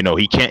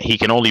he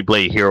can only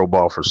play hero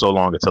ball for so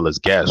long until his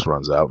gas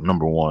runs out.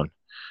 Number one.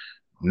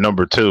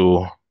 Number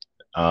two,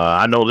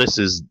 I know this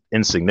is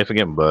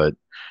insignificant, but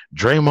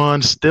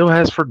Draymond still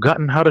has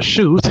forgotten how to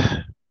shoot.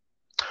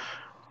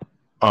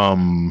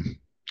 Um,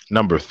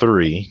 Number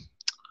three,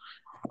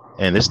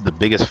 and this is the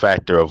biggest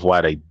factor of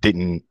why they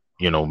didn't,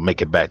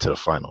 make it back to the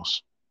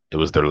finals. It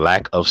was their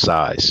lack of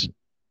size.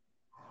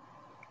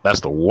 That's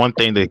the one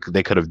thing they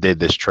could have did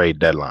this trade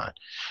deadline.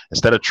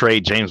 Instead of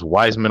trade James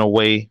Wiseman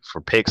away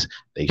for picks,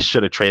 they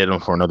should have traded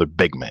him for another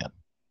big man.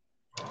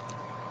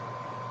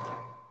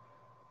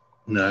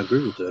 No, I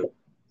agree with that.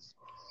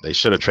 They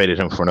should have traded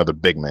him for another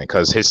big man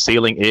because his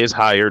ceiling is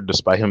higher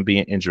despite him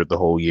being injured the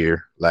whole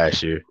year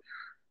last year.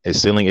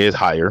 His ceiling is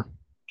higher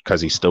because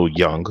he's still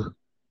young.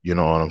 You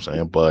know what I'm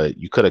saying? But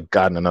you could have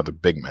gotten another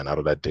big man out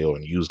of that deal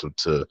and used him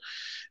to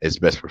its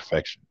best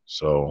perfection.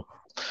 So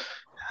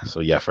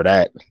yeah, for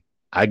that,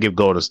 I give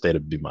Golden State a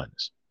B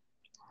minus.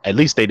 At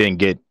least they didn't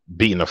get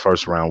beat in the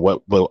first round.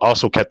 What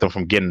also kept them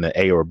from getting the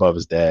A or above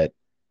is that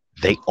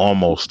they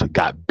almost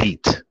got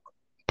beat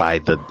by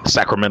the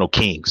Sacramento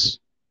Kings.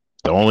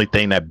 The only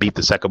thing that beat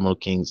the Sacramento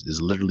Kings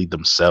is literally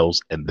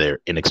themselves and their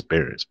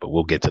inexperience. But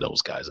we'll get to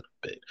those guys in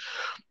a bit.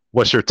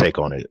 What's your take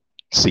on it,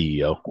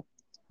 CEO?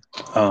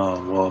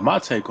 Well, my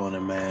take on it,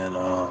 man.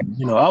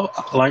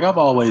 I've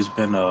always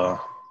been I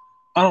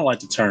don't like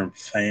the term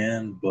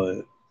fan,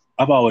 but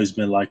I've always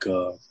been like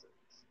uh,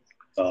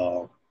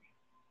 A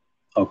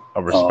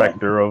uh,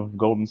 respecter of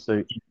Golden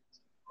State.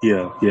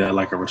 yeah,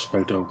 like a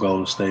respecter of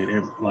Golden State,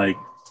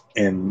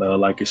 and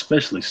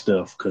especially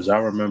Steph, because I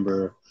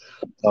remember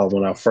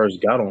when I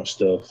first got on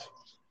Steph,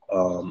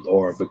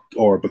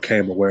 or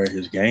became aware of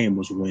his game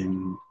was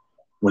when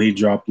he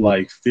dropped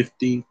like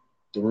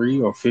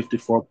 53 or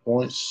 54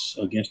 points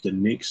against the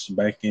Knicks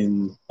back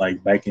in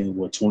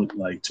what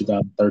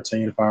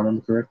 2013, if I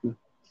remember correctly.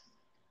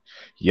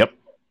 Yep,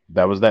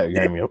 that was that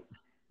game. Yep,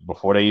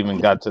 before they even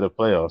got to the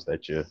playoffs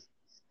that year.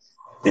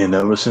 And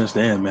ever since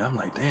then, man, I'm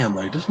like, damn,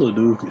 like this little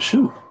dude can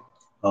shoot,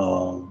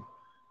 um,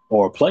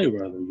 or play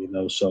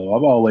rather. So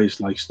I've always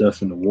liked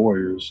Steph and the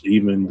Warriors,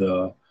 even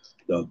the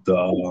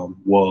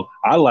well,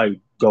 I like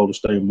Golden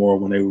State more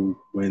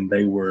when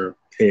they were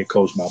head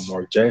coached by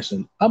Mark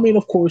Jackson. I mean,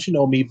 of course,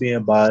 me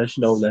being biased,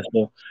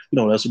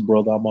 that's a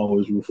brother. I'm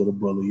always root for the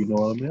brother. You know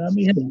what I mean? I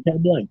mean, hey, you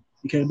can't blame.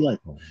 You can't blame.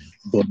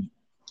 But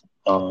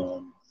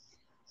um,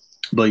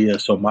 but yeah.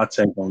 So my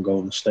take on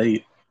Golden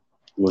State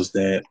was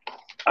that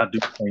I do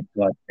think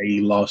like they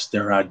lost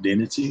their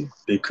identity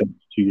because,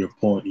 to your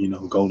point,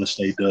 Golden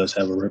State does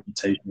have a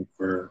reputation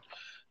for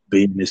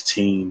being this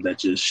team that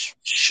just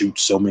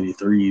shoots so many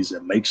threes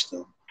and makes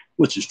them,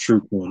 which is true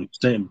to an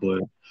extent.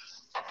 But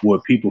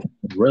what people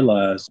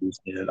realize is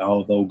that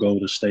although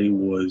Golden State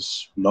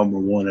was number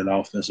one in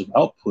offensive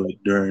output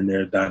during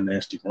their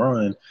dynastic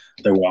run,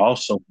 they were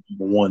also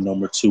number one,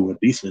 number two in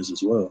defense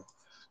as well.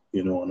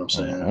 You know what I'm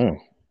saying? Mhm.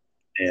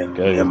 And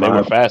Because they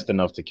were fast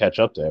enough to catch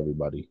up to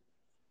everybody.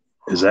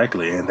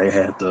 exactly, and they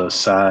had the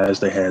size,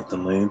 they had the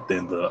length,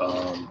 and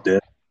the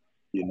depth.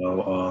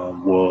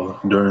 Well,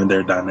 during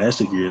their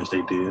dynastic years,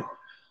 they did.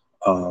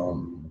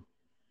 Um,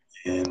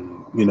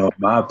 Mhm. and in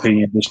my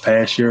opinion, this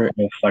past year,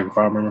 if I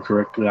remember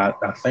correctly, I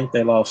think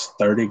they lost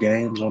 30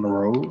 games on the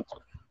road,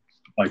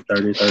 like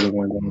 30,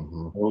 31 games Mhm.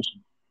 on the road.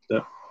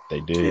 That- They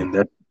did. And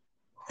that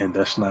and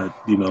that's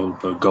not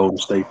the Golden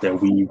State that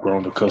we've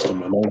grown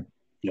accustomed to know.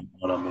 You know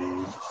what I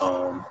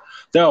mean?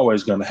 They're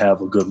always going to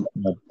have a good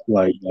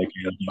like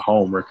a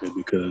home record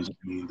because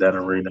I mean that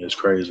arena is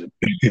crazy.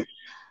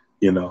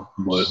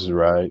 But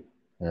Right.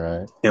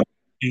 Right.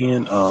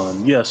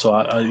 and yeah, so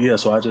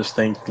I just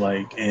think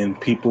like, and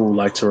people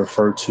like to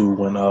refer to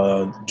when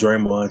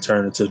Draymond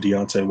turned into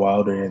Deontay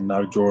Wilder and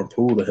knocked Jordan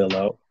Poole the hell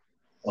out.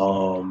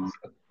 Um,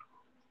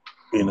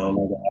 like,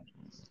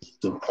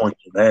 the point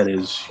to that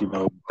is,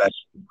 that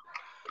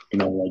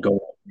like go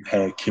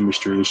had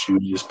chemistry issues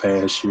this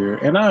past year,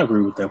 and I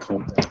agree with that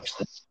point.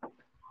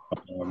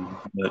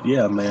 But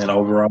yeah, man,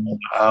 overall,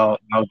 I'll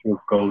give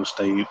Golden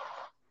State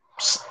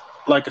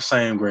like the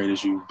same grade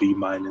as you, B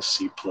minus,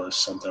 C plus,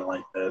 something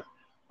like that.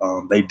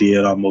 They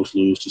did almost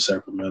lose to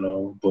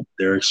Sacramento, but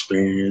their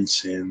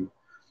experience in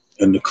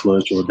the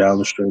clutch or down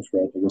the stretch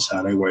rather was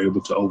how they were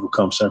able to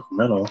overcome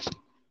Sacramento.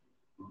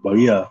 But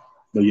yeah,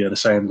 the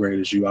same grade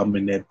as you. I'm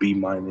in that B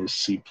minus,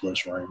 C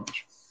plus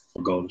range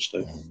for Golden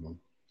State.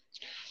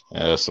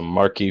 Mhm. Some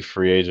marquee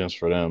free agents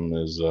for them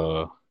is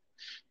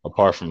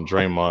apart from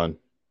Draymond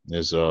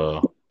is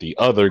the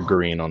other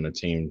Green on the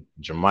team,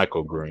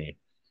 Jermichael Green.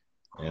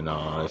 And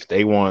if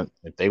they want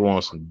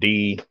some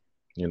D,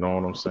 you know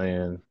what I'm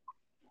saying?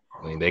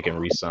 I mean they can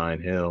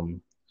re-sign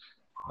him.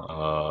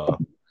 Uh,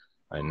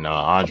 and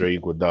Andre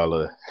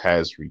Iguodala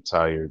has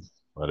retired,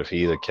 but if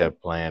he had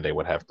kept playing, they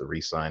would have to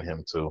re-sign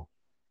him too.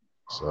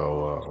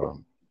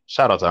 So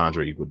shout out to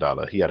Andre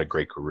Iguodala. He had a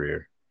great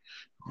career.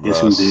 Yes,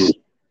 he did.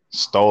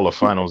 Stole a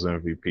Finals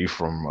MVP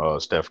from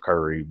Steph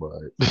Curry,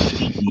 but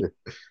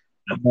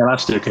Man, I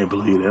still can't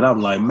believe that.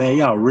 I'm like, man,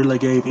 y'all really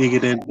gave Iggy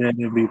that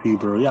MVP,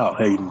 bro. Y'all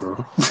hating,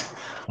 bro.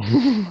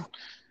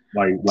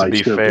 like, to like be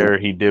Steph did. fair,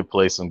 he did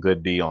play some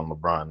good D on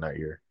LeBron that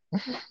year.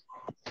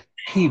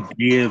 He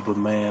did, but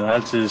man,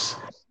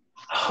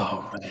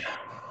 oh man,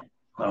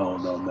 I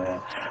don't know,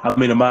 man. I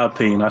mean, in my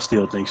opinion, I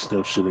still think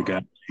Steph should have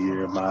got the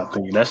year. In my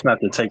opinion, that's not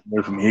to take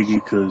away from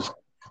Iggy because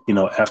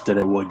after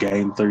that, what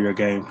game three or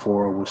game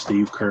four, when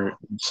Steve Kerr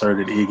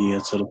inserted Iggy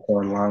into the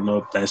starting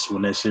lineup, that's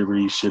when that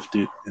series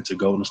shifted into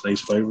Golden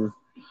State's favor.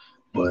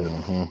 But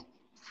Hmm.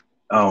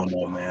 I don't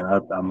know, man.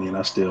 I mean,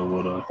 I still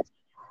would have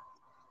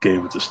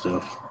gave it to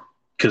Steph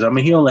because I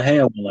mean, he only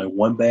had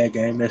one bad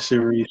game that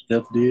series.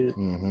 Steph did.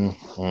 Hmm.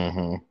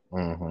 Hmm.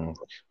 Hmm.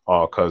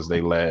 All because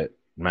they let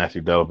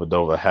Matthew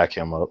Dellavedova hack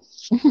him up.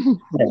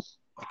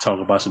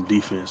 Talk about some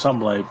defense. I'm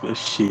like,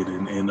 shit,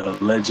 and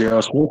let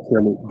J.R. Smith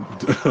tell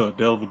it.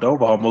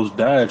 Delvedova almost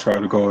died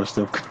trying to guard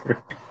Steph Curry.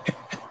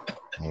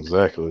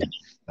 Exactly.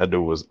 That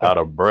dude was out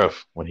of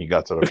breath when he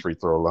got to the free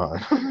throw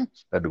line.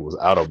 That dude was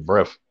out of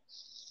breath.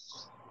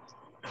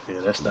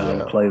 Yeah, that's not how to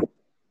Yeah. play.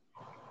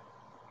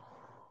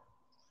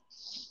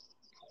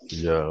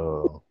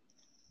 Yeah.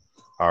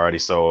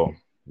 Alrighty, so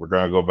we're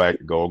gonna go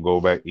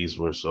back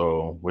eastward.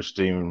 So which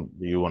team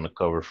do you want to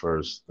cover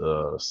first?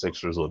 The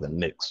Sixers or the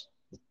Knicks?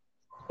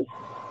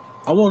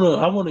 I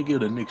wanna give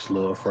the Knicks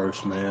love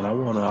first, man. I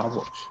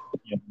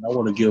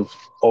wanna give,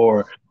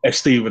 or as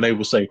Stephen A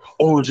would say,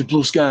 orange and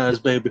blue skies,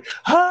 baby.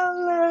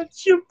 Holla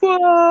at your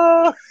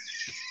boy.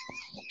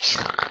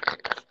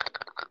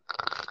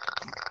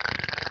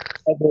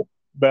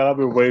 Man, I've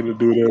been waiting to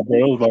do that, bro.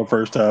 That was my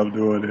first time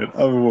doing it. I've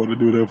been wanting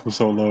to do that for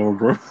so long,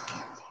 bro.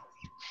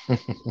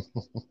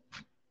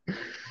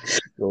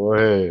 Go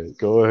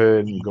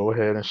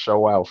ahead and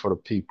show out for the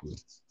people.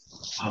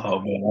 Oh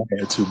man, I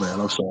had to, man.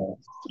 I'm sorry.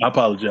 I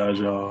apologize,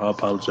 y'all. I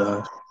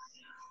apologize.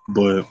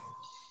 But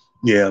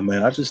yeah,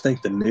 man, I just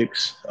think the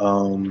Knicks. I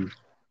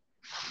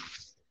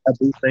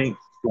do think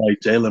like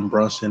Jalen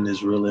Brunson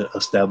is really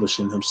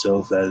establishing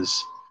himself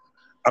as,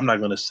 I'm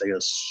not gonna say a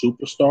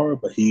superstar,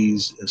 but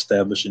he's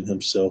establishing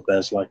himself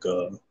as like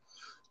a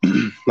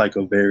like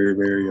a very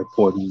very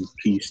important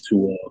piece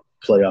to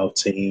a playoff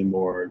team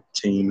or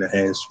team that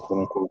has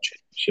quote unquote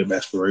championship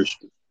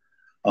aspirations.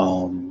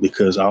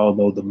 Because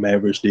although the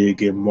Mavericks did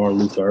get Martin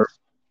Luther,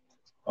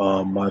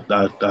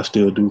 I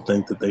still do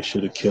think that they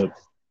should have kept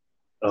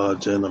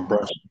Jalen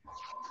Brunson,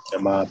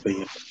 in my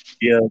opinion.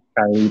 Yeah,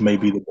 Kyrie may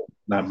be the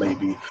not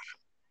maybe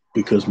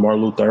because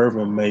Martin Luther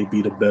Irvin may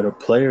be the better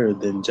player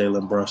than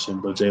Jalen Brunson,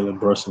 but Jalen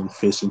Brunson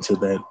fits into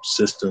that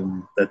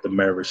system that the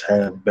Mavericks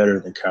have better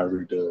than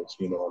Kyrie does.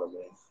 You know what I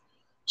mean?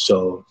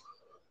 So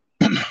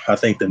I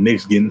think the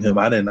Knicks getting him.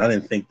 I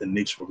didn't think the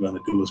Knicks were going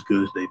to do as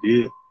good as they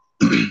did.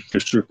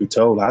 Because truth be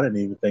told, I didn't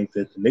even think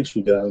that the Knicks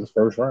would get out of the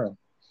first round.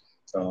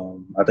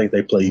 I think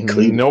they played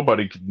Cleveland.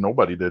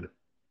 Nobody did.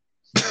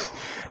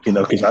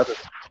 Because I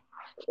just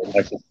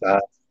like the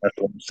size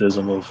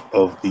athleticism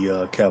of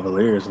the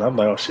Cavaliers, and I'm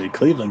like, oh shit,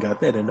 Cleveland got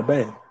that in the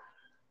bag.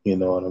 You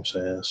know what I'm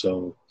saying?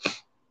 So,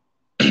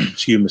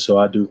 excuse me. So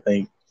I do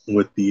think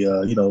with the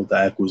the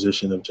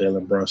acquisition of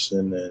Jalen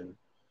Brunson and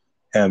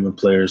having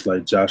players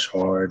like Josh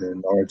Hart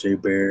and R.J.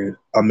 Barrett,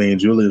 I mean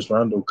Julius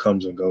Randle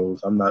comes and goes.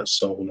 I'm not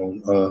sold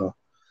on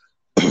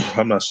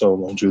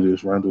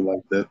Julius Randle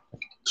like that.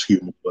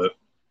 Excuse me, but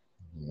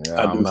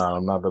I Yeah, do.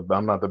 I'm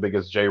not the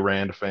biggest J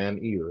Rand fan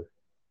either.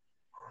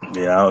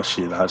 Yeah,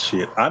 shit.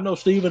 I know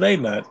Stephen A.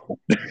 Not.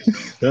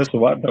 That's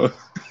what I know.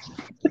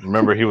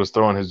 Remember, he was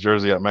throwing his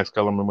jersey at Max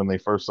Kellerman when they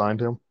first signed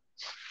him.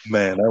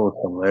 Man, that was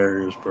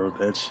hilarious, bro.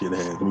 That shit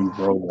had me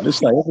rolling.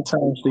 It's like every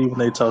time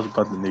Stephen A. talks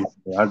about the Knicks,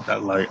 I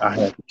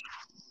have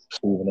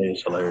Stephen A.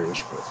 is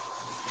hilarious, bro.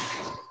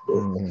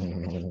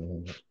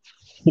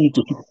 Salute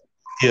to-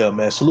 Yeah,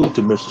 man. Salute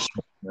to Mr.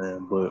 Smith,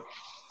 man. But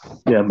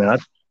yeah, man, I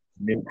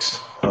Knicks.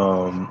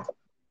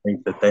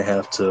 Think that they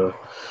have to.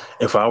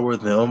 If I were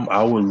them,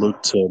 I would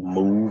look to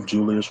move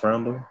Julius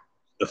Randle.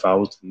 If I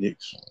was the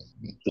Knicks,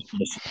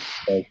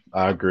 like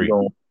I you agree.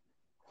 know,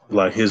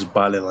 like his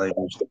body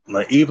language,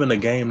 like even the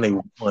game they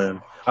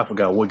won, I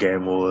forgot what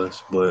game it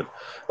was, but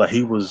like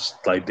he was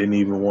like didn't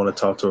even want to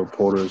talk to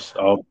reporters.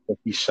 All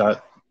he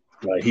shot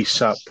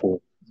poor.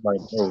 Like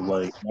bro,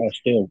 like I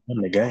still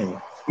win the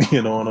game.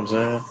 You know what I'm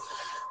saying?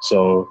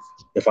 So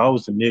if I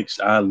was the Knicks,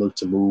 I'd look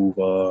to move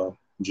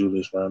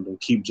Julius Randle,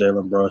 keep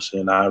Jalen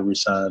Brunson, I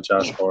resign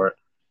Josh Hart,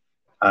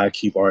 I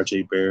keep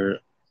RJ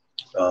Barrett.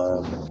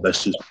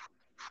 Let's just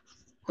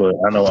but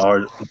I know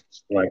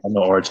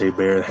RJ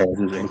Barrett has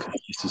his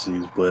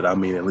inconsistencies, but I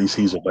mean at least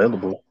he's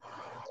available.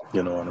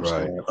 You know what I'm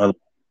Right. saying?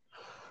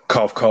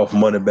 Cough cough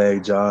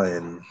Moneybag Ja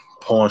and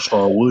Pawn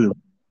Star Williams.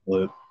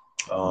 But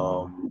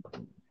um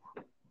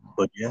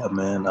but yeah,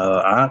 man,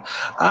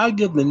 I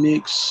give the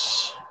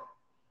Knicks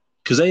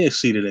because they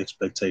exceeded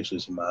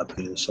expectations in my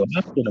opinion. So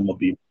I give them a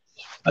B.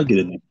 I get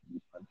it.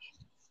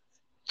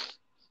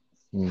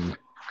 Mm,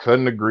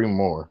 couldn't agree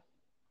more.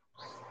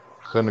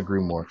 Couldn't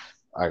agree more.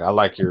 I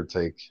like your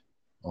take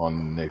on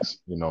the Knicks.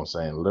 You know, what I'm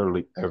saying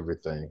literally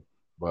everything.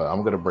 But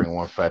I'm gonna bring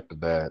one factor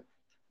that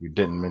you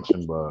didn't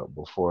mention, but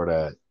before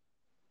that,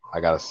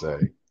 I gotta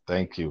say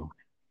thank you,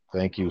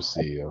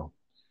 CEO.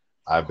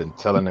 I've been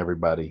telling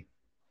everybody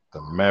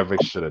the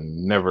Mavericks should have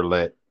never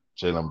let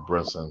Jalen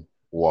Brunson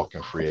walk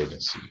in free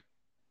agency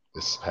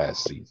this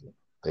past season.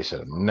 They should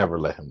have never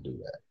let him do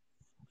that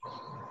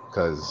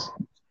because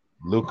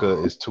Luca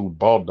is too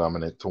ball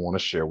dominant to want to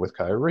share with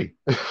Kyrie.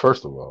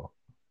 First of all,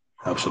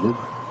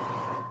 Absolutely.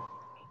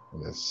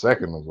 and then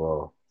second of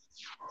all,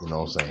 you know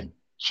what I'm saying?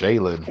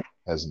 Jalen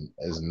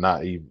is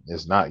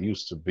not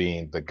used to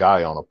being the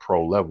guy on a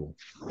pro level,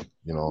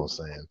 you know what I'm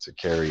saying, to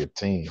carry a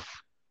team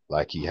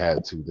like he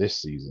had to this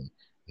season.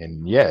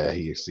 And yeah,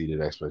 he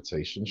exceeded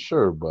expectations,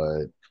 sure,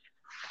 but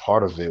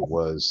part of it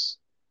was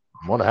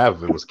one half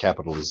of it was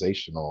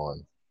capitalization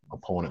on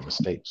opponent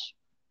mistakes.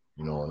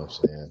 You know what I'm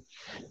saying?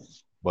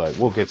 But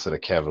we'll get to the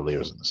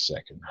Cavaliers in a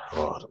second.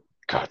 Oh, the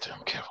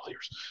goddamn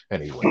Cavaliers.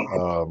 Anyway,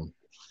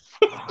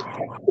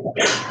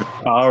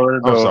 I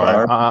already I'm know.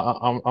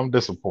 sorry. I'm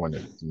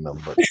disappointed in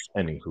them, but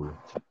anywho,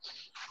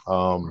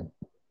 um,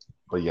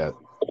 but yeah,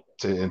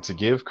 to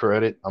give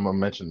credit, I'm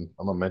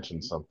gonna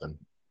mention something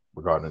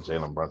regarding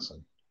Jalen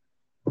Brunson.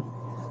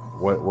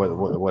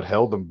 What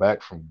held them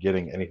back from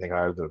getting anything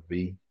higher than a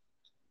B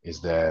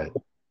is that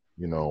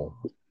you know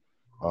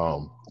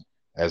um,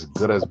 as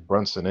good as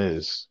Brunson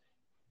is,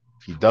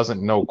 he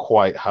doesn't know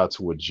quite how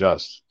to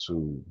adjust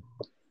to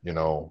you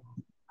know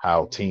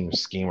how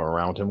teams scheme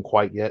around him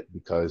quite yet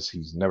because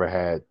he's never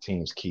had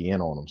teams key in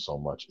on him so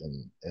much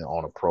in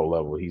on a pro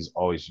level. He's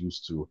always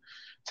used to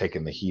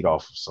taking the heat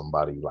off of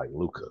somebody like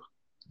Luca,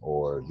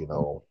 or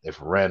if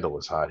Randall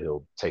is hot,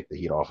 he'll take the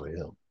heat off of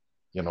him.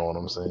 You know what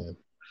I'm saying?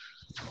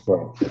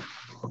 Right.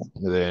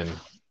 And then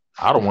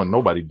I don't want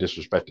nobody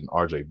disrespecting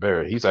RJ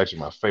Barrett. He's actually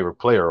my favorite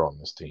player on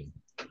this team.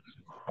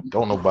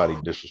 Don't nobody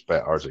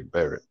disrespect RJ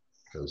Barrett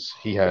because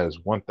he has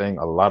one thing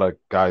a lot of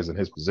guys in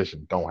his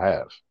position don't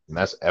have, and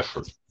that's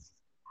effort.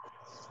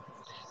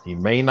 He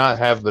may not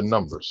have the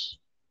numbers,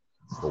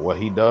 but what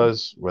he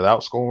does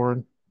without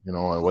scoring,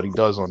 and what he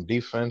does on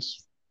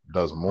defense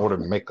does more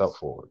than make up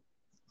for it.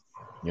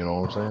 You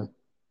know what I'm saying?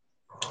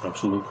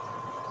 Absolutely.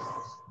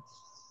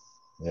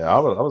 Yeah, I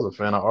was a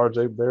fan of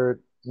RJ Barrett,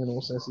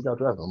 since he got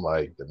drafted. I'm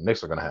like, the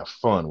Knicks are gonna have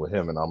fun with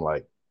him, and I'm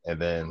like, and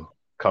then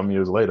come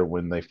years later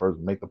when they first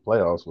make the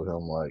playoffs with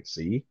him, like,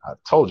 see, I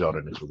told y'all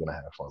the Knicks were gonna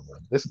have fun with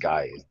him. This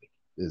guy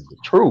is the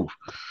truth.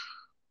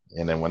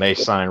 And then when they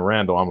signed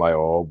Randall, I'm like,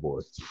 oh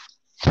boy,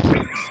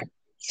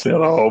 Said,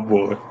 oh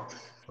boy.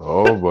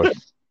 oh boy,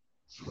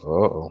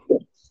 oh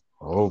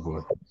oh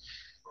boy,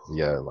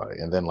 yeah. Like,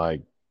 and then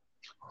like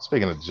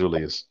speaking of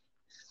Julius,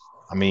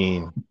 I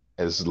mean,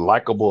 as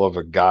likable of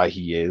a guy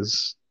he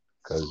is,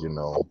 because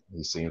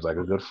he seems like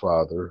a good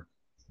father,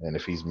 and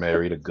if he's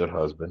married, a good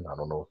husband. I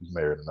don't know if he's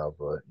married or not,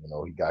 but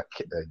he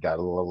got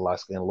a little light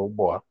skinned little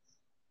boy.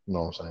 You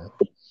know what I'm saying?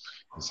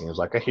 He seems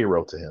like a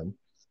hero to him.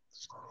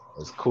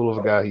 As cool of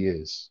a guy he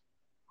is,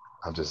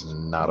 I'm just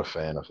not a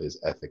fan of his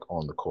ethic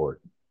on the court.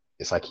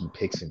 It's like he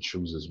picks and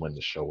chooses when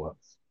to show up,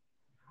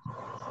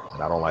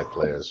 and I don't like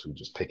players who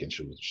just pick and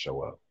choose to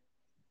show up.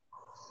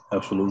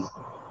 Absolutely.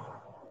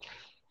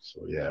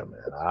 So yeah,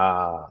 man,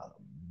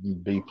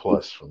 B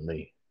plus for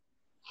me.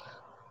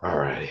 All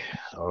right,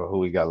 who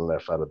we got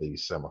left out of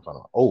these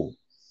semifinals? Oh,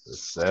 the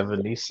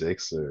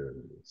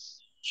 76ers.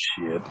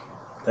 Shit,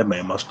 that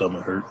made my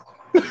stomach hurt.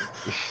 The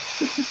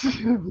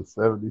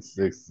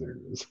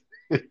 76ers.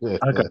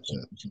 I got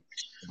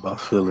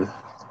about Philly.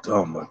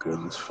 Oh my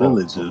goodness, Oh,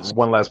 Philly just.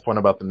 one last point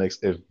about the Knicks.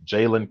 If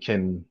Jalen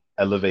can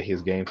elevate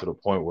his game to the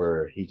point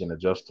where he can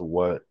adjust to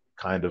what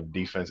kind of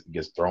defense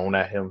gets thrown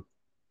at him,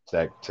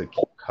 to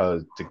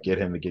get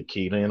him to get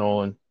keyed in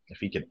on, if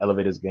he can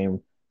elevate his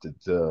game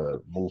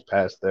to move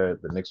past there,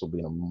 the Knicks will be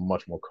in a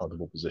much more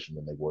comfortable position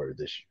than they were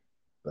this year.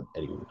 But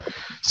anyway,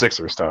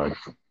 Sixers time.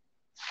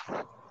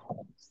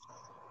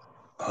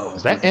 Oh,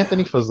 Is that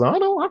Anthony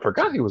Fasano? I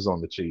forgot he was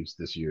on the Chiefs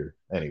this year.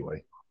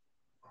 Anyway.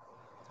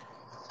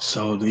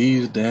 So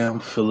these damn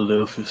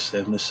Philadelphia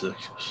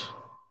 76ers,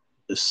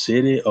 the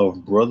city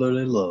of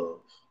brotherly love,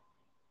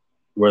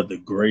 where the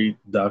great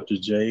Dr.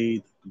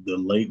 J, the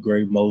late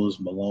great Moses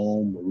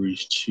Malone,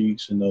 Maurice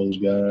Cheeks, and those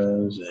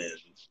guys, and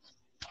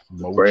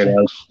the great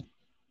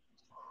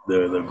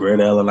the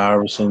great Allen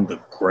Iverson, the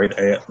great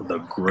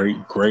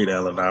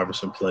Allen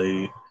Iverson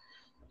played.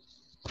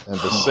 And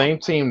the same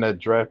team that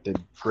drafted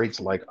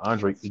greats like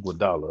Andre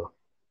Iguodala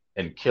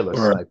and killer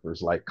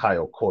snipers like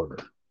Kyle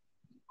Korver.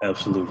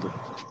 Absolutely.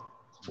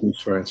 This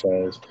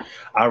franchise.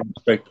 I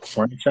respect the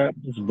franchise,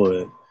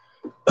 but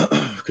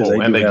because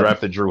they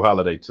drafted Drew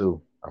Holiday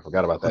too. I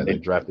forgot about that. They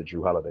drafted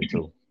Drew Holiday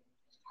too.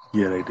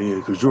 Yeah, they did.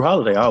 Because Drew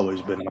Holiday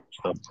always been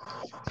stuff.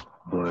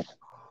 But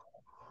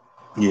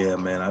yeah,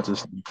 man, I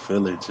just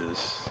Philly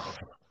just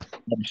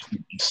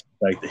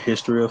like the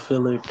history of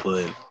Philly,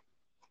 but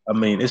I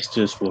mean, it's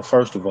just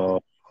first of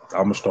all,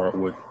 I'm gonna start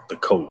with the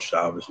coach,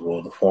 obviously,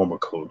 well, the former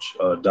coach,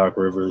 Doc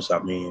Rivers. I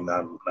mean,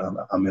 I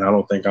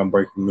don't think I'm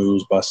breaking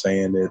news by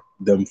saying that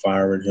them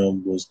firing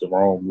him was the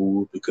wrong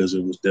move because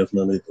it was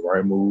definitely the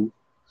right move.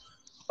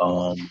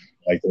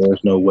 Like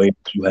there's no way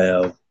to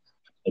have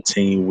a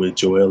team with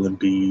Joel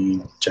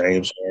Embiid,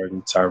 James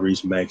Harden,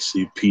 Tyrese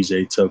Maxey,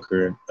 PJ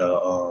Tucker,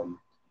 and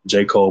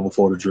J. Cole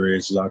before the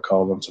dreads, as I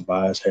call them,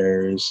 Tobias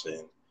Harris,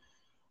 and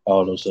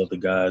all those other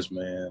guys,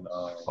 man.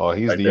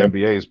 He's the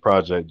NBA's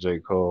project, J.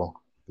 Cole.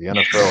 The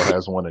NFL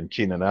has one in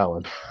Keenan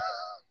Allen.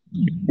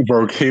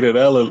 Bro, Keenan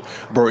Allen,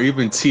 bro,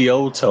 even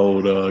T.O.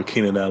 told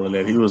Keenan Allen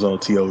that he was on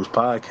T.O.'s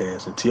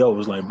podcast, and T.O.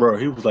 was like, bro,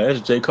 he was like,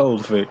 that's J.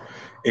 Cole's fit.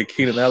 And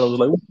Keenan Allen was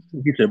like,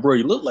 he said, bro,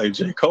 you look like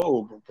J.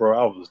 Cole. Bro,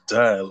 I was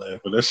dying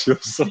laughing. That shit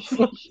was so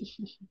funny.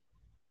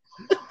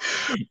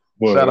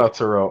 Shout out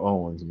Terrell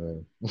Owens,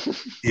 man.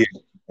 Yeah,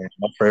 man,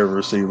 my favorite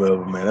receiver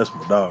ever, man. That's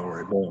my dog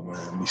right there,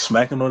 man. Be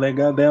smacking on that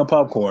goddamn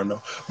popcorn,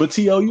 though. But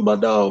T.O., you my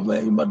dog,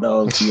 man. You my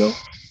dog, T.O.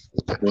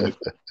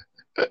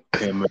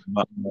 Yeah, man,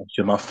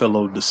 my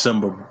fellow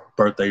December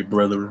birthday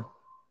brethren.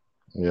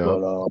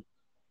 Yeah.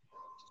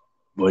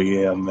 But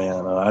yeah,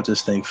 man, I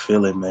just think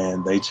Philly,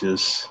 man, they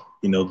just,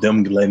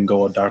 them letting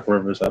go of Doc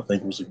Rivers, I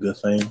think was a good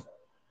thing.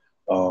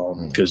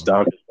 Because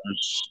Doc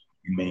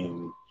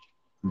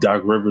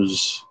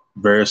Rivers,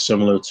 very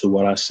similar to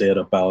what I said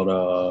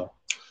about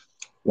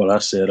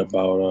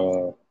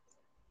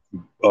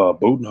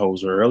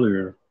Budenholzer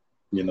earlier.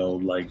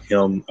 Like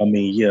him. I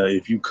mean, yeah,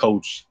 if you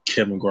coach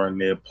Kevin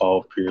Garnett,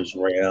 Paul Pierce,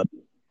 Ray Allen,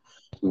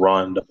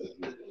 Rondo,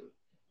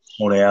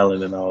 Tony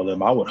Allen, and all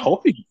them, I would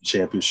hope he get a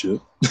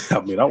championship. I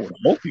mean, I would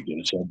hope he get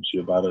a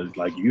championship out of it.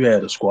 Like you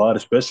had a squad,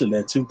 especially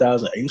that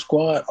 2008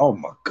 squad. Oh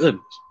my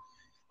goodness!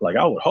 Like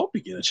I would hope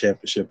he get a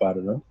championship out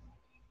of them.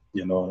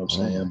 You know what I'm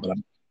saying? But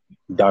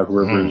Doc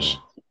Rivers.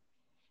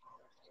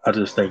 I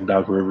just think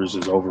Doc Rivers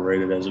is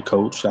overrated as a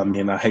coach. I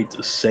mean, I hate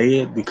to say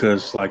it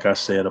because, like I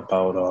said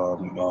about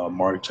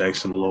Mark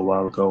Jackson a little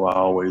while ago, I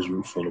always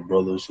root for the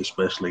brothers,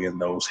 especially in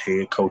those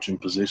head coaching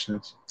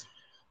positions.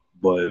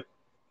 But,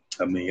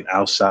 I mean,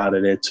 outside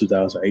of that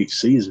 2008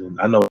 season,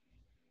 I know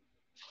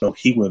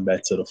he went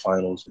back to the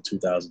finals in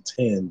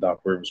 2010, Doc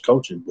Rivers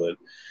coaching. But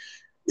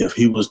if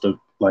he was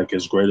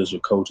as great as a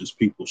coach as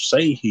people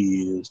say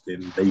he is,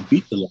 then they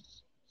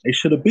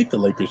should have beat the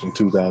Lakers in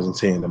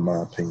 2010, in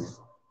my opinion.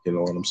 You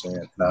know what I'm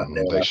saying?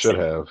 They should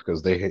have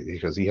because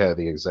he had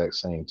the exact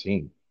same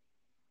team.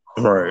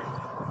 Right.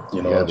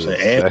 You know what I'm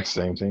saying? Exact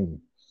same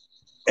team.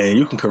 And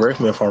you can correct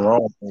me if I'm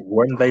wrong.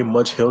 Weren't they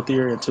much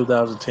healthier in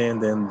 2010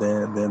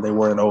 than they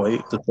were in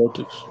 '08? The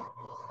Celtics.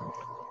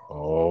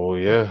 Oh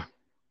yeah,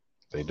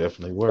 they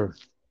definitely were.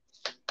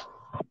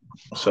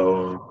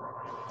 So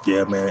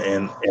yeah, man,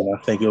 and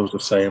I think it was the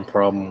same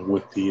problem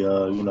with the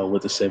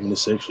with the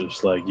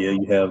 76ers. Like, yeah,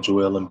 you have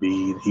Joel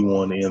Embiid, he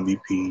won the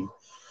MVP.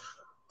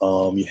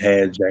 You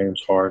had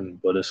James Harden,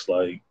 but it's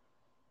like,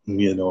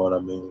 you know what I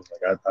mean?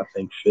 Like, I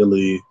think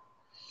Philly,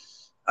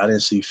 I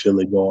didn't see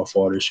Philly going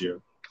far this year.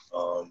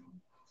 Um,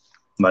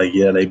 like,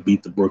 yeah, they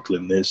beat the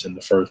Brooklyn Nets in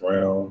the first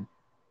round.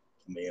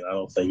 I mean, I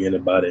don't think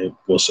anybody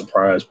was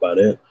surprised by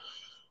that.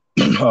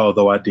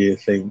 Although I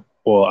did think,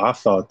 well, I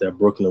thought that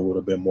Brooklyn would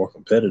have been more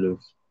competitive,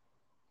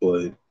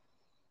 but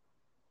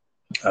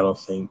I don't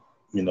think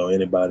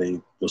anybody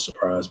was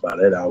surprised by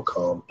that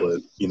outcome.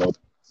 But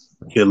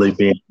Philly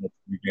being in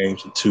 3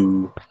 games and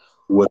two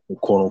with the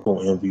quote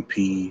unquote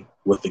MVP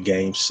with the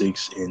game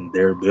 6 in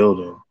their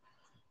building.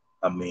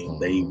 I mean,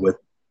 they Hmm. with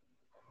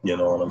you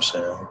know what I'm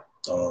saying.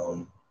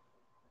 Um,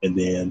 and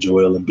then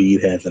Joel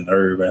Embiid had the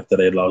nerve after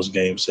they lost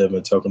game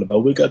 7 talking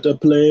about we got to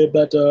play,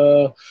 but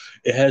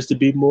it has to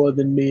be more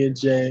than me and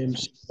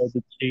James.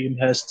 The team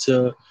has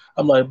to.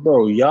 I'm like,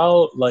 bro,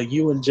 y'all like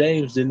you and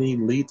James didn't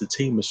even lead the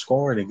team in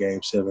scoring in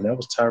game 7. That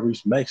was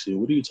Tyrese Maxey.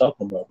 What are you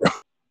talking about, bro?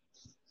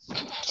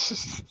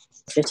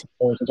 50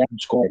 points,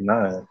 and scored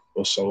 9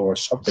 or so or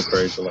something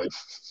crazy like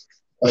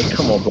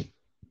come on, bro.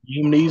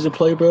 You needs to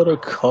play, brother.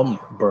 Come,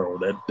 bro.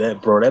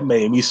 Bro, that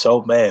made me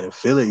so mad. And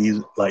Philly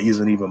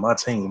isn't even my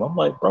team. I'm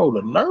like, bro,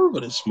 the nerve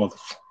of this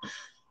motherfucker.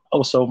 I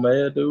was so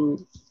mad,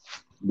 dude.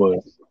 But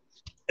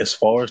as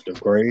far as the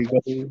grade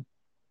goes,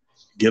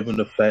 given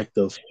the fact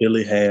of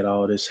Philly had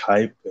all this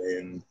hype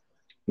and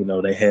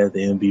they had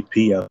the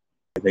MVP out,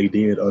 they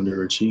did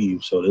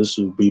underachieve. So this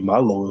would be my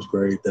lowest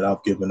grade that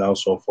I've given out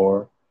so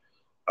far.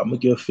 I'm gonna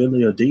give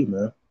Philly a D,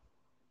 man.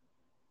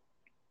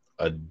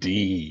 A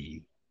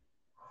D.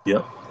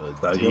 Yep, A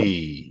I give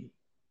D.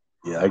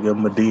 I give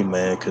them a D,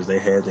 man, because they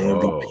had the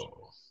MVP.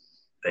 Oh.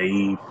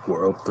 They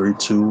were up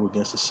 3-2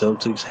 against the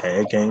Celtics.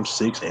 Had game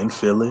 6 in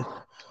Philly.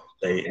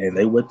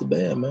 They went to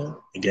bed, man.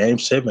 In game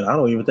 7, I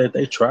don't even think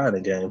they tried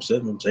in game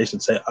 7. Jason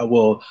Tatum.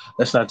 Well,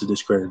 that's not to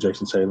discredit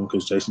Jason Tatum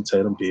because Jason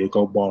Tatum did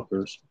go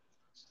bonkers.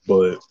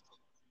 But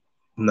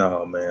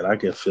no, man, I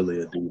give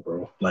Philly a D,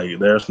 bro. Like,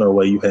 there's no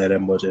way you had that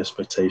much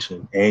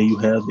expectation, and you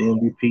have the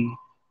MVP,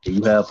 and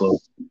you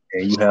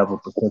have a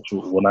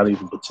potential. Well, not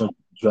even potential.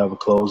 You have a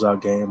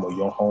closeout game on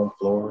your home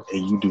floor,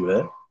 and you do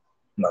that.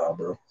 Nah,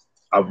 bro.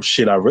 I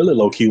really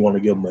low key want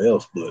to give him an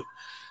F, but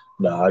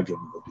nah, I give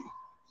him a D.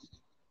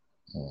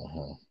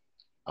 Mhm.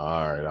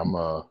 All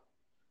right.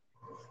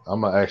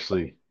 I'm a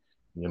actually.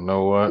 You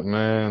know what,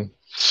 man?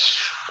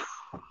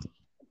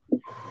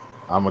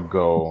 I'm gonna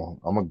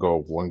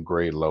go one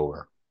grade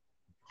lower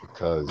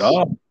because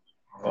Oh,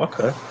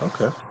 okay,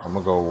 okay. I'm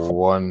gonna go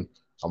one.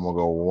 I'm gonna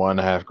go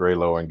 1/2 grade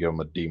lower and give him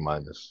a D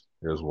minus.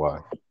 Here's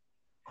why.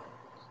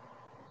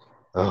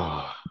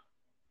 Ugh,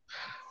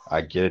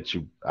 I get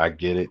it. I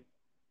get it.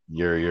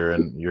 You're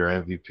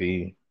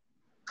MVP,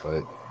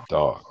 but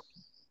dog,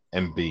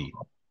 MB,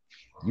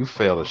 you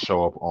fail to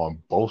show up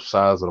on both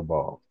sides of the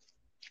ball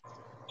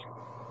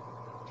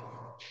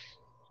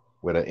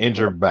with an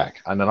injured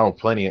back. I know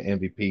plenty of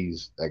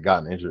MVPs that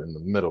gotten injured in the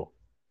middle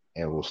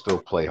and will still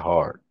play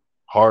hard,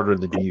 harder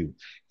than you.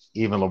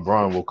 Even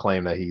LeBron will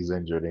claim that he's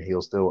injured and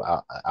he'll still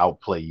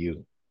outplay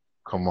you.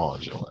 Come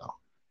on, Joel.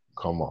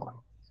 Come on.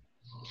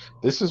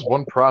 This is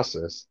one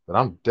process that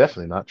I'm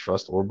definitely not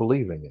trust or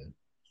believing in.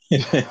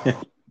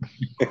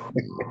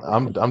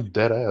 I'm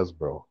dead ass,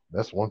 bro.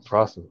 That's one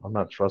process I'm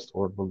not trust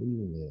or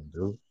believing in,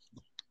 dude.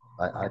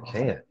 I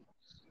can't.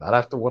 Not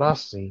after what I've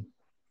seen.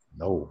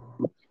 No,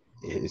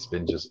 it's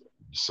been just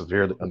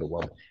severely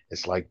underwhelming.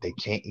 It's like they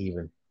can't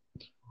even.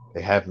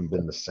 They haven't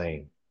been the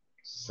same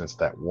since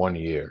that one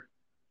year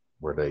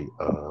where they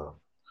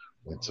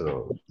went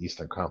to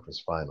Eastern Conference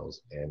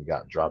Finals and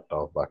got dropped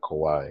off by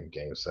Kawhi in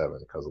Game 7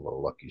 because of a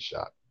lucky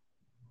shot.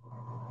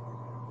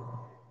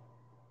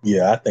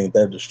 Yeah, I think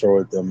that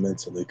destroyed them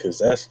mentally because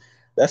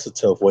that's a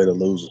tough way to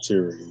lose a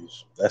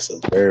series. That's a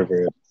very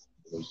very tough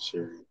way to lose a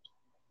series.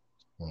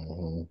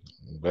 Hmm.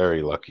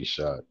 Very lucky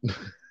shot.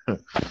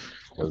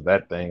 Because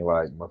that thing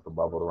like must have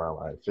bubbled around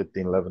like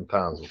 15, 11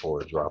 times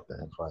before it dropped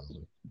in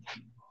finally.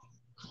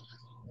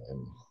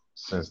 And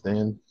since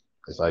then,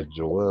 it's like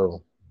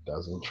Joel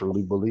doesn't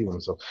truly believe in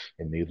himself,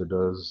 and neither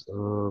does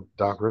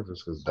Doc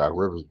Rivers, because Doc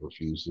Rivers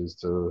refuses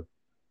to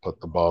put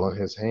the ball in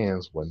his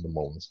hands when the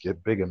moments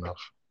get big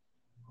enough.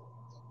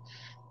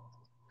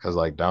 Because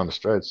like down the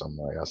stretch, I'm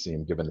like, I see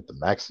him giving it to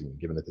Maxi and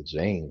giving it to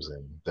James,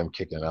 and them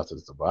kicking it out to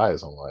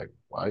Tobias. I'm like,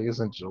 why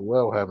isn't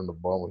Joel having the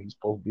ball when he's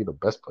supposed to be the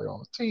best player on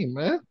the team,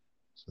 man?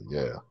 So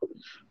yeah,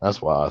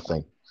 that's why I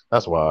think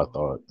that's why I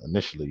thought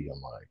initially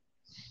I'm like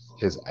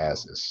his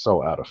ass is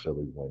so out of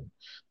Philly when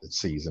the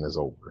season is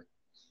over.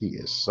 He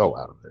is so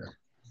out of there.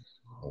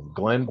 And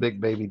Glenn Big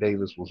Baby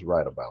Davis was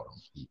right about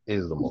him. He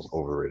is the most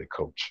overrated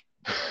coach.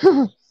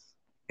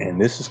 And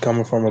this is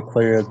coming from a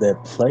player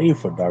that played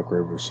for Doc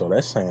Rivers, so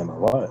that's saying a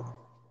lot.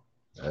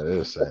 That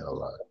is saying a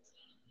lot.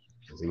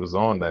 'Cause he was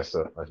on that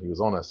stuff. He was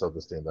on that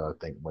Celtics team that I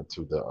think went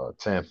to the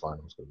 10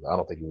 finals. Because I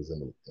don't think he was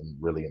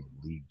really in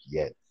the league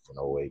yet in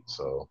 '08.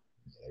 So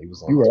yeah, he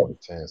was on You the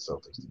right. 2010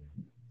 Celtics team.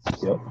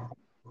 Yep.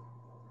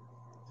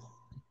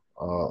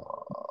 Uh,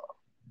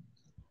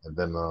 and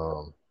then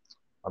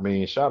I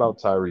mean, shout out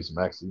Tyrese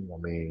Maxey. I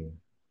mean,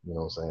 you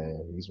know what I'm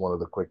saying? He's one of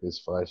the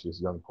quickest,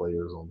 flashiest young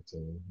players on the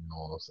team. You know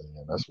what I'm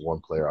saying? That's one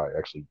player I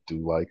actually do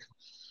like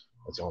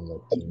that's on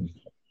that team.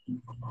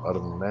 Other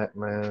than that,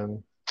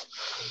 man,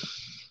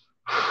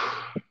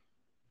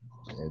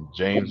 and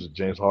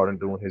James Harden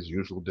doing his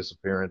usual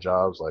disappearing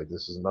jobs. Like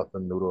this is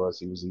nothing new to us.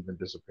 He was even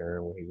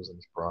disappearing when he was in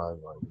his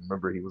prime. Like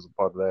remember, he was a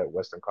part of that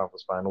Western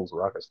Conference Finals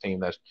Rockets team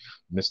that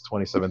missed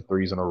 27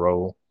 threes in a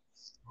row.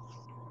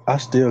 I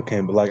still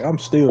can't, but like I'm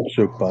still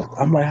shook by.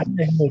 I'm like, how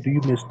the hell do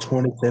you miss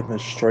 27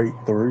 straight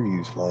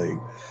threes? Like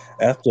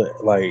after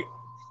like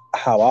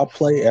how I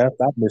play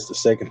after I missed the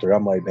second three,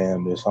 I'm like,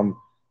 damn this. I'm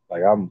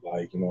like,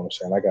 you know what I'm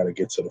saying? I gotta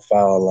get to the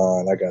foul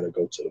line, I gotta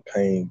go to the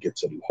paint, get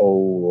to the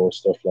hole or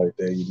stuff like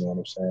that, you know what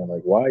I'm saying?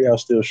 Like why are y'all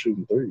still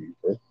shooting threes,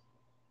 bro?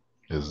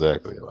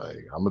 Exactly. Like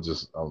I'm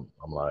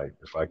like,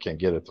 if I can't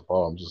get it to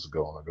fall, I'm just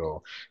going to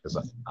go because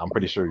I'm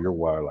pretty sure you're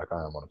wired like I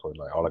am on the court.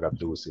 Like all I got to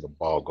do is see the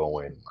ball go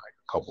in like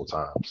a couple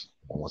times.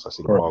 And once I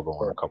see the Right. ball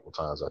go in a couple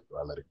times after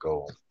I let it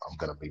go, I'm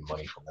gonna be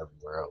money from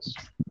everywhere else.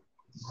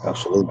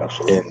 Absolutely.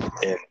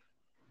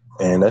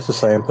 And that's the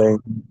same thing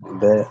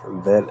that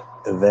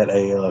that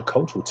a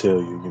coach will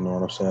tell you. You know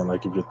what I'm saying?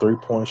 Like if your 3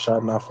 point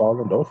shot not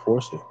falling, don't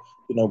force it.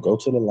 You know, go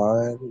to the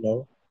line. You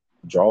know,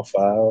 draw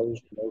fouls.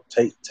 You know,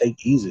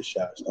 take easy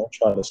shots. Don't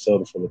try to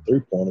settle for the 3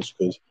 pointers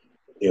because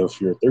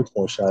if your 3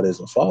 point shot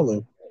isn't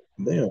falling,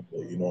 then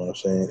you know what I'm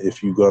saying.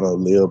 If you're gonna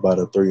live by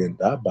the three and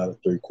die by the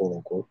three, quote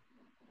unquote.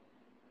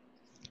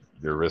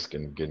 You're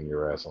risking getting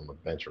your ass on the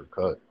bench or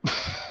cut.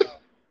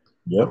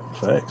 Yep,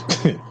 facts,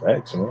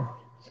 facts, man.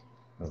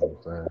 You know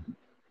what I'm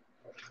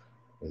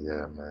saying?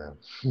 Yeah, man.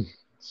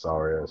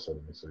 Sorry, I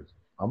 76.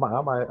 I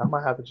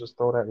might have to just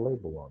throw that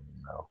label on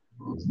them now.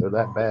 Because they're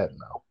that bad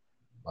now.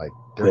 Like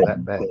they're Yeah.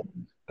 that bad.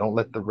 Don't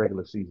let the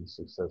regular season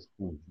success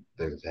fool you.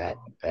 They're that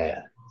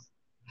bad.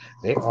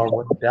 They are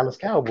what the Dallas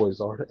Cowboys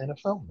are to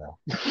NFL now.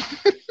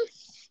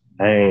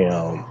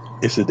 Damn,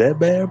 is it that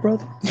bad,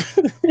 brother?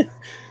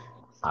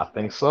 I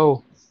think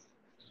so.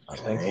 I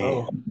think so.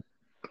 Damn.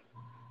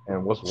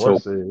 And what's So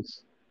worse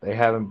is they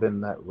haven't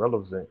been that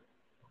relevant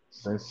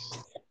since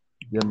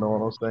you know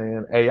what I'm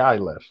saying. AI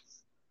left,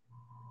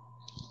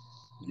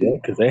 yeah,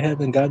 because they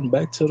haven't gotten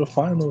back to the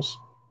finals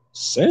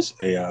since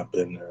AI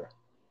been there.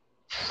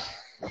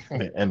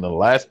 and the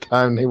last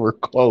time they were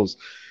close,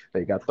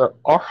 they got their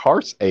our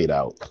hearts ate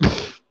out.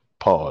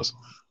 Pause.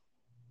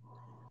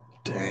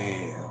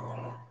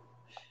 Damn,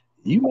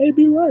 you may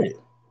be right.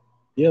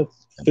 Yeah,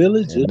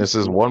 Philly And just this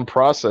is one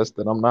process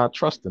that I'm not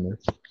trusting in.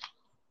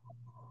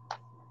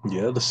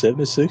 yeah, the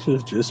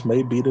 76ers just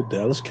may be the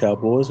Dallas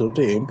Cowboys of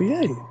the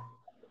NBA.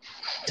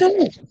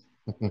 Damn.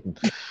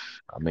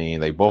 I mean,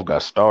 they both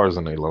got stars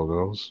in their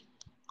logos.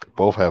 They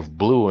both have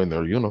blue in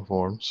their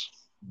uniforms.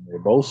 They're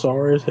both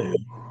sorry as hell.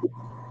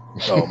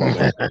 Oh my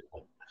bad.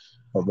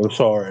 I'm a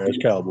sorry ass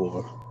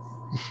cowboy.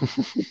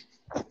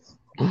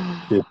 Shit,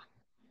 shit,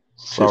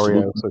 Sorry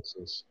ass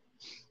Sixers.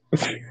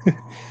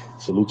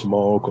 salute to my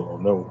uncle.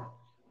 No.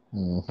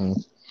 Hmm.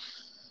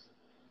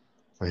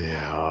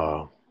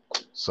 Yeah.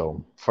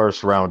 So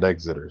first round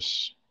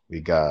exiters,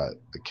 we got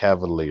the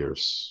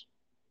Cavaliers,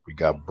 we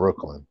got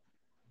Brooklyn,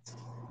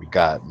 we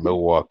got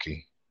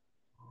Milwaukee,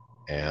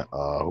 and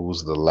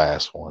who's the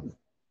last one?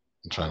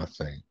 I'm trying to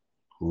think.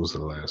 Who's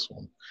the last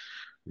one?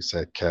 We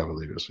said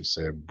Cavaliers, we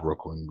said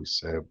Brooklyn, we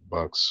said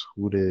Bucks.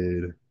 Who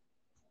did?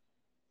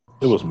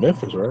 It was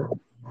Memphis, right?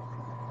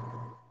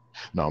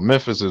 No,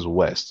 Memphis is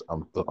West.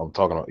 I'm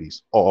talking about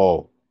East.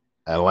 Oh,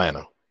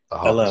 Atlanta, the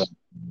Atlanta. Hawks,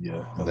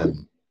 Yeah. and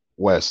then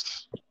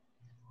West,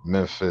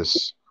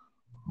 Memphis,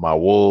 my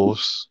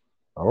Wolves.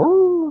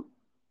 Oh,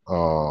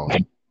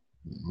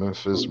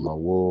 Memphis, my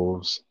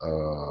Wolves.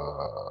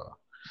 The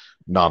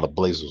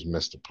Blazers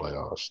missed the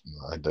playoffs.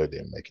 No, they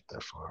didn't make it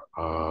that far.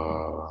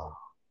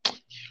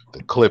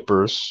 The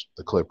Clippers,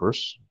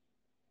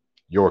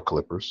 your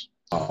Clippers.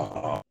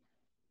 Uh,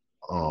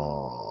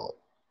 Uh,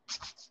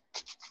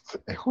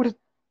 who did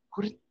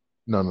who did?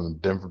 No,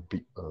 Denver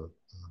beat.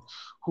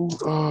 Who?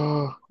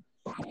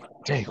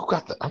 Dang, who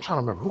got that? I'm trying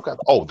to remember who got.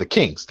 Oh, the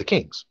Kings. The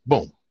Kings.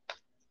 Boom.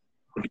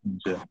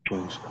 yeah,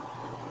 please.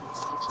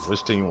 So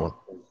which team won?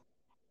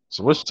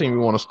 So which team you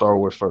want to start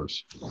with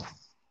first?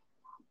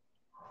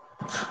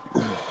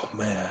 Oh,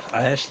 man,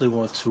 I actually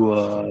want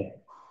to.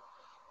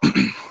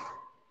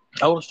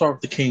 I want to start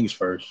with the Kings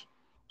first.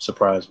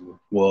 Surprisingly,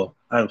 well,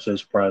 I don't say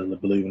surprisingly,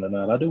 believe it or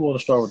not, I do want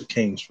to start with the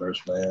Kings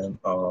first, man.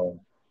 Go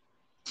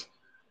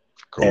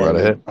right And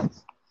ahead.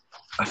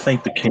 I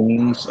think the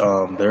Kings,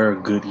 they're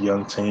a good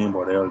young team,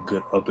 or they're a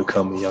good up and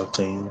coming young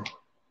team.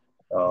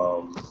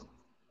 Um,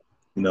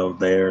 you know,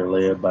 they're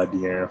led by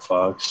De'Aaron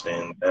Fox,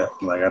 and that,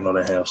 like I know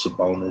they have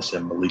Sabonis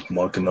and Malik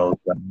Monk and those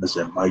guys,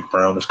 and Mike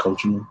Brown is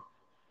coaching them.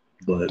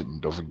 But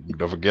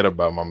Don't forget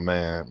about my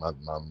man,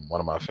 one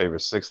of my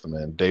favorite sixth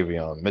man,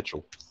 Davion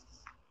Mitchell.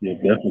 yeah,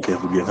 definitely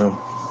can't forget him.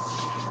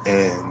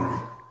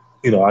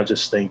 And I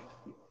just think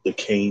the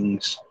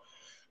Kings,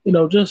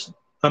 just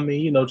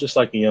just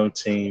like a young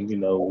team,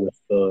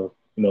 with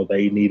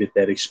they needed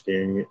that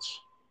experience.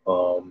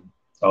 Um,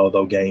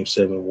 Although Game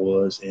 7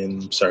 was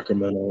in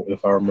Sacramento,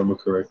 if I remember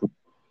correctly.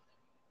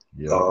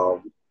 Yep.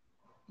 Um,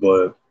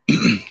 but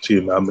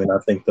excuse me, I mean, I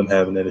think them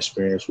having that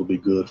experience will be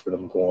good for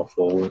them going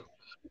forward.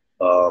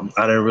 I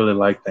didn't really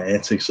like the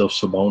antics of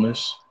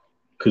Sabonis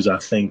because I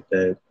think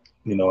that,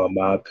 in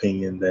my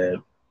opinion,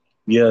 that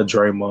yeah,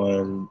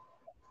 Draymond,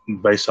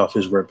 based off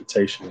his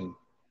reputation,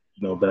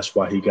 that's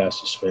why he got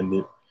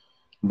suspended.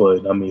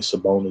 But I mean,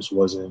 Sabonis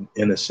wasn't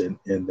innocent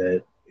in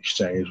that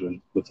exchange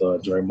with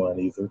Draymond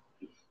either.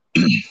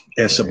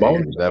 And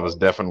Sabonis, That was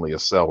definitely a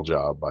sell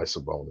job by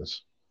Sabonis.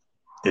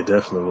 it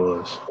definitely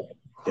was.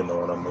 You know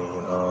what I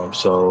mean?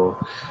 So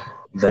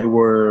they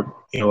were,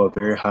 a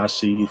very high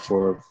seed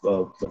for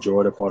a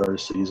majority part of the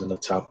season, a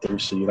top three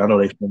seed. I know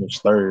they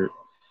finished third,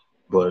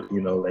 but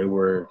they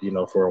were,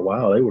 for a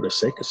while they were the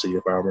second seed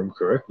if I remember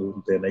correctly.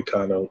 Then they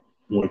kind of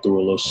went through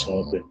a little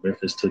slump, Mhm. and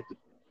Memphis took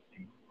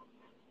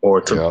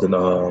or took Yep.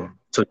 the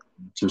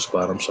two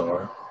spot. I'm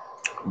sorry,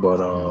 but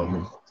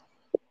Hmm.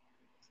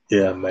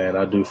 yeah, man,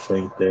 I do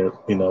think that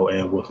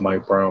and with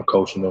Mike Brown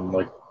coaching them,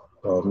 like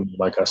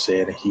I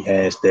said, he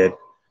has that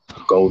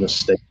Golden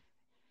State,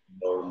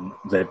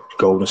 that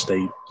Golden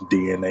State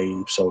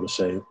DNA, so to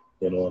say.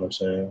 You know what I'm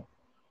saying?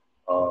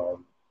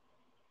 Um,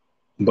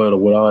 but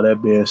with all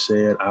that being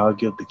said, I'll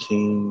give the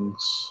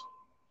Kings.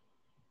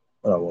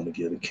 What I want to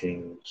give the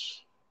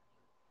Kings.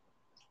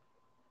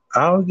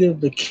 I'll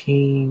give the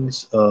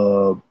Kings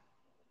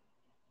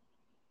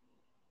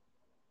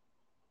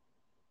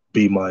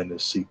B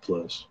minus C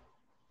plus.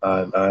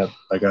 I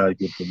gotta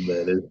give them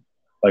that.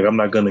 Like I'm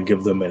not gonna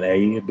give them an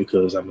A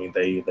because I mean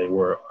they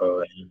were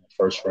in the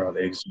first round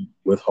exit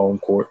with home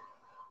court,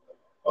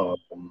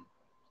 um,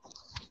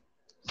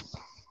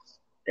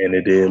 and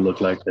it did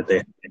look like that they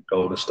had to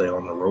go to stay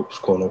on the ropes,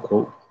 quote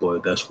unquote.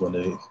 But that's when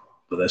the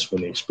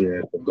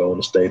experience of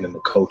Golden State and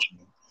the coaching,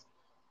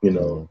 you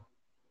know,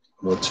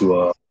 Hmm. went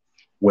to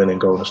winning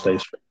Golden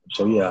State.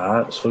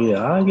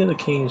 I get the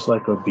Kings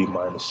like a B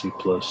minus C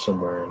plus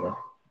somewhere in there.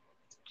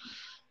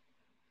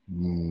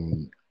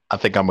 Mm, I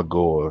think I'm gonna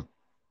go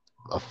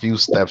a few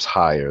steps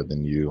higher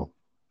than you Okay.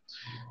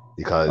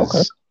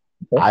 because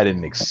Okay. I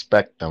didn't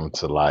expect them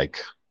to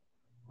like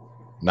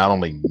not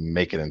only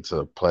make it into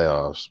the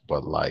playoffs,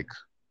 but like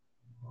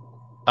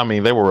I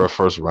mean they were a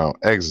first round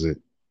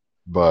exit,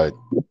 but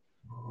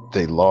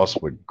they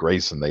lost with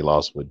grace and they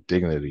lost with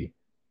dignity.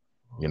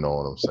 You know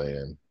what I'm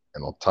saying?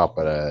 And on top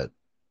of that,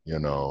 you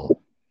know,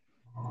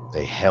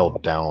 they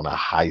held down a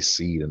high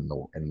seed in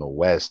the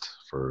West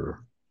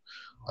for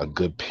a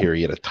good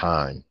period of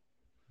time.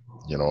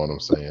 You know what I'm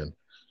saying?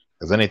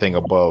 Because anything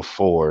above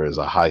 4 is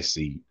a high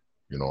seed.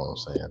 You know what I'm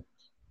saying?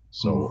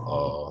 So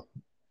Mhm.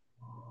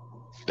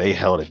 they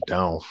held it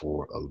down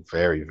for a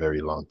very,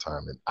 very long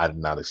time, and I did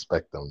not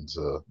expect them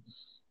to,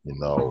 you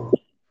know,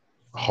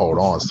 hold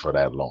on for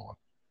that long.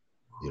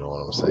 You know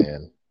what I'm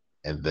saying?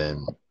 And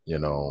then,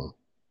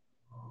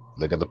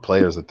 look at the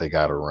players that they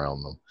got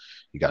around them.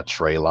 You got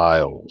Trey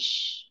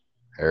Lyles,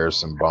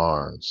 Harrison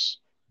Barnes,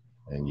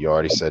 and you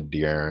already said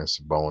De'Aaron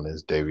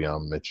Sabonis,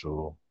 Davion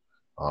Mitchell,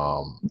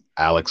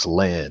 Alex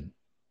Lynn.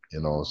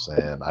 You know what I'm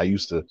saying? I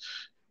used to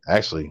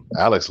actually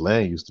Alex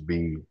Lynn used to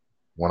be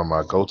one of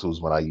my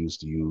go-tos when I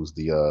used to use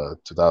the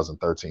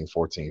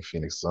 2013-14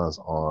 Phoenix Suns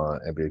on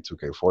NBA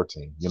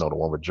 2K14. You know the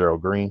one with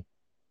Gerald Green.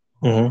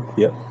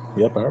 Yep.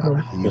 Yep. I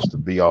remember. He Yes. used to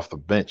be off the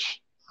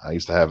bench. I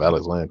used to have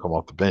Alex Lynn come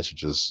off the bench and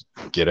just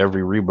get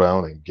every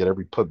rebound and get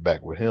every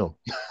putback with him.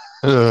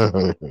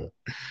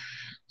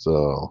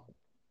 So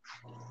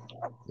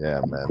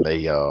yeah, man,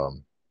 they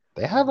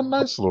have a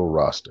nice little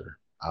roster.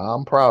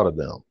 I'm proud of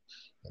them.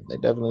 And they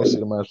definitely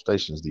see the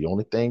manifestations. The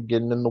only thing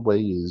getting in the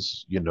way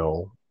is,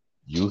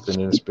 youth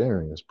and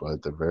inexperience,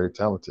 but they're very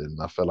talented.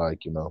 And I feel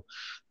like, the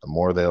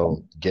more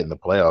they'll get in the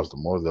playoffs, the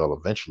more they'll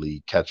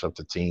eventually catch up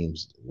to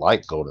teams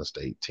like Golden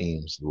State,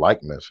 teams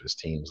like Memphis,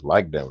 teams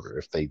like Denver,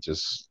 if they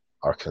just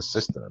are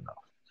consistent enough.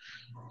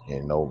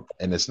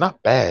 And it's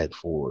not bad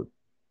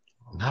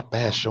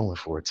showing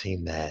for a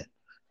team that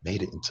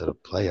made it into the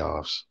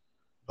playoffs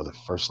for the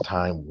first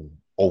time in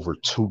over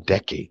 2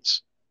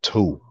 decades.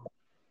 Two.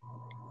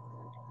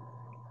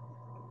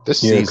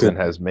 This Yeah. Cause season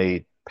has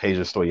made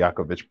Peja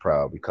Stojakovic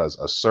proud because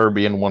a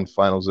Serbian won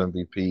Finals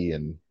MVP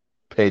and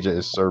Peja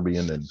is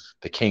Serbian and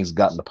the Kings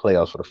got in the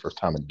playoffs for the first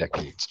time in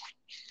decades.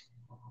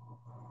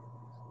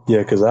 Yeah,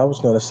 because I was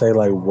gonna say,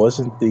 like,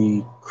 wasn't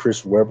the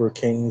Chris Webber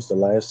Kings the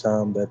last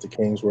time that the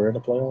Kings were in the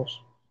playoffs?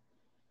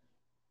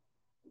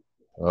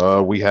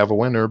 We have a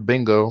winner.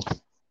 Bingo.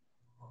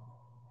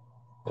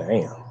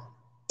 Damn.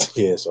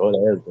 Yeah, so it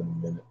has been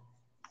a minute.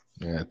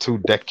 Yeah, 2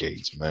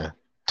 decades, man.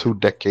 2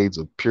 decades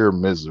of pure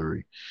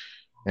misery.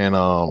 And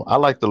I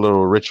like the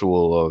little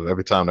ritual of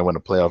every time they win a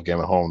playoff game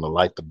at home to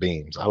light the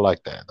beams. I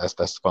like that.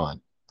 That's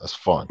fun. That's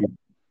fun.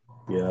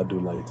 Yeah, I do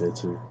like that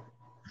too.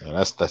 Yeah,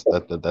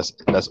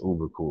 that's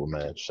uber cool,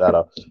 man. Shout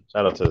out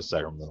to the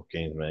Sacramento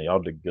Kings, man. Y'all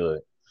did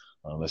good.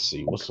 Let's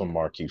see, what's some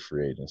marquee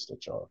free agents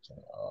that y'all can?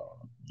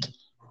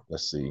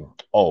 Let's see.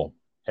 Oh,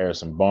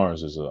 Harrison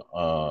Barnes is a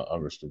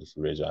unrestricted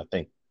free agent.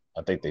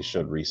 I think they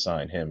should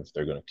re-sign him if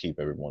they're going to keep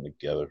everyone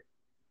together.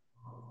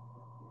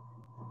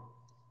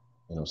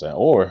 You know what I'm saying?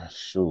 Or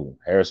shoot,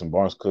 Harrison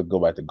Barnes could go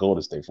back to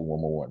Golden State for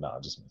one more. Nah,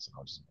 I'm just messing.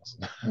 I'm just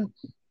messing.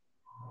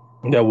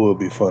 That would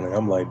be funny.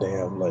 I'm like,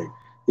 damn, like,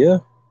 yeah,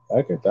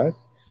 I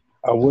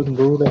wouldn't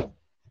rule that.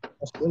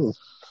 That's silly.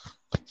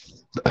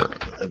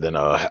 And then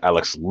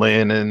Alex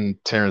Lynn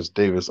and Terrence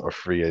Davis are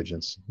free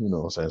agents. You know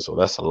what I'm saying? So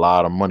that's a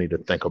lot of money to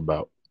think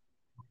about.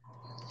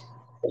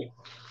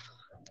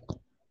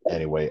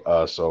 Anyway,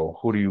 so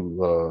who do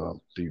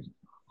you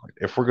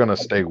if we're gonna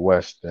stay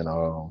west, then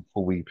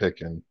who we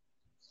picking?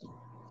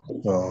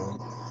 Um,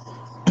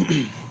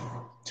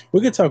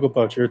 we could talk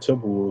about your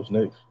Timberwolves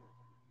next.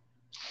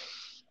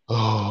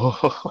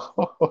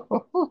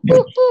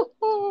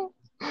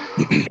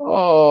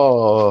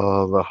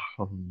 Oh,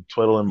 I'm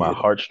twiddling my Yeah,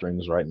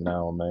 heartstrings right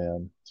now,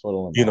 man.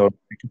 Twiddling you my know,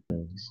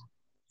 heartstrings.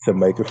 to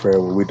make it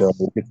fair, when we done,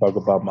 we can talk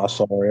about my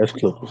sorry ass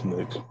Clippers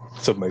next.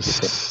 To make it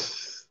fair.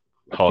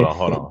 Hold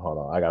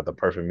on. I got the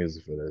perfect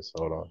music for this.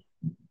 Hold on.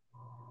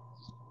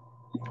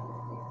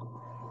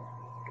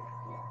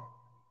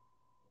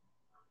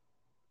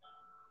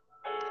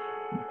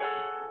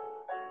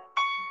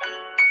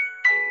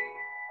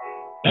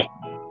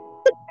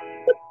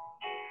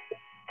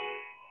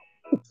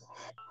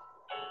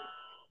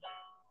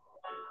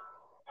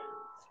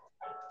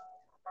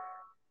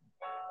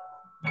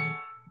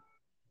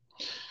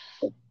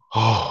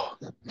 Oh,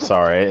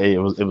 sorry. It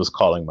was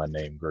calling my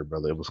name, great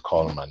brother. It was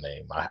calling my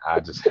name. I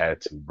just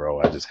had to,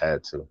 bro. I just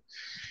had to.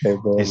 Hey,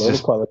 bro, It's let us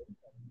just call it.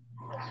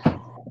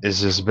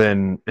 it's just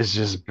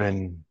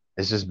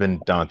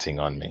been daunting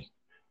on me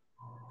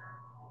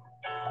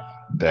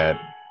that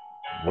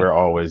we're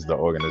always the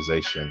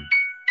organization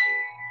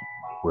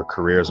where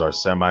careers are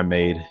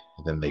semi-made,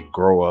 and then they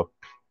grow up,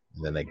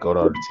 and then they go to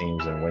other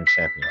teams and win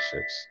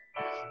championships.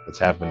 It's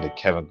happened to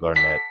Kevin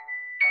Garnett.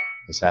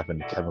 It's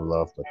happened to Kevin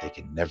Love, but they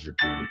can never do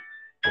it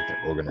with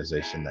the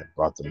organization that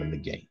brought them in the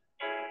game.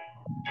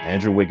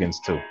 Andrew Wiggins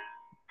too.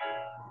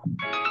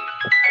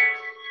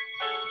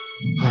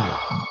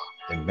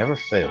 It never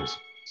fails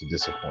to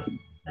disappoint. It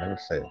never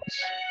fails.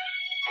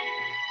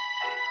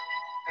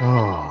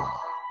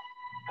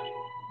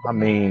 I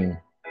mean,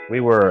 we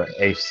were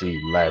eighth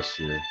seed last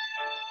year,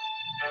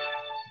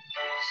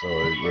 so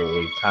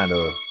it kind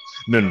of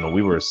no.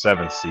 We were a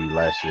seventh seed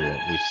last year,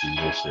 eighth seed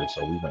this year,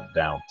 so we went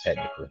down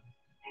technically.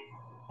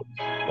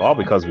 Well, all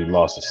because we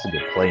lost a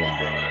stupid playing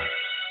game,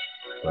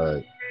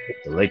 but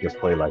the Lakers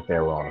played like they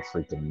were on a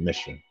freaking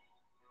mission.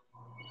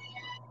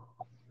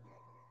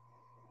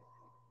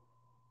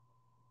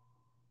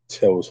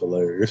 That was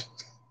hilarious.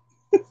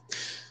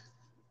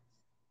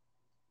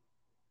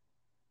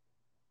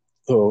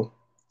 So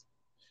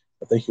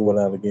I think you went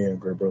out again,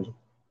 great brother.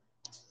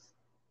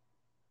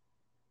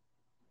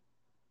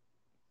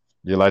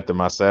 You like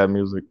my sad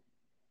music?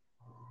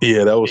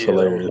 Yeah, that was Yeah, that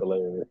was hilarious.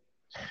 hilarious.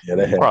 Yeah, Yeah,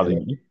 that you had probably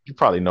me. you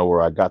probably know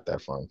where I got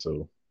that from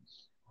too.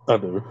 I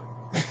do.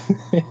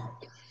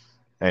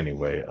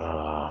 Anyway,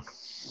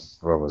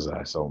 where was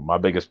I? So my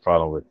biggest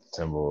problem with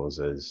Timberwolves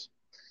is,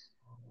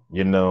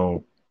 you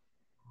know,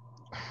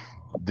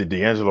 the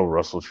D'Angelo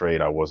Russell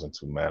trade I wasn't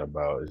too mad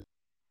about.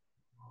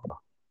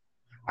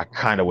 I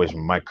kind of wish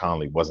Mike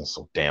Conley wasn't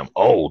so damn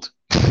old.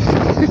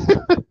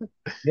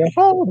 Yeah,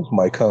 how old is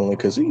Mike Conley?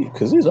 Cause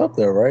he's up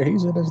there, right?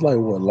 He's in his like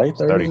what late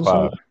 30s or 35.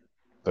 something.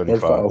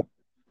 35. 35.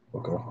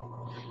 Okay.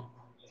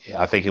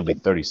 Yeah, I think he'll be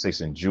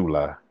 36 in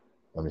July.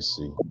 Let me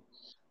see.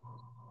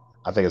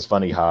 I think it's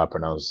funny how I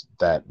pronounce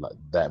that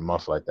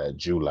month like that,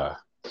 July.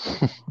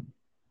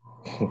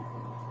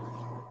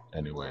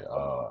 Anyway,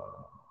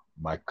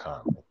 Mike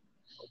Conley.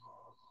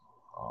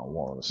 I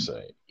want to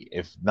say,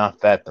 if not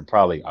that, then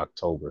probably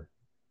October.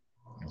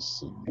 Let's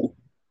see.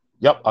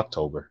 Yep,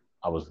 October.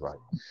 I was right.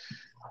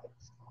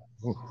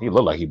 He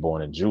looked like he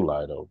born in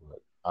July though, but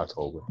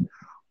October.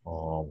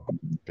 Um,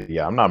 but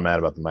yeah, I'm not mad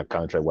about the Mike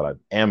contract. What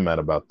I am mad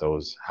about though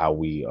is how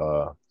we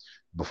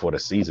before the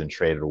season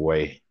traded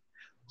away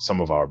some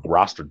of our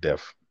roster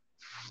depth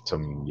to,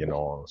 you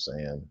know what I'm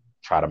saying,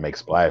 try to make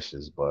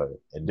splashes, but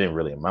it didn't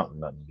really amount to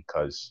nothing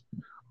because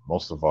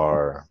most of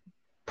our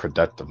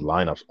productive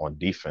lineups on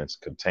defense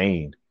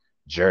contained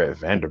Jarrett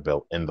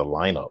Vanderbilt in the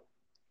lineup.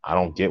 I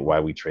don't get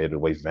why we traded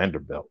away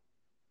Vanderbilt.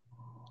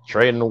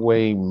 Trading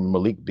away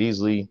Malik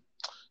Beasley,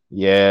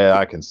 yeah,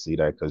 I can see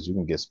that because you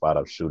can get spot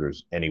up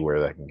shooters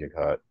anywhere that can get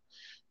caught.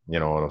 You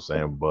know what I'm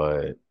saying?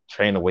 But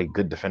trading away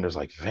good defenders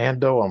like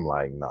Vando, I'm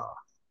like, nah.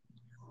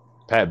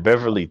 Pat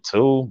Beverly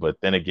too, but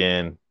then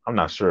again, I'm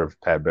not sure if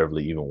Pat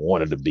Beverly even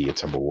wanted to be a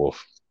Timberwolf.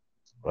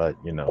 But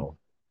you know,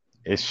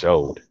 it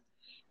showed.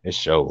 It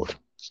showed.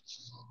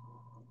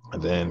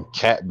 And then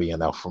Cat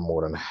being out for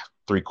more than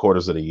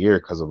 3/4 of the year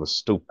because of a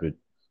stupid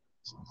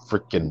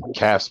freaking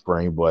calf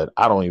sprain. But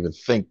I don't even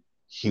think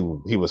he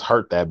was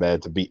hurt that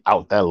bad to be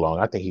out that long.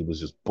 I think he was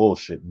just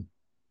bullshitting,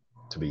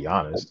 to be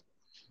honest.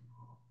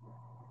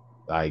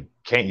 Like,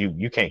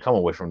 you can't come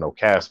away from no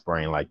calf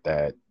sprain like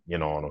that. You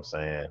know what I'm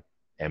saying?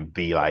 And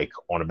be like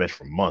on the bench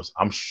for months.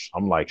 I'm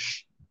like,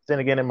 then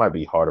again, it might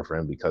be harder for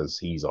him because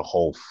he's a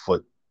whole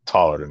foot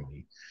taller than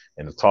me,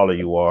 and the taller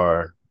you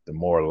are, the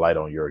more light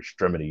on your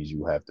extremities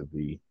you have to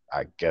be,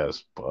 I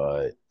guess.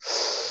 But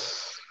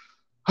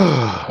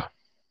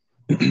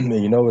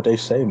You know what they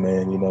say,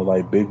 man. You know,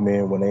 like big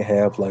men when they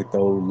have like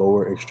those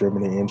lower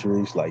extremity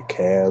injuries, like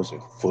calves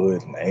and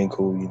foot and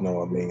ankle. You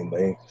know, I mean,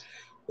 they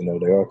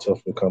are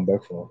tough to come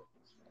back from.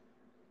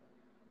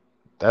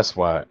 that's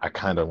why I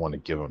kind of want to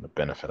give him the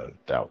benefit of the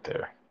doubt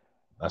there.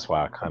 That's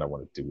why I kind of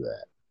want to do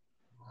that.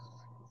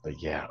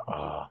 But yeah,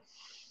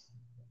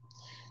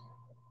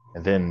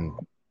 and then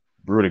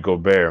Rudy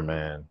Gobert,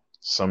 man.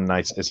 Some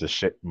nights it's a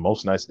shit.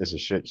 Most nights it's a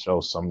shit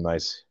show. Some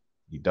nights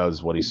he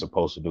does what he's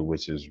supposed to do,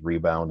 which is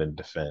rebound and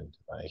defend.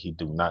 He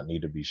do not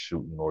need to be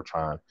shooting or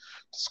trying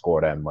to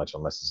score that much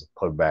unless it's a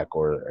putback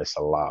or it's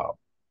a lob.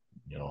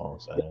 You know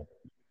what I'm saying?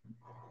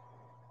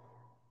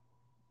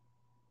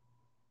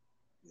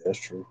 Yeah, that's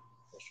true.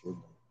 That's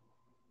true.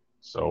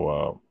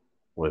 So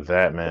with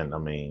that, man, I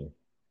mean,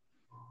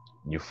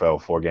 you fell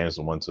 4 games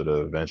and went to the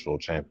eventual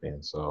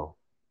champion. So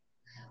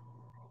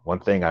one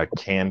thing I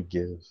can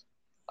give,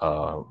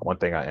 one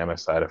thing I am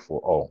excited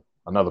for. Oh,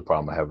 another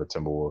problem I have with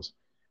Timberwolves: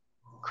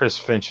 Chris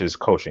Finch's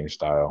coaching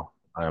style.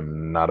 I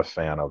am not a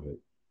fan of it.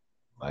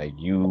 Like,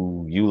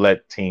 you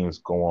let teams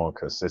go on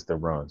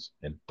consistent runs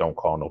and don't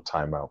call no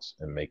timeouts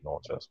and make no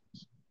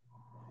adjustments.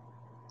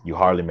 You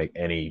hardly make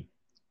any,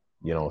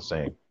 you know what I'm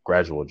saying,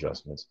 gradual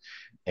adjustments.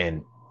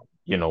 And,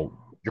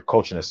 your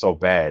coaching is so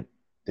bad,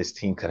 this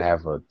team could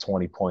have a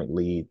 20-point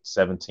lead,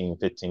 17,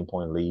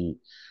 15-point lead,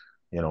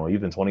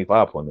 even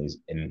 25-point leads,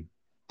 and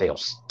they'll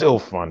still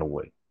find a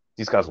way.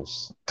 These guys will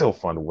still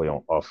find a way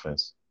on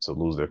offense to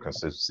lose their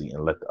consistency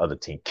and let the other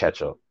team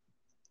catch up.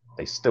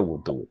 They still will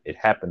do it. It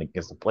happened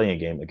against the playing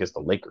game against the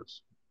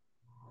Lakers.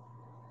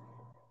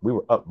 We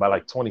were up by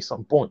like 20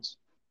 something points.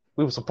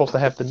 We were supposed to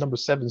have the number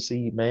 7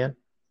 seed, man.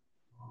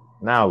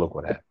 Now look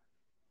what happened.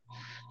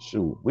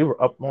 Shoot, we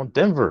were up on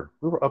Denver.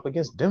 We were up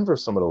against Denver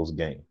some of those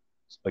games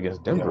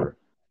against Denver,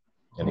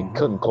 and they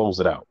couldn't close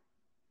it out.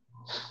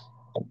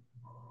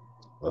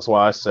 That's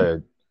why I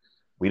said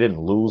we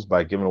didn't lose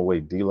by giving away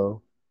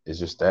D'Lo. It's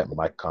just that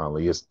Mike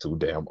Conley is too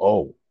damn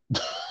old.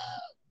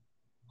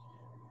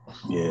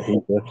 Yeah, he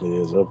definitely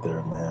is up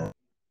there, man.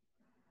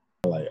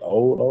 Like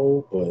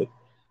old, but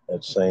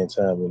at the same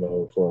time,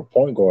 for a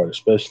point guard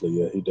especially,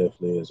 yeah, he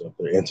definitely is up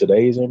there. In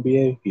today's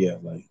NBA, yeah,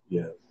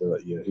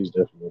 he's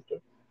definitely up there.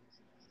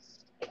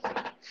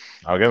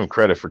 I'll give him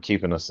credit for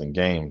keeping us in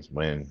games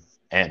when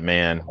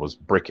Ant-Man was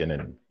bricking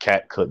and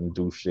Cat couldn't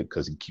do shit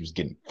because he keeps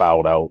getting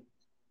fouled out.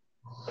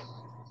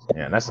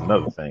 And that's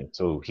another thing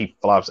too. He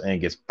flops and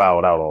gets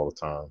fouled out all the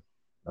time.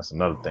 That's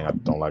another thing I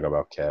don't like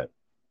about Cat.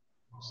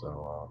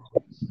 So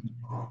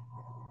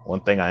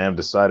one thing I am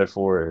decided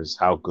for is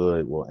how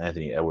good will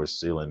Anthony Edwards'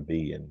 ceiling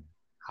be, and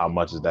how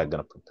much is that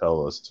going to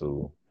propel us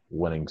to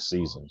winning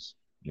seasons?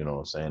 You know what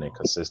I'm saying? And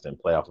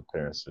consistent playoff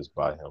appearances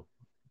by him.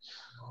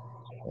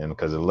 And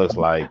because it looks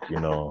like,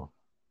 the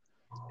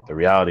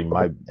reality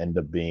might end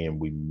up being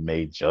we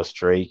may just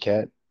trade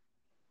Cat,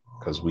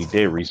 because we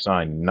did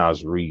re-sign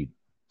Naz Reid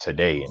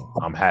today, and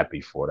I'm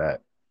happy for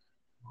that.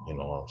 You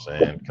know what I'm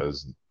saying?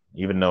 Because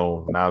even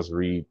though Naz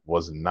Reid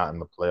was not in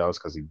the playoffs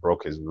because he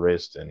broke his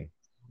wrist, and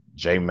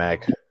J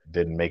Mac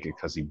didn't make it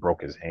because he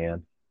broke his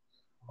hand,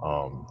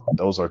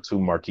 those are 2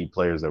 marquee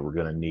players that we're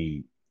gonna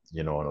need.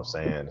 You know what I'm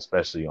saying?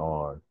 Especially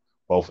on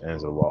both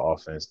ends of our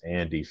offense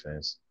and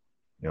defense.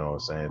 You know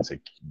what I'm saying? To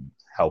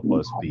help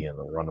us be in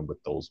the running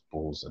with those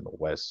Bulls in the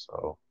West.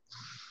 So,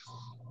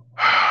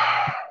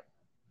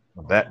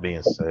 with that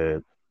being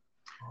said,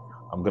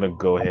 I'm gonna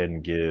go ahead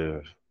and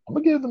give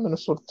the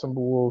Minnesota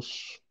Timberwolves.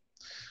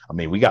 I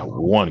mean, we got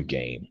one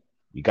game.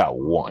 We got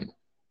one.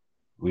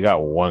 We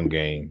got one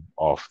game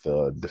off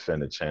the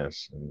defended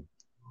champs, and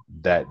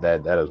that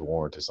is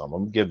warranted something.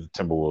 I'm gonna give the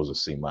Timberwolves a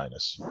C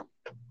minus.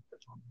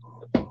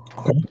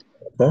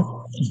 Okay.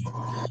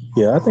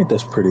 Yeah, I think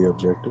that's pretty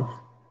objective.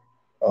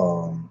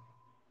 Um,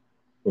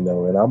 and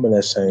I'm in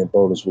that same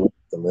boat as well,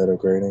 the letter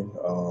grading.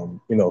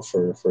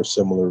 For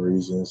similar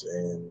reasons,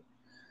 and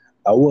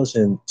I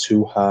wasn't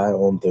too high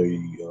on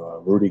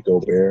the Rudy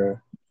Gobert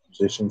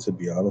position, to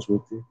be honest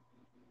with you,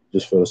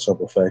 just for the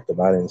simple fact that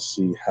I didn't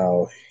see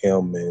how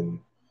him and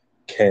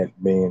Cat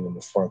being in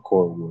the front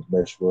court would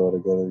mesh well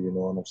together. You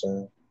know what I'm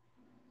saying?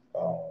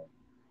 Um,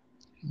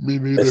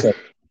 Me that's neither.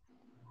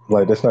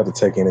 not that's not to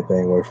take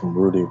anything away from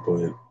Rudy,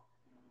 but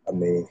I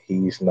mean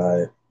he's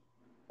not.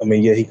 I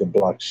mean, yeah, he can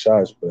block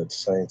shots, but at the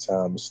same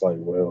time, it's like,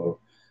 well,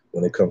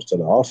 when it comes to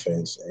the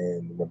offense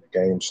and when the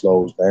game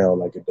slows down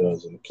like it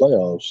does in the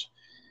playoffs,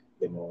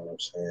 you know what I'm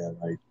saying?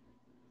 Like,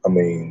 I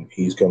mean,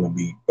 he's going to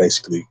be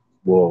basically,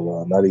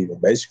 well, not even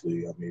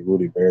basically. I mean,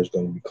 Rudy Bear is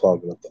going to be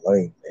clogging up the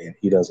lane, and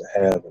he doesn't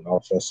have an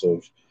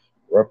offensive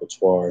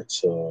repertoire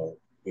to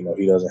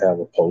He doesn't have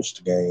a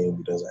post game.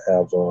 He doesn't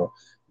have a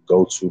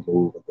go-to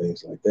move and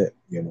things like that.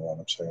 You know what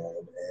I'm saying?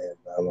 And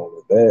not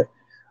only that,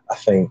 I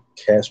think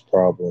Cat's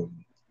problem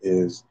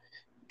is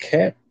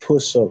Cat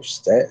puts up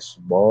stats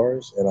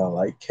bars, and I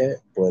like Cat,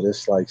 but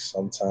it's like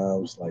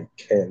sometimes like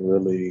Cat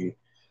really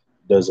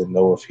doesn't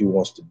know if he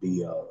wants to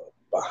be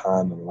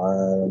behind the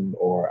line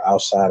or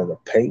outside of the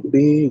paint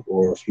big,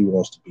 or if he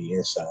wants to be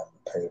inside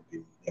the paint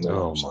big. You know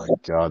what Oh I'm my saying?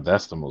 God,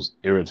 that's the most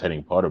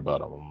irritating part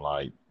about him. I'm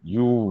like,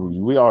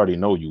 we already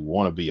know you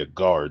want to be a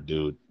guard,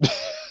 dude.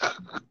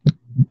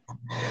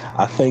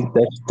 I think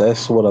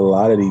that's what a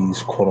lot of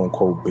these quote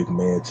unquote big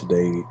men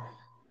today,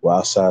 well,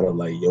 outside of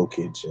like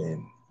Jokic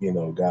and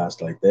guys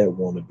like that,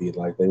 want to be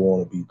like they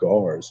want to be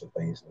guards and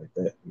things like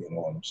that. You know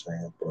what I'm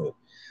saying? But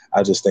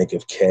I just think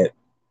if Cat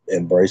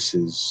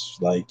embraces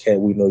like Cat,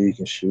 we know you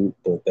can shoot,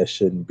 but that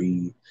shouldn't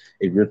be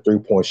if your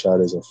 3-point shot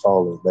isn't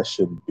falling, that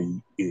shouldn't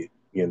be it.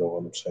 You know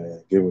what I'm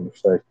saying? Given the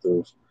fact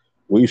of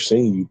we've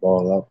seen you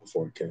ball out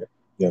before, Cat.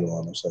 You know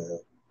what I'm saying?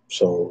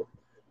 So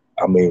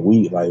I mean,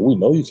 we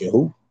know you can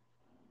hoop.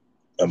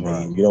 I Right.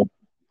 mean, you don't.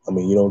 I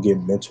mean, you don't get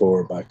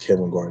mentored by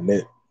Kevin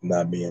Garnett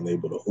not being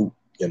able to hoop.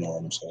 You know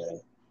what I'm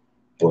saying?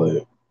 But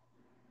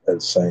at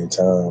the same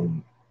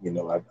time,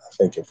 I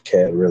think if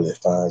Cat really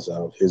finds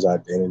out his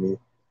identity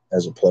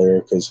as a player,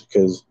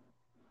 because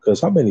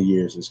how many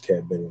years has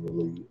Cat been in the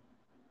league?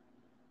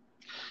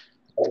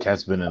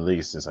 Cat's been in the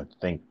league since I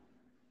think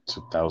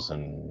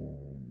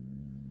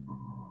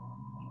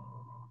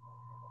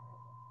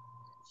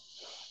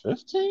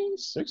 2015,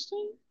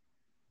 16.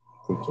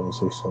 15,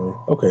 16.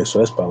 Okay, so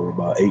that's probably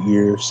about 8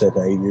 years,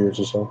 7, 8 years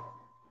or so.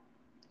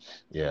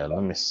 Yeah,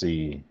 let me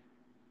see.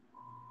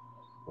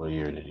 What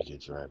year did he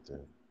get drafted?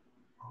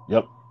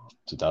 Yep,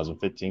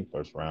 2015,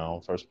 first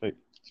round, first pick.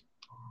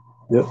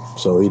 Yep.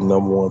 So he's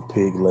number one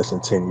pick less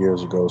than 10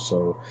 years ago.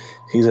 So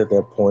he's at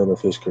that point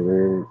of his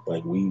career,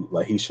 like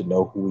he should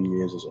know who he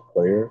is as a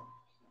player.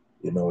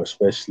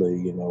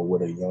 Especially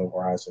with a young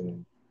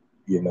rising,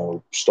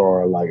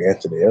 star like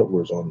Anthony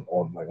Edwards on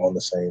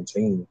the same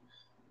team.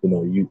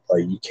 You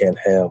can't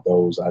have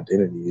those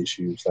identity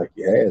issues like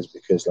he has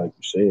because, like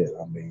you said,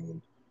 I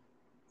mean,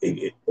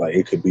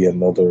 it could be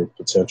another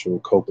potential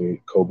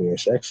Kobe and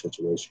Shaq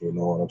situation. You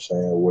know what I'm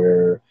saying?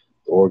 Where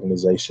the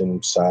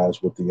organization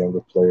sides with the younger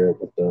player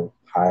with the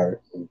higher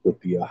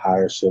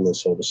ceiling,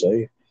 so to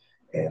say,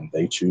 and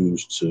they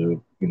choose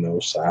to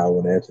side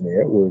with Anthony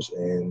Edwards,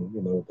 and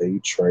they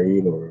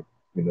trade or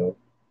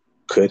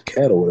cut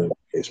Cat or whatever the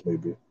case may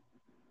be. You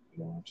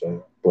know what I'm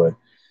saying? But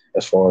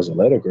as far as the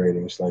letter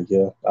grading, it's like,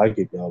 yeah, I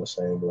give y'all the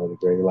same letter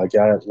grading. Like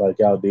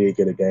y'all did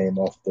get a game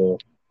off the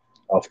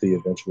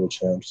eventual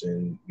champs,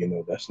 and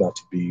that's not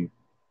to be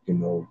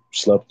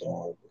slept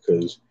on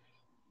because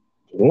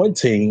one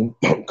team,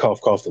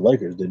 cough, the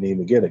Lakers didn't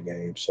even get a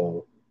game.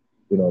 So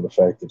the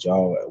fact that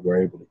y'all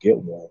were able to get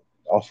one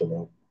off of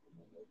them,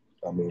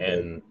 I mean, that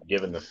And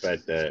given the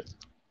fact that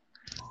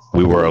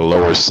we were a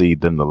lower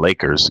seed than the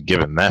Lakers,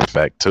 given that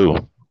fact too.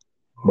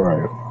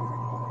 right.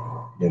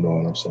 You know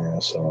what I'm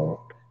saying?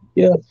 So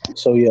yeah,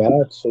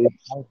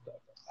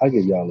 I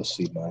give y'all a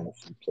C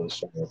minus, C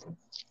plus, whatever.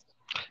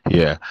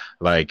 Yeah,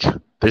 like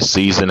this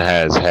season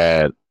has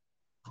had,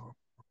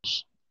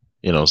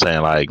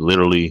 saying like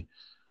literally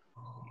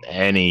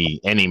any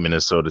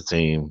Minnesota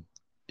team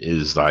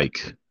is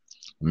like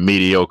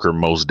mediocre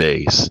most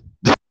days.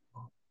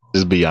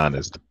 Just be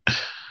honest.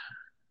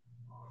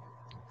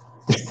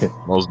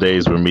 Most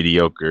days we're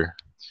mediocre.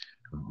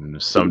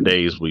 Some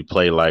days we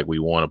play like we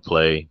want to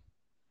play,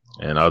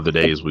 and other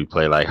days we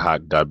play like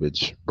hot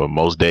garbage. But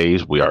most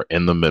days we are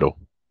in the middle.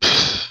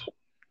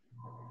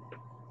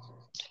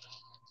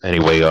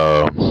 Anyway,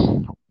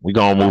 we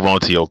gonna move on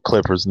to your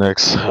Clippers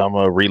next. I'm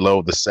gonna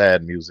reload the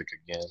sad music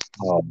again.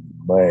 Oh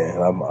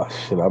man, I'm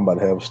about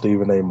to have a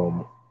Stephen A.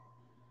 moment.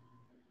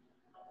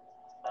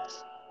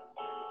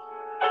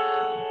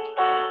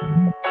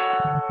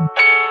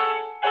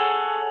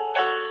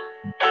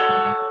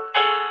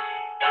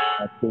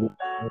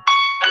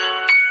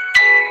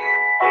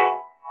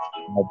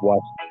 I've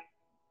watched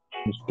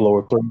this blow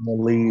a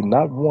 3-1 lead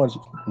not once,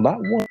 not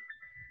once.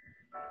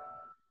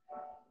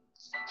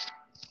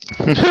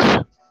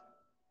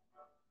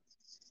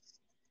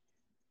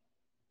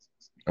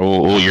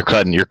 Oh, you're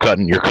cutting, you're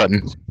cutting, you're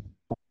cutting,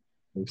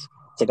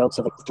 to go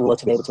to the pool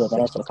to be able to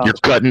advance to the you're conference.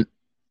 cutting.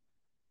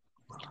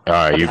 All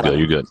right, you're good,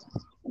 you're good.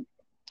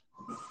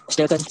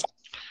 Still good?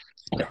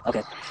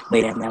 Okay.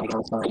 Wait, now we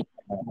got to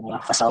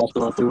I saw us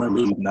blow a 3-1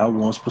 lead. Not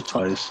once but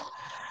twice,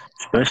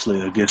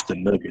 especially against the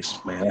Nuggets.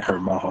 Man, that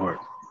hurt my heart.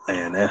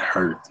 Man, that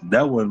hurt.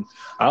 That one,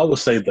 I would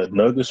say the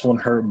Nuggets one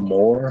hurt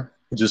more,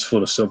 just for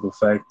the simple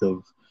fact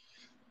of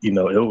it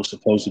was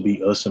supposed to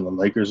be us and the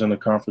Lakers in the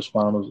conference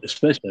finals,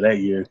 especially that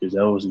year because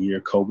that was the year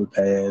Kobe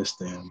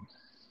passed, and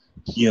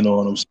you know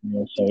what I'm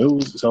saying. So it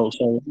was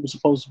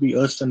supposed to be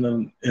us and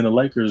the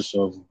Lakers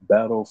of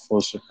battle for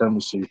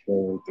supremacy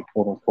for the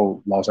quote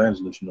unquote Los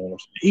Angeles. You know what I'm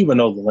saying? Even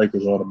though the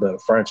Lakers are the better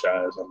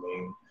franchise, I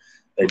mean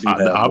they do have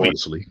more.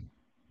 Obviously.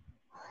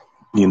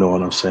 You know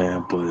what I'm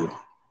saying? But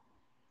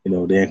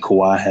Then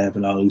Kawhi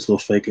having all these little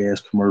fake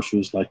ass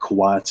commercials like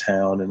Kawhi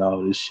Town and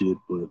all this shit.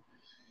 But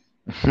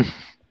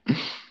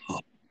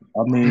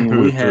I mean,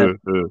 we have.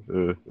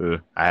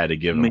 I had to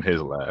I give him mean,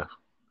 his laugh.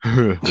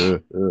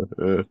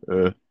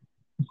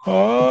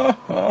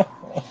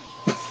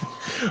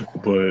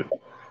 but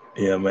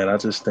yeah, man, I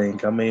just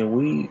think. I mean,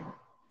 we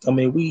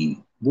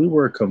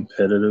were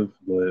competitive,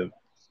 but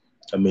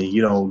I mean,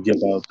 you don't give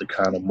out the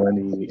kind of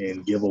money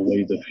and give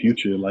away the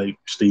future like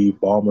Steve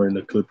Ballmer and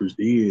the Clippers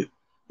did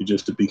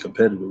just to be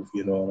competitive.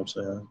 You know what I'm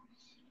saying?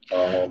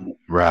 Um,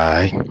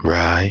 Right,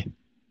 right.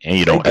 And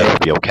you they don't gave F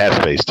up your cap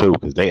space too,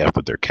 because they F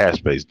up their cap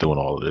space doing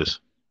all of this.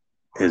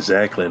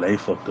 exactly. They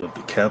fucked up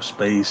the cap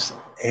space,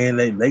 and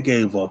they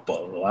gave up a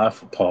lot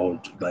for Paul.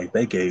 Like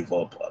they gave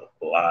up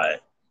a lot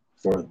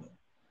for them.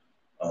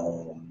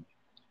 Um,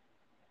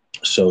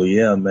 so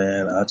yeah,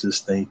 man, I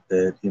just think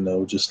that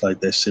just like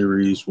that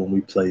series when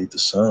we played the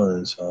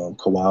Suns,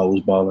 Kawhi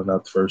was balling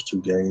out the first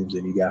two games,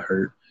 and he got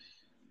hurt,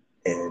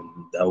 and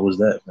that was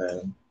that,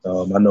 man.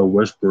 I know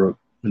Westbrook,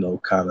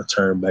 kind of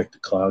turned back the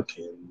clock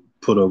and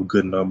put up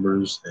good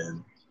numbers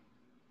and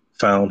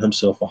found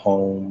himself a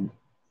home,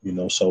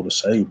 so to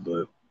say.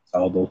 But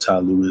although Ty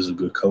Lue is a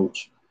good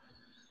coach,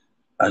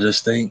 I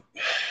just think,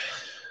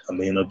 I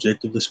mean,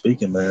 objectively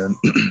speaking, man,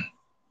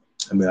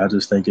 I mean, I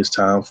just think it's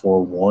time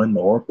for one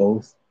or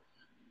both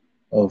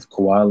of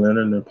Kawhi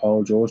Leonard and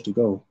Paul George to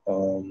go.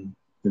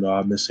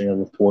 I've been seeing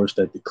reports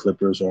that the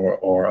Clippers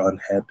are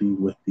unhappy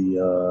with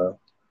the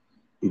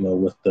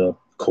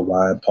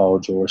Kawhi and Paul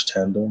George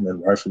tandem,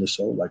 and rightfully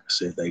so. Like I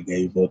said, they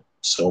gave up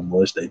so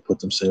much. They put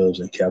themselves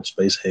in cap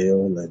space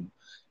hell and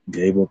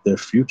gave up their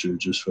future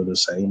just for the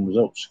same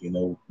results.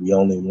 We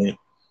only went,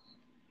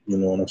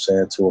 what I'm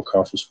saying, to a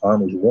conference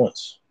finals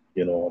once.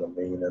 You know what I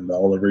mean? And the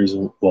only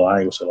reason, well, I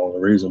ain't gonna say the only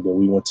reason, but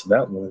we went to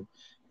that one.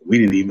 We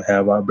didn't even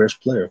have our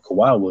best player.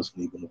 Kawhi wasn't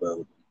even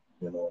available.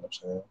 You know what I'm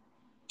saying?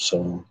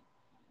 So,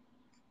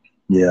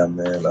 yeah,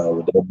 man.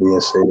 With that being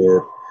said,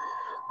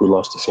 we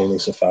lost to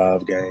Phoenix in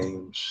 5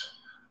 games.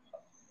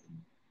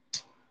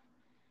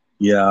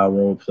 Yeah, our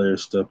role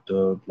players stepped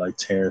up like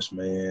Terrence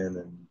Mann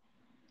and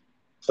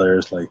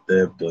players like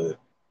that. But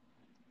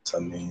I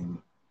mean,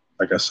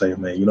 like I say,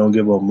 man, you don't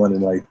give up money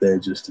like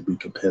that just to be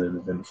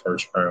competitive in the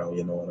first round.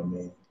 You know what I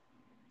mean?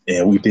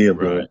 And we did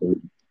blow Right. up.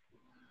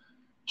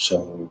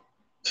 So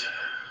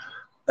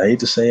I hate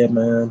to say it,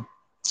 man.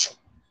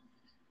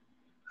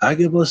 I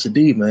give us a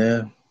D,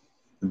 man.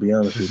 To be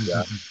honest with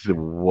you,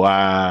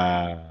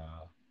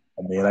 Wow.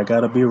 I mean, I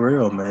gotta be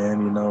real,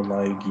 man.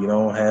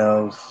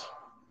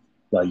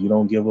 Like you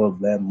don't give up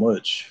that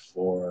much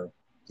for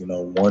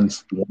one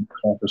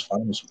conference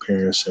finals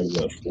appearance in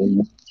what 4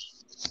 years.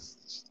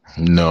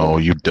 No,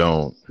 you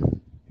don't.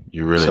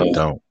 You really So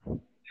don't.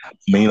 I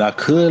mean, I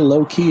could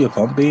low key, if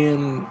I'm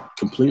being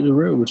completely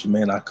real with you,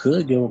 man, I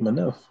could give them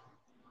enough.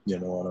 You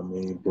know what I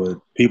mean? But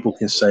people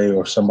can say,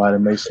 or somebody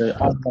may say,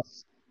 "Oh, no,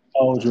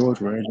 Paul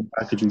George, Randy,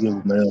 how could you give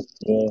him enough?"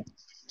 Well,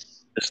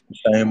 it's the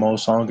same old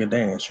song and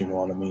dance. You know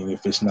what I mean?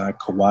 If it's not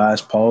Kawhi,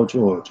 it's Paul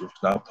George. If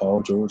it's not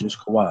Paul George, it's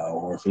Kawhi.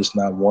 Or if it's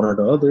not one or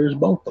the other, it's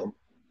both of them.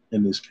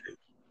 In this case,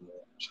 you know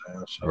what I'm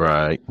saying? So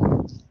Right.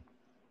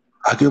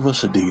 I give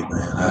us a D, man.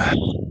 I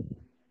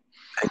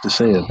hate to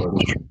say it, but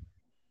it's true.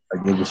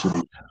 I give us a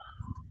D.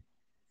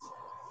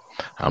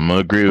 I'm gonna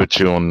agree with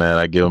you on that.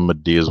 I give them a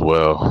D as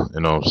well.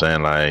 You know what I'm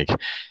saying? Like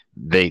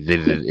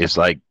it's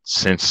like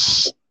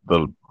since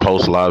the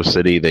post Lob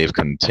City, they've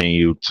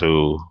continued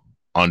to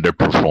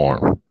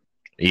underperform,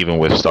 even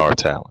with star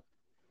talent.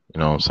 You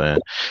know what I'm saying?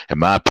 In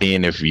my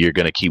opinion, if you're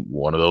gonna keep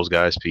one of those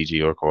guys,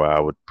 PG or Kawhi,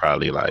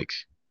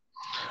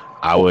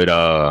 I would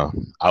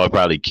I would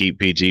probably keep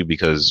PG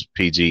because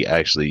PG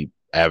actually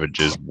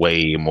averages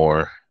way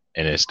more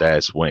in his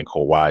stats when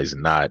Kawhi's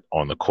not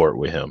on the court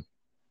with him.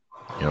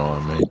 You know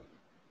what I mean?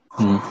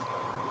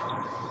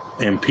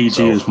 And PG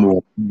So is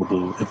more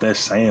available, if that's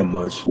saying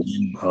much,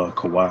 than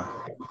Kawhi.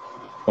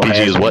 Or PG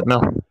has is been. what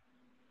now?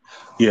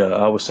 Yeah,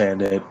 I was saying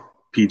that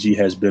PG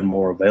has been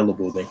more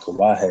available than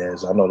Kawhi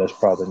has. I know that's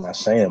probably not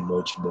saying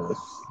much, but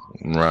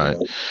you Right.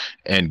 know,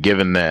 And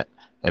given that,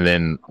 and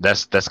then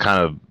that's kind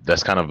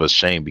of a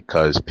shame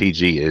because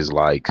PG is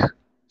like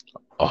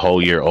a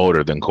whole year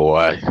older than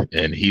Kawhi,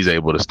 and he's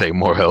able to stay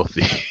more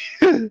healthy.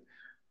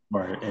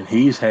 right. And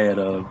he's had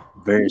a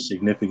very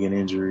significant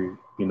injury,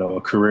 a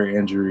career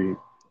injury,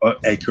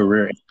 a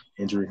career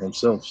injury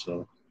himself.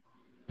 So,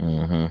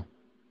 hmm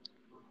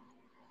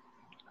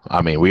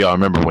I mean, we all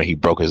remember when he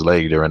broke his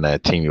leg during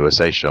that Team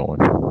USA showing.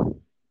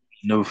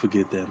 never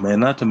forget that, man.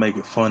 Not to make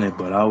it funny,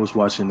 but I was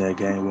watching that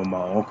game with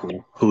my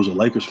uncle, who's a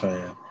Lakers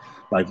fan.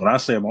 Like when I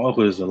say my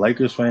uncle is a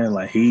Lakers fan,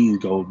 like he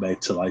goes back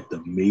to like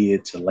the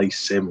mid to late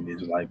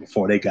 '70s, like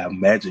before they got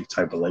Magic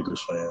type of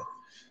Lakers fan.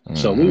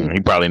 So we, He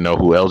probably know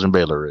who Elgin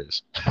Baylor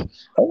is.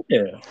 oh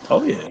yeah,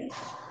 oh yeah.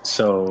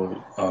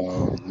 So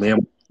me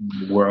and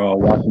we're all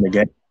watching the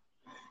game,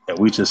 and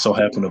we just so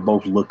happened to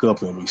both look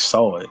up and we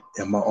saw it.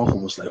 And my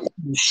uncle was like, "Oh,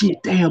 shit,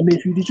 damn,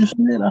 nephew, did you see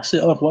that?" I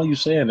said, "Oh, why you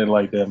saying it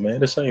like that, man?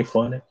 This ain't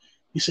funny."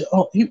 He said,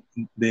 "Oh,"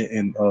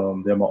 then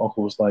my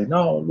uncle was like,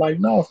 "No, like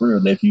no, for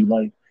real, nephew,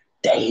 like."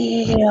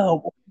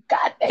 damn,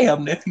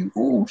 goddamn, nephew.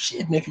 Oh,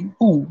 shit, nephew.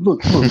 Oh,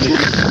 look, nephew.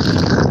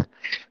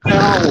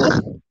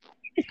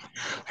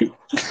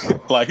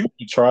 Like,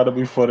 he tried to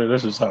be funny.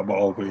 That's just how my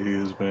uncle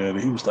is, man.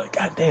 He was like,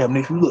 goddamn,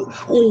 nephew, look.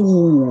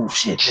 Oh,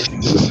 shit,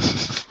 nephew.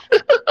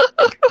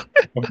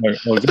 I'm like,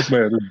 oh, this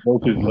man just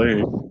broke his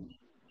leg.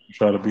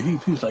 Try to be.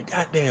 He was like,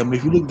 goddamn,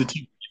 nephew, look at the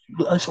teeth.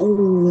 I said,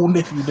 oh,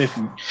 nephew.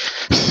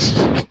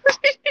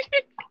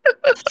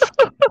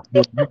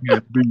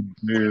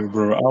 Man,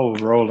 bro, I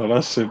was rolling. I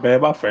said,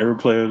 man, my favorite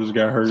player just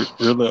got hurt.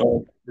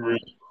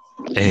 Really.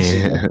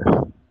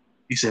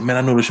 He said, man,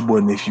 I know this your boy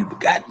nephew, but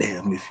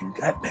goddamn, nephew,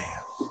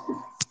 goddamn.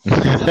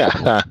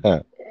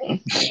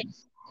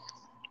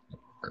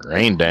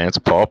 Rain Dance,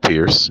 Paul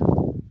Pierce.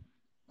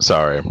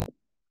 Sorry.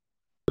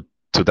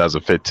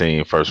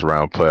 2015 first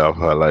round playoff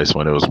highlights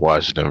when it was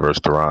Washington versus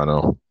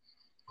Toronto.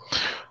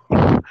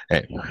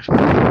 Yeah,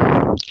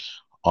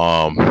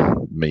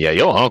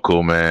 your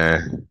uncle,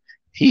 man,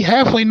 he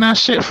halfway not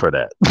shit for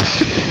that.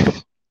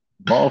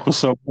 Ball for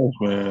something else,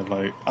 man.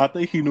 Like, I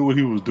think he knew what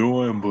he was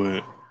doing,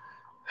 but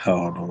I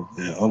don't know,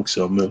 man. Uncle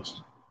something else.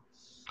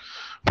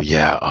 But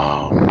yeah,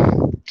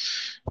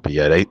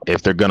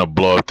 if they're gonna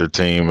blow up their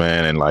team,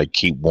 man, and like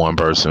keep one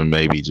person,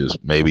 maybe just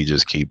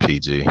keep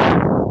PG.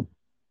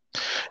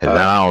 And then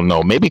I don't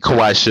know, maybe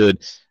Kawhi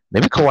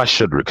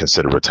should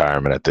reconsider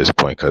retirement at this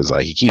point because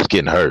like he keeps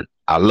getting hurt.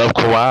 I love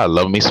Kawhi. I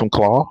love me some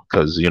Claw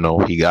because he's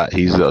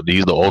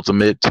the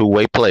ultimate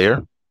two-way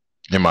player,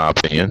 in my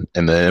opinion,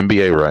 in the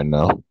NBA right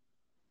now.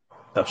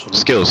 Absolutely.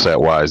 Skill set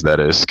wise, that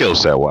is. Skill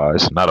set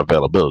wise, not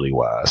availability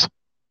wise.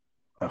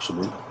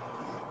 Absolutely.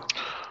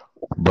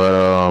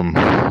 But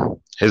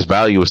his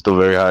value is still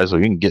very high, so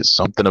you can get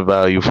something of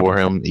value for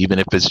him, even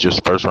if it's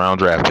just first round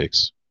draft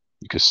picks.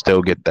 You can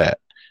still get that.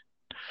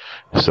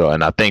 So,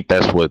 and I think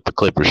that's what the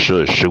Clippers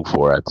should shoot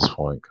for at this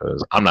point,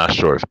 because I'm not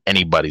sure if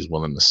anybody's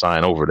willing to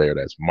sign over there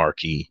that's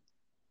marquee,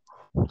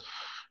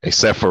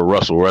 except for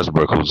Russell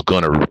Westbrook, who's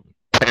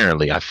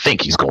apparently, I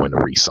think he's going to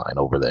re-sign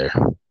over there.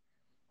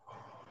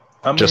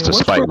 Just to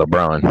spite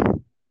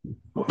LeBron.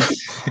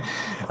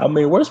 I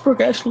mean,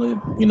 Westbrook actually,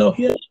 he had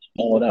to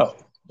pull it out.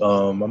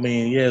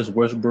 It's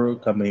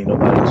Westbrook. I mean,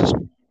 nobody's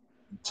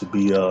to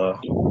be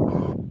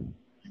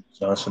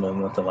Johnson or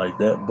nothing like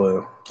that.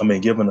 But I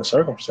mean, given the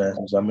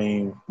circumstances, I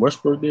mean,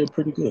 Westbrook did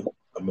pretty good.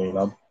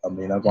 I've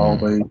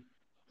always.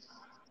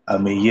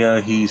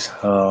 He's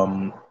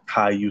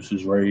high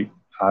usage rate,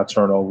 high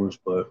turnovers,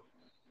 but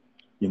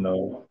I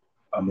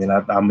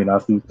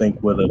do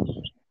think with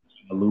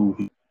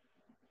a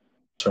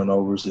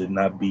turnovers did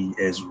not be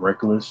as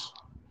reckless.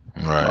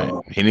 Right.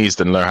 He needs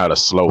to learn how to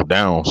slow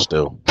down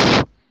still.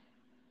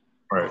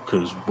 Right,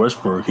 because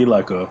Westbrook, he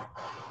like a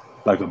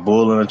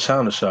bull in a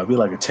china shop. He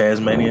like a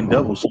Tasmanian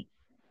devil. So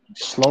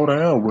slow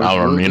down,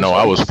 Westbrook.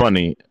 I was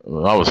funny.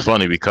 I was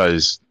funny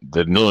because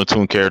the Looney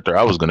Tunes character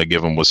I was gonna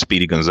give him was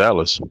Speedy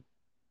Gonzalez.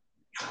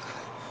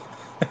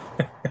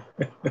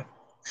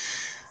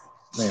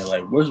 Man,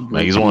 like Westbrook.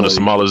 Man, he's one of the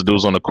smallest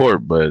dudes on the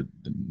court, but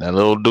that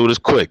little dude is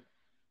quick.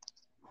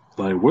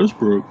 Like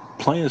Westbrook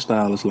playing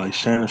style is like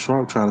Shannon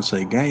Sharp trying to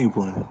say game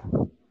plan.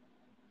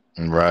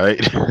 Right.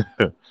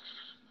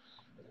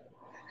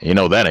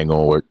 That ain't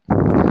gonna work.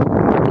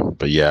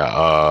 But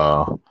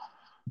yeah,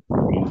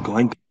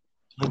 Glank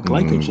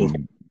himself.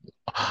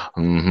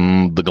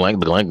 The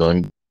Glank.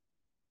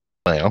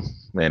 Well,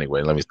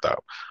 anyway, let me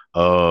stop.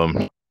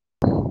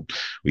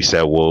 We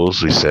said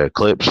Wolves, we said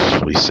Clips,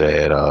 we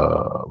said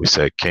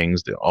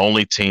Kings. The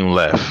only team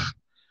left.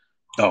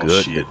 Oh,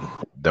 good, shit.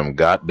 Them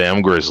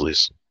goddamn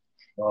Grizzlies.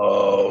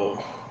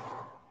 Oh,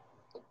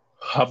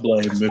 I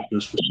blame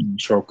Memphis for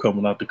Sharp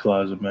coming out the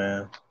closet,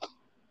 man.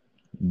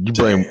 You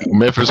blame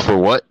Memphis for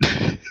what?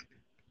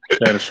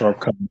 Shannon Sharp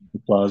coming out the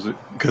closet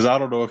because I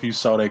don't know if you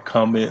saw that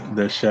comment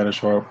that Shannon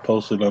Sharp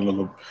posted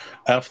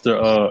after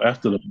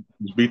the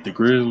beat the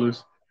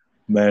Grizzlies.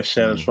 Man,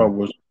 Shannon Sharp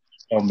was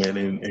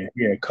commenting and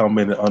he had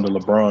commented under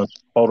LeBron's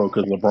photo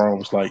because LeBron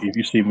was like, "If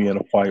you see me in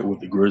a fight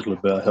with the Grizzly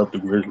Bear, help the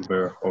Grizzly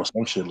Bear," or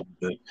some shit like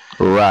that.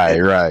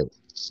 Right.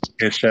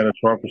 And Shannon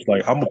Sharp was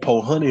like, "I'm gonna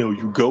pour honey on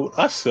you, goat."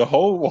 I said,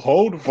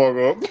 "Hold the fuck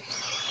up."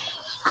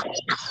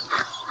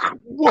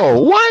 Whoa,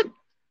 what?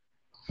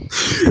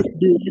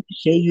 Dude, let me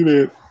show you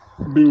that.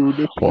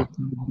 Dude,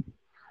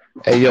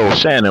 hey, yo,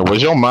 Shannon,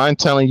 was your mind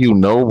telling you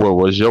no, or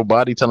was your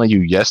body telling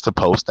you yes to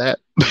post that?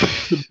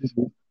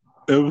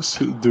 It was,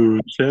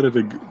 dude. Shannon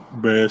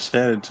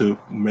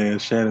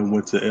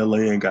went to LA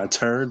and got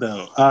turned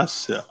out. I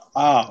said,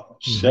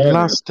 Shannon.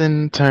 Lost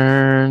and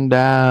turned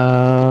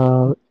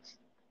out.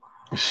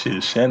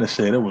 Shit, Shannon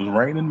said it was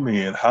raining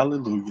men.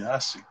 Hallelujah. I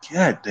said,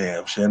 God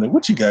damn, Shannon,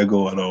 what you got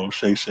going on,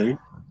 Shay Shay?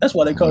 That's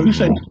why they call you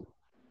Shay.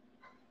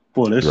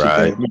 Boy, that shit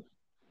got me.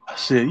 I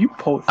said,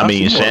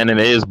 Shannon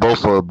is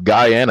both a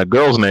guy and a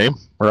girl's name,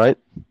 right?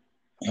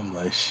 I'm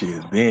like,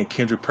 shit. Then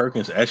Kendrick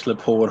Perkins actually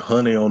poured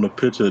honey on the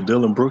picture of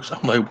Dylan Brooks.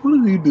 I'm like, what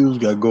do these dudes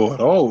got going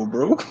on,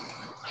 bro?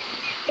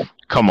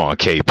 Come on,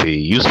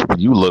 KP.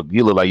 You look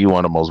like you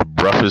one of the most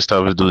roughest,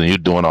 toughest dudes, and you're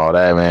doing all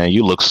that, man.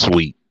 You look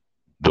sweet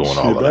doing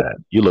all of that.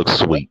 You look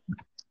sweet.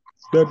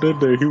 That day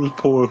he was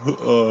pouring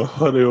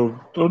honey on.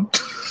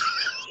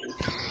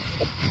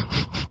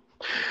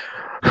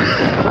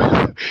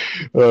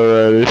 All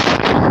right,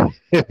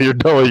 you're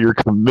doing your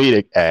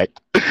comedic act.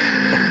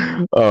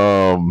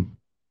 I'm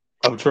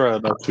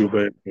trying not too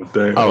bad, but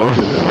dang,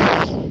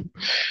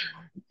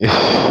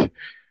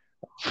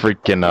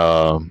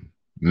 freaking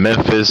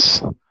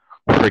Memphis,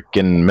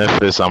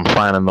 I'm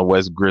finding the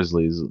West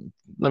Grizzlies.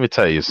 Let me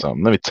tell you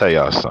something. Let me tell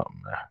y'all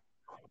something, man.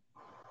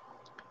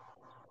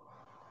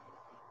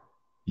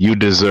 You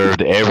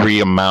deserved every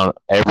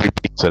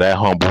piece of that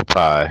humble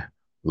pie.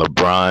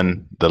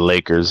 LeBron, the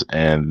Lakers,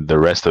 and the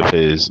rest of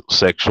his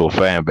sexual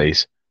fan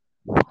base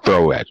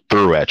threw at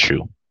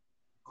you.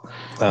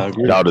 I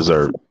agree.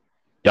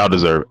 Y'all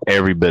deserve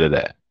every bit of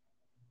that.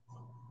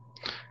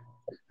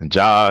 And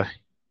Ja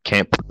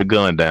can't put the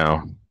gun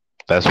down.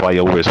 That's why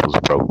your wrist was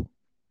broke.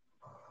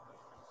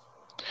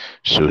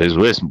 Shoot, his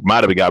wrist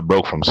might have got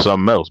broke from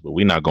something else, but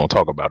we're not gonna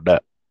talk about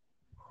that.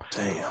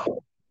 Damn.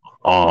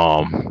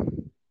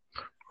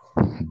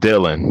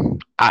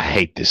 Dylan, I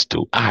hate this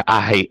dude.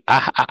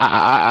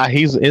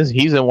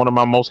 He's in one of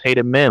my most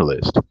hated men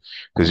lists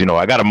because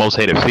I got a most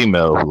hated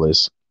female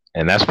list,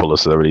 and that's full of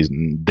celebrities.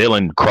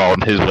 Dylan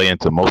crawled his way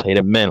into most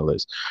hated men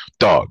list.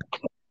 Dog,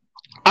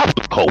 I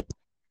would hope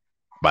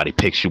somebody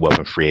picks you up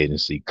in free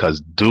agency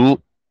because,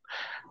 dude,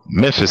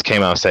 Memphis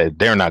came out and said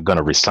they're not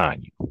gonna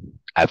resign you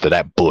after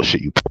that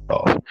bullshit you put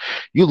off.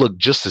 You look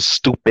just as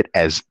stupid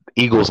as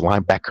Eagles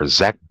linebacker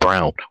Zach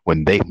Brown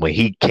when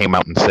he came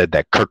out and said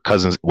that Kirk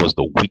Cousins was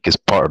the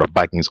weakest part of the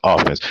Vikings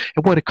offense.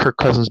 And what did Kirk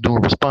Cousins do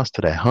in response to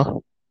that, huh?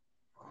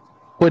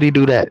 What did he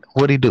do that?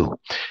 What did he do?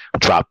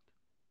 Dropped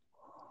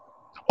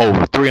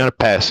over 300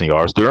 passing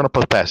yards, 300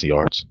 plus passing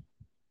yards,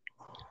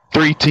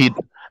 three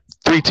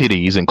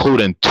TDs,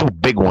 including 2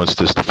 big ones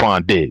to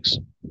Stephon Diggs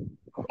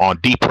on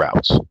deep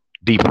routes,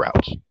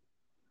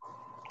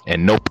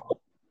 and no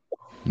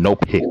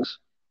picks.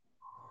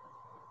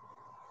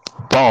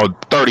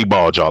 30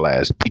 balled y'all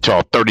ass. Beat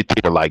y'all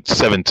 33 to like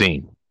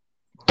 17.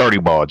 30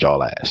 balled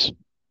y'all ass.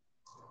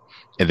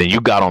 And then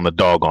you got on the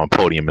doggone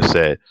podium and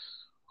said,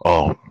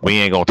 "Oh, we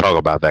ain't gonna talk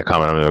about that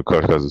comment on the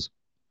because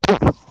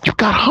you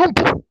got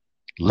humble.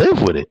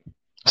 Live with it.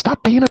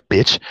 Stop being a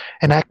bitch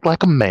and act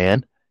like a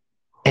man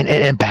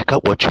and back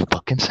up what you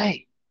fucking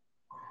say."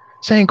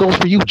 Same goes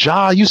for you,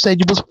 Ja. You said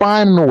you was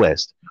fine in the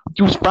West.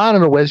 You was fine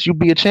in the West, you'd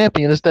be a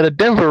champion instead of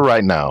Denver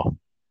right now.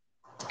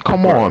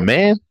 Come on,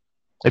 man.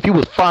 If you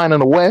was fine in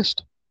the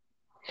West,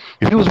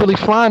 if you was really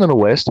flying in the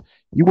West,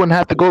 you wouldn't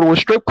have to go to a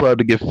strip club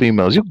to get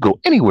females. You could go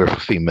anywhere for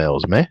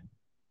females, man.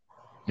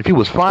 If you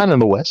was fine in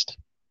the West,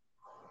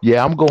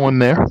 yeah, I'm going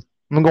there.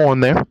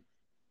 Damn.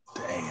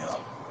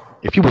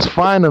 If you was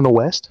fine in the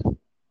West,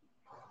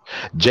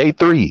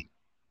 J3,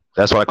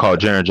 that's why I call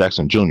Jaren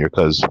Jackson Jr.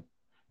 because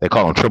they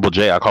call him Triple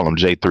J. I call him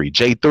J3.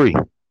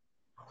 J3,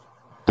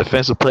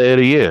 Defensive Player of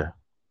the Year.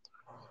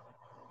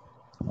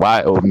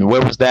 Why?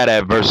 Where was that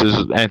at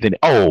versus Anthony?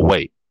 Oh,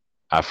 wait.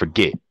 I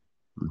forget.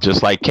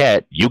 Just like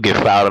Cat, you get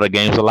fouled out of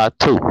games a lot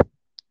too.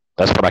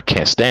 That's what I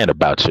can't stand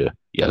about you.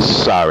 Yes,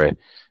 sorry.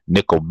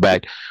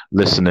 Nickelback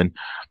listening.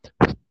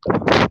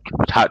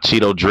 Hot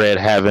Cheeto Dread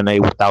having a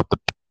without the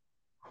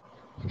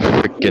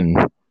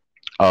freaking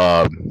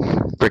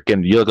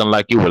you looking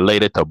like you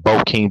related to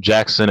Bokeem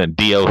Jackson and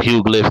D.L.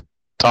 Hughliffe.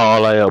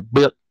 Tall a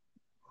bit.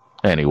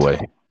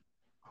 Anyway.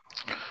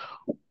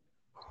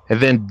 And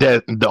then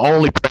the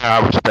only player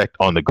I respect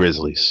on the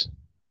Grizzlies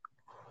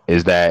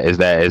is that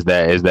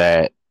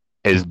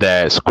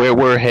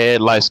Squidward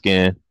head light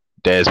skin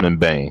Desmond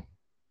Bain.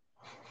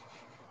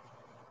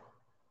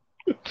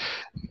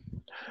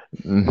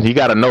 He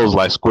got a nose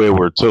like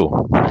Squidward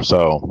too.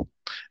 So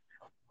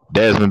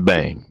Desmond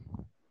Bain,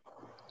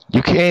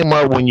 you came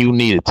up when you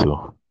needed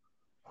to,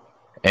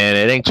 and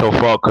it ain't your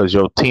fault because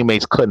your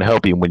teammates couldn't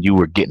help you when you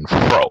were getting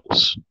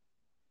froze.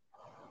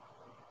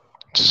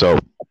 So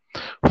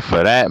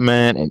for that,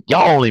 man, and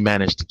y'all only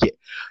managed to get.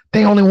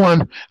 They only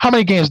won. How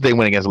many games did they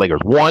win against the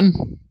Lakers?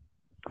 1?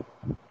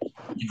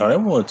 No, they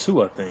won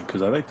 2, I think,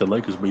 because I think the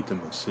Lakers beat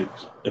them in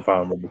 6, if I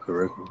remember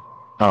correctly.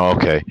 Oh,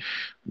 okay.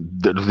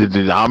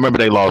 I remember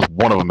they lost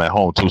one of them at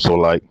home too.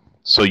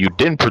 So you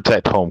didn't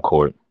protect home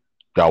court.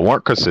 Y'all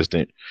weren't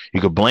consistent.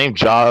 You could blame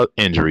Ja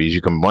injuries.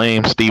 You can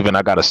blame Steven.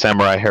 I got a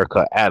samurai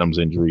haircut. Adams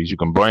injuries. You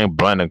can blame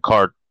Brandon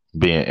Clark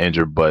being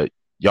injured, but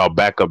y'all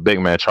backup big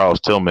man Charles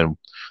Tillman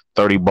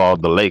 30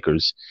 balled the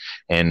Lakers,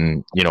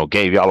 and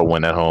gave y'all a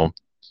win at home.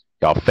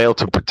 Y'all failed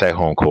to protect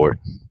home court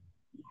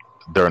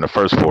during the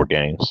first 4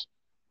 games,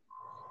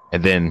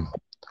 and then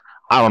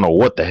I don't know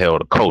what the hell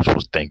the coach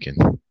was thinking.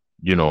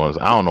 I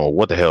don't know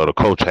what the hell the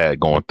coach had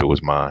going through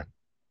his mind,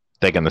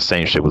 thinking the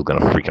same shit was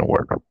gonna freaking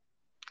work.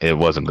 It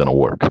wasn't gonna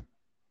work.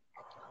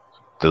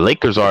 The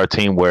Lakers are a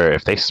team where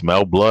if they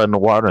smell blood in the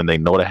water and they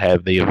know they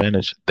have the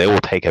advantage, they will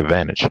take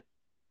advantage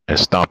and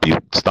stomp you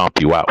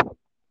out.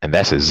 And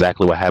that's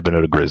exactly what happened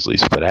to the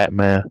Grizzlies. For that,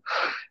 man.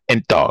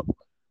 And dog,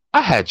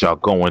 I had y'all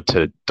going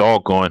to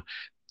doggone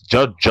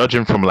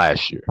judging from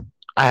last year.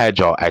 I had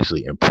y'all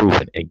actually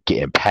improving and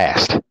getting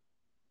past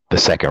the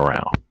second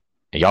round.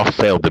 and y'all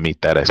failed to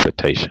meet that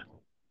expectation.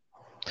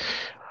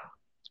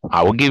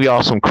 I will give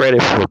y'all some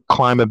credit for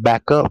climbing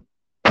back up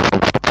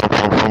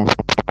from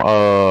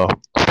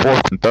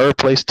fourth and third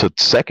place to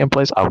second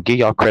place. I'll give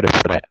y'all credit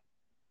for that.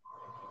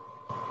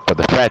 But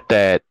the fact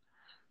that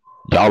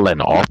y'all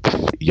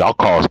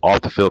cause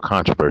off the field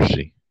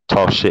controversy,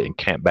 talk shit, and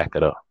can't back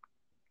it up.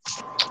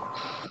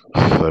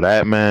 For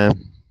that, man,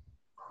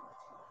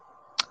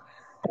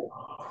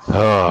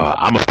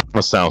 I'm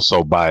gonna sound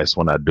so biased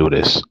when I do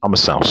this. I'm gonna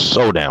sound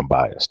so damn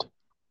biased,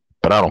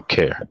 but I don't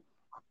care.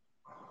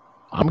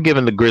 I'm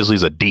giving the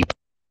Grizzlies a deep.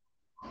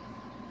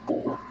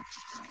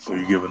 So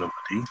you giving them a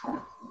D?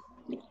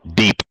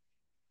 Deep.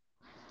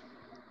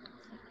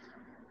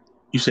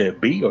 You said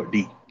B or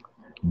D?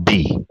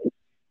 D.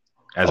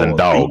 As in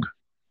dog. D?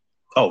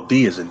 Oh,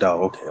 D as in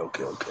dog.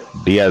 Okay.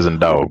 D as in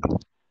dog.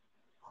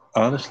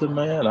 Honestly,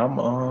 man, I'm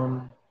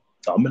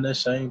in that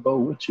same boat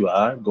with you.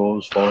 I go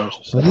as far as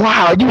to say,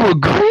 wow, you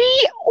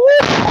agree?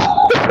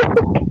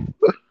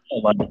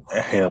 like,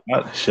 hell,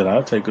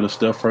 I'll take it a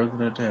step further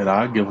than that.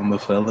 I'll give them a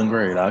failing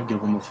grade. I'll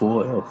give them a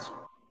full F.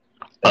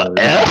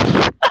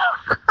 F?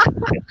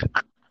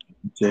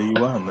 Tell you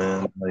why,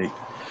 man. Like,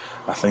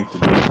 I think the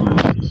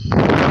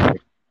biggest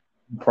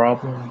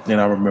problem, and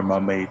I remember I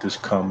made this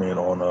comment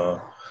on I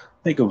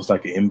think it was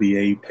like an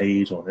NBA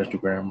page on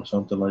Instagram or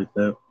something like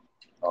that.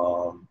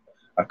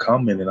 I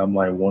commented, I'm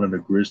like, one of the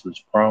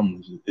Grizzlies'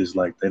 problems is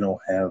like they don't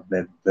have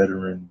that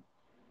veteran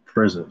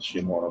presence.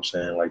 You know what I'm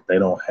saying? Like they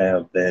don't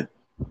have that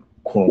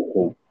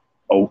quote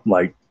unquote,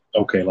 like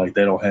okay, like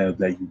they don't have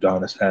that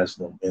Udonis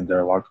Haslam in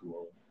their locker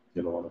room.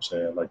 You know what I'm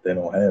saying? Like they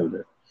don't have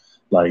that.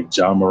 Like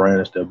John Moran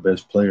is their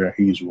best player.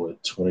 He's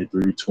what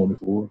 23,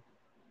 24,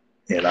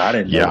 and I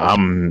didn't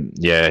know.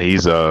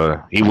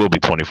 He will be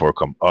 24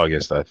 come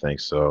August, I think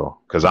so.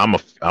 Because I'm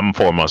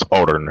 4 months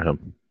older than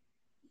him.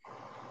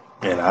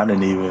 And I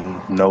didn't even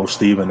know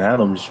Steven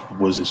Adams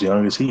was as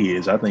young as he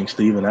is. I think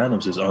Steven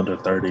Adams is under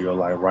 30 or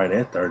like right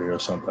at 30 or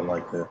something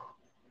like that.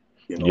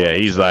 You know yeah,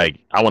 he's like,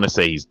 I want to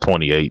say he's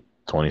 28,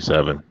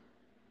 27.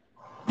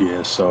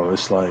 Yeah, so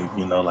it's like,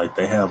 like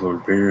they have a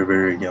very,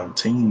 very young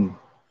team.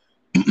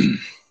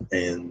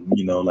 And,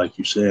 like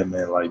you said,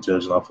 man, like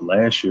judging off of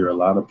last year, a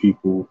lot of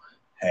people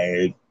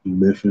had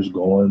Memphis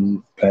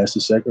going past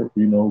the second,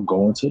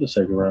 going to the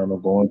second round or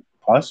going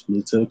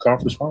possibly to the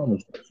conference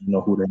finals,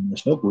 who they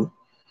messed up with.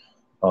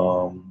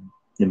 And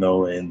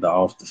the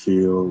off the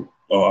field,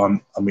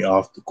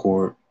 off the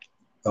court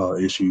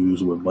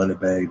issues with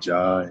Moneybag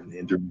Ja and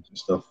injuries and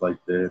stuff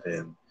like that,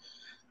 and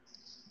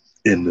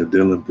in the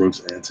Dylan Brooks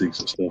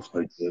antics and stuff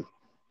like that.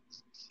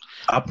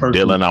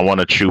 Dylan, I want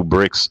to chew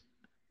Brooks.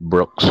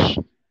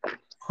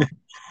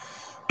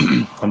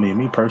 I mean,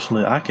 me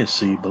personally, I can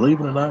see, believe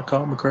it or not,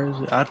 call me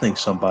crazy. I think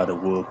somebody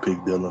will pick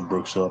Dylan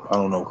Brooks up. I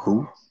don't know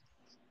who,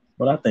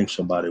 but I think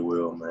somebody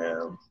will,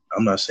 man.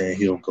 I'm not saying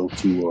he'll go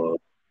to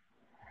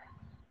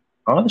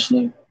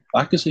honestly,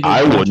 I could see.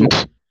 I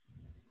wouldn't.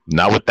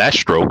 Not with that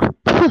stroke.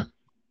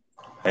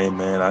 Hey,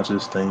 man, I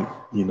just think,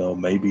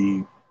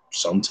 maybe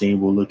some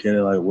team will look at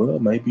it like, well,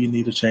 maybe you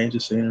need to change the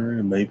scenery,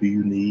 and maybe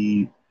you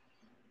need,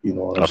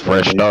 a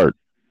fresh start.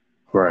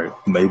 Right.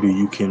 Maybe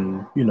you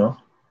can,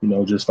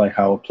 just like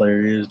how a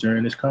player is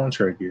during his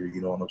contract year.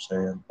 You know what I'm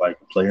saying? Like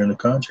a player in the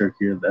contract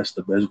year, that's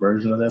the best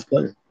version of that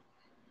player.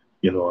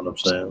 You know what I'm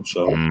saying?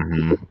 So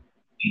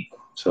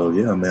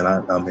yeah, man.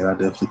 I mean, I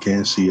definitely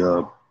can see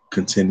a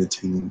contending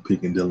team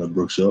picking Dylan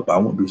Brooks up. I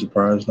wouldn't be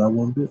surprised, not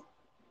one bit.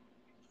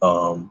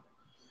 But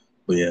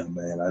yeah,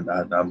 man.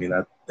 I mean,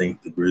 I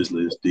think the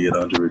Grizzlies did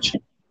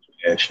underachieve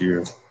last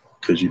year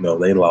because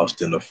they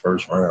lost in the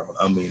first round.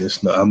 I mean,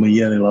 it's not. I mean,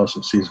 yeah, they lost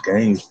in 6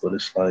 games, but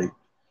it's like,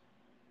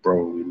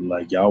 bro,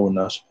 like y'all were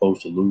not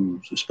supposed to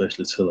lose,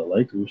 especially to the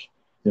Lakers.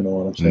 You know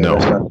what I'm saying?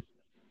 No.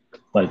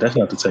 That's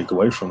not to take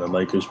away from the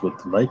Lakers,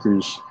 but the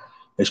Lakers,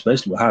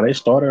 especially how they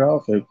started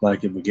off,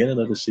 like in the beginning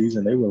of the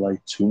season, they were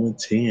like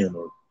 2-10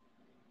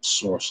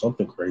 or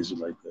something crazy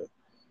like that.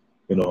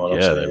 You know what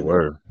I'm saying? Yeah, they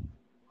were.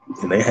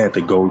 And they had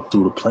to go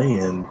through the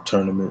play-in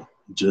tournament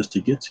just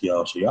to get to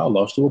y'all. So y'all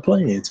lost to a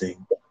play-in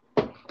team.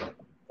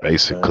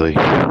 Basically.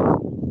 Yeah,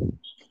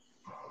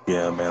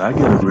 man, I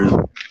get it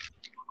really.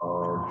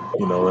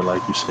 And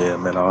like you said,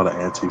 man, all the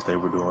antics they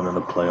were doing in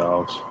the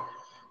playoffs.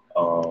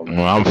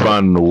 I'm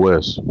finding the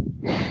West.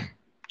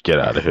 Get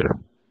out of here.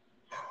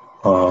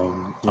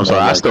 I'm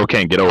sorry, I still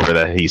can't get over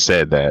that he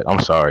said that.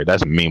 I'm sorry,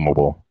 that's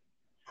memeable.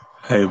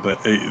 Hey,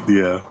 but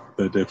yeah,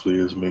 that definitely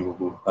is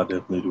memeable. I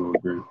definitely do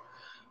agree.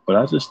 But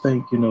I just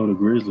think, the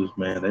Grizzlies,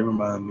 man, they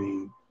remind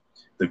me,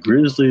 the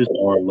Grizzlies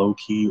are low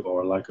key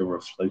or like a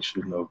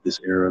reflection of this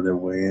era that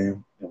we're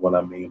in. And what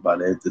I mean by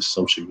that, this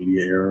social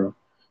media era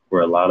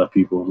where a lot of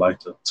people like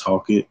to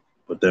talk it,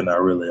 but they're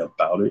not really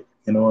about it.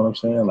 You know what I'm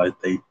saying? Like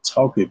they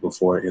talk it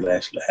before it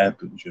actually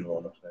happens. You know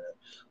what I'm saying?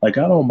 Like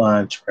I don't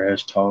mind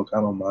trash talk.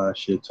 I don't mind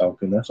shit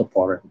talking. That's a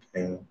part of the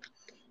game.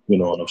 You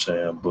know what I'm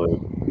saying? But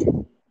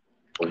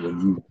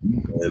when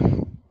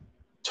you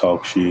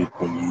talk shit,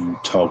 when you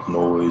talk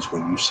noise,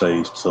 when you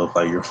say stuff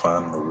like you're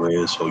finding the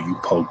West or you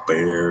poke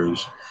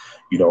bears,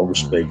 you don't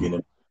respect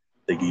anything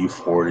they give you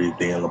 40.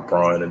 Then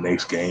LeBron the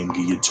next game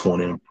give you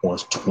 20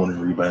 points,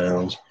 20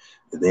 rebounds,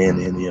 and then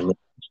in the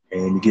Olympics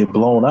game you get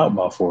blown out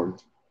by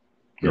 40.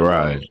 You know,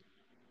 Right.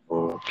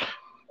 so,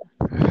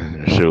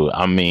 Shoot,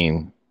 I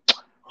mean,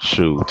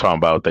 shoot, talking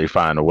about they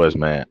find the West,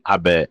 man. I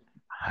bet,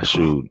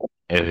 shoot,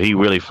 if he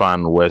really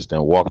find the West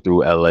and walk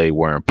through LA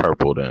wearing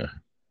purple, then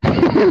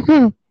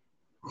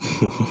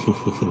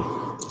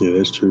yeah,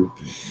 that's true.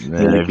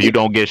 man, if you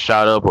don't get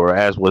shot up or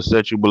ask what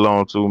set you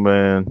belong to,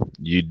 man,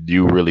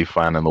 you really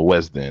find in the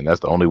West. Then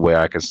that's the only way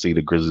I can see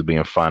the Grizzlies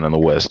being fine in the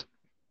West.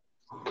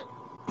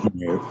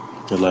 Yeah.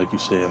 And like you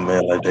said,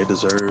 man, like they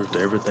deserved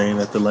everything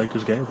that the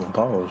Lakers gave them.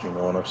 Pause, you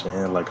know what I'm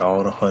saying? Like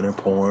all the 100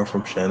 pouring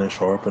from Shannon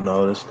Sharp and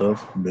all that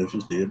stuff,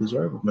 Memphis did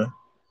deserve it, man.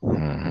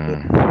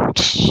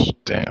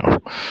 Damn,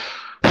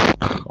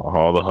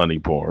 all the honey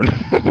porn.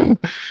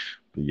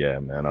 But yeah,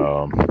 man.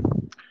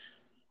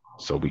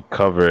 So we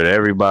covered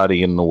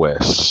everybody in the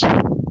West.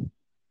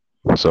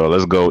 So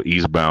let's go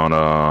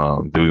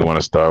eastbound. Do we want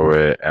to start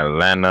with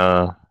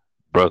Atlanta,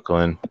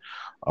 Brooklyn?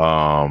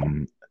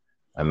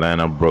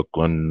 Atlanta,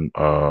 Brooklyn.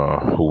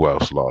 Who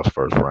else lost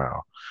first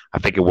round? I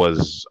think it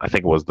was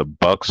the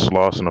Bucks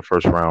lost in the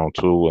first round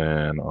too,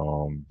 and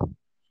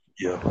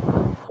Yeah.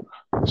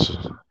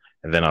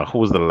 and then who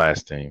was the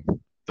last team?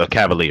 The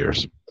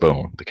Cavaliers.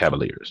 Boom, the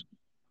Cavaliers.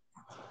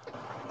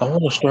 I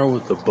want to start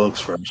with the Bucks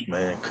first,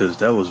 man, because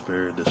that was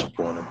very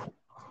disappointing.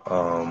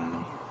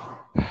 Um,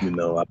 you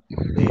know, I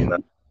mean,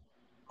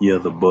 yeah,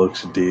 the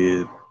Bucks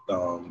did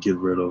get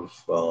rid of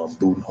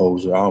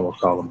Budenholzer. I almost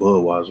call him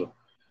Budweiser.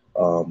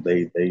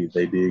 They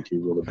did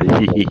get rid of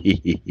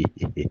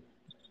Budenholzer,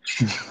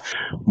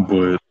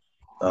 but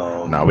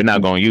No, we're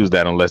not gonna use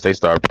that unless they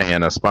start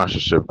paying us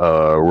sponsorship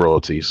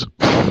royalties.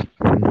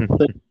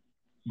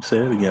 say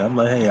it again. I'm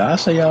like, hey, I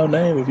say y'all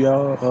name if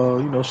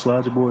y'all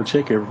slide your boy a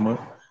check every month.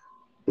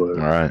 But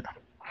All right,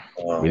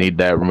 we need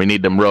that. We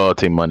need them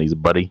royalty monies,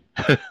 buddy.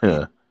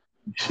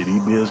 shit,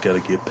 these bills gotta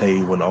get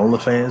paid when the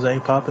OnlyFans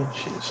ain't popping.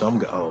 Shit,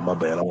 oh my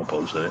bad, I won't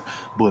post that.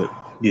 But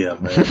yeah,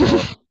 man.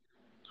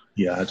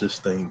 Yeah, I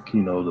just think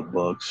the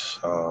Bucks.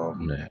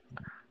 Man,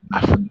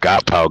 I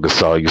forgot Pau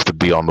Gasol used to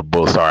be on the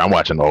Bulls. Sorry, I'm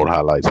watching the old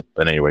highlights.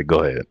 But anyway,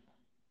 go ahead.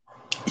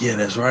 Yeah,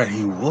 that's right.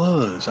 He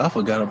was. I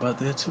forgot about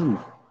that too.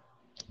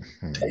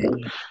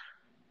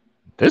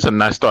 There's a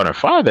nice starting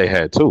five they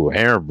had too.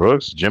 Aaron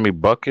Brooks, Jimmy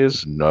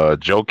Buckets,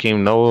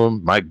 Joakim Noah,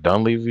 Mike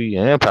Dunleavy,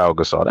 and Pau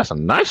Gasol. That's a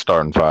nice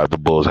starting five the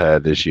Bulls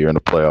had this year in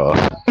the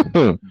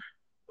playoffs.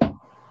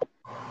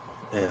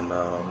 And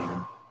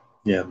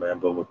yeah, man.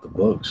 But with the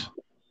Bucks,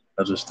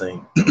 I just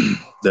think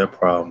their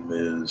problem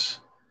is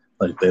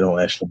like they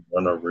don't actually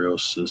run a real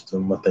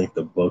system. I think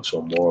the Bucks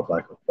are more of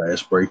like a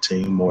fast break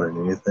team more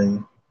than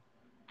anything.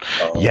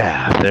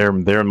 Yeah,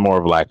 they're more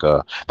of like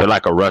they're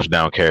like a rush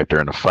down character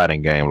in a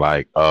fighting game.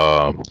 Like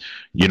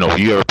if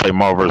you ever play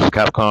Marvel vs.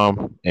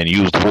 Capcom and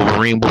used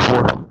Wolverine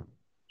before.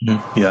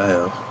 Yeah, I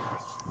have.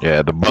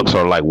 Yeah, the Bucks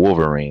are like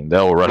Wolverine.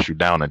 They'll rush you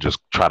down and just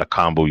try to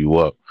combo you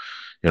up.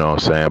 You know what I'm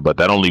saying? But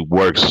that only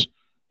works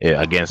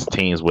against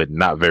teams with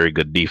not very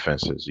good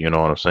defenses. You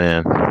know what I'm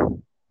saying?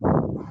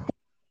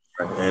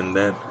 And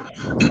that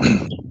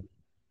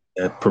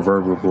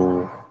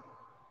proverbial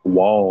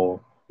wall,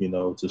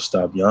 to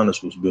stop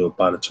Giannis was built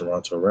by the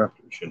Toronto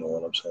Raptors. You know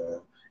what I'm saying?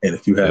 And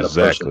if you had a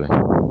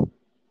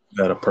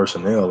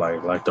personnel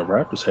like the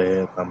Raptors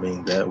had, I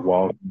mean that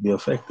wall would be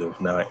effective.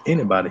 Now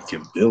anybody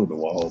can build a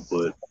wall,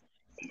 but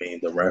I mean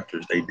the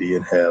Raptors they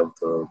did have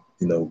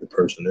the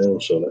personnel,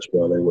 so that's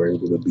why they were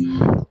able to be.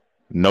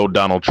 No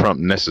Donald Trump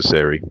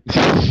necessary.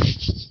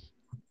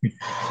 You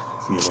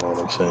know what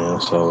I'm saying?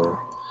 So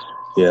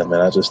yeah,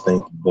 man, I just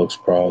think the Bucks'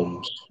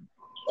 problems.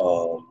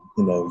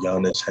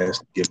 Giannis has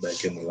to get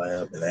back in the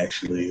lab, and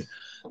actually,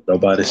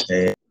 nobody's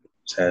saying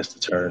has to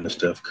turn to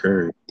Steph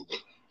Curry.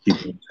 He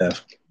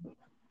have to,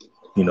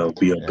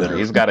 be a better.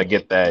 He's got to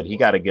get that. He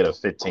got to get a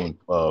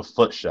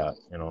 15-foot shot.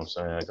 You know what I'm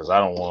saying? Because I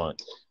don't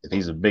want, if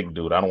he's a big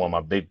dude, I don't want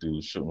my big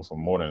dude shooting from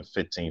more than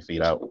 15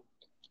 feet out.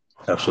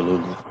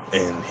 Absolutely,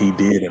 and he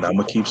did, and I'm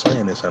gonna keep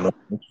saying this. I know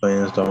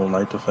fans don't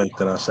like the fact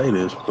that I say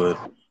this, but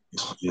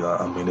it's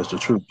the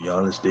truth.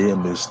 Giannis did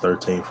miss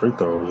 13 free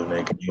throws in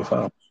that game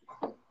 5.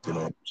 You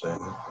know what I'm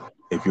saying?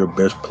 If your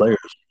best players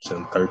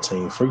in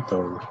 13 free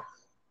throws,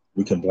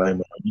 we can blame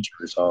it on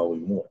injuries all we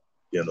want.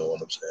 You know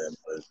what I'm saying?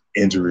 But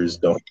injuries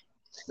don't have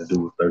anything to do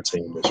with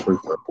 13 missed free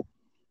throws.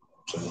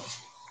 So,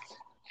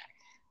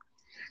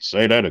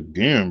 say that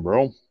again,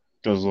 bro.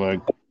 Because,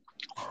 like,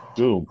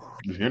 dude,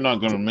 if you're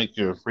not going to make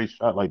your free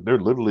shot, like, they're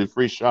literally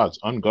free shots,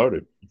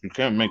 unguarded. If you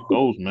can't make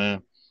those,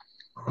 man,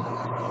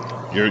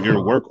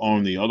 your work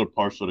on the other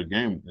parts of the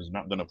game is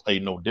not going to pay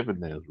no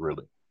dividends,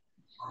 really.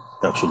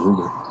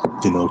 absolutely.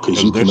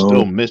 Because there's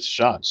still missed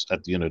shots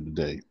at the end of the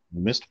day,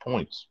 missed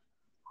points.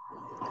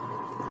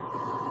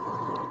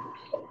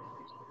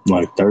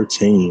 Like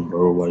 13,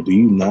 bro. Like, do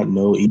you not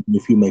know? Even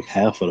if you make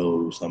half of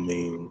those, I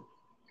mean,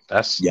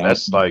 that's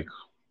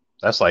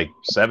like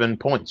 7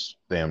 points,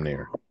 damn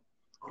near.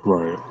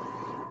 Right.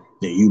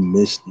 and you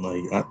missed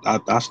like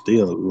I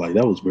still like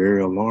that was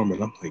very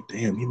alarming. I'm like,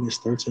 damn, you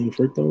missed 13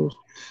 free throws.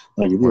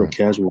 Like if you're a Right.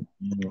 casual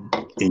fan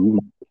and you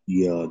look at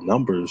the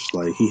numbers,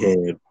 like he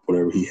had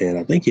whatever he had.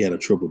 I think he had a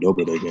triple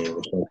double that game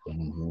or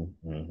something.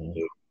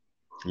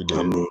 He I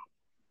did. mean,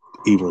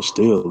 even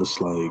still, it's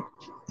like,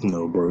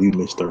 bro, you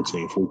missed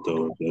 13 free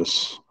throws.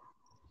 That's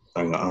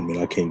I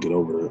mean, I can't get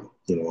over it.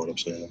 You know what I'm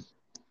saying?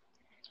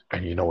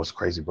 And you know what's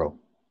crazy, bro?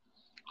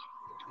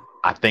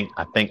 I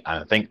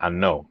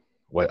know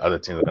what other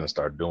teams are going to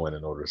start doing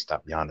in order to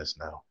stop Giannis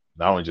now.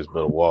 Not only just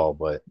build a wall,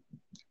 but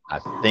I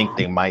think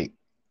they might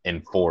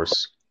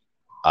enforce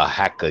a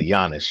hack a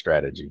Giannis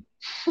strategy.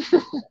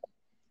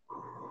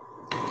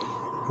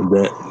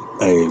 That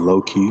hey,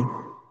 low key,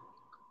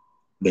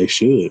 they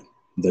should.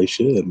 They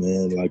should,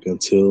 man. Like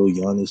until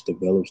Giannis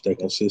develops that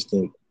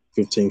consistent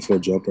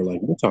 15-foot jumper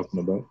like we're talking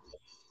about.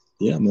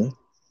 Yeah, man.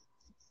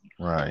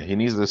 Right. He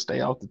needs to stay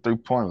out the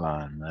 3-point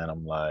line, man.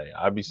 I'm like,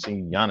 I be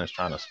seeing Giannis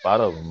trying to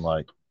spot up. I'm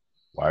like,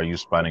 why are you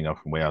spotting up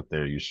from way out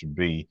there? You should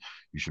be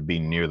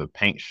near the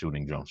paint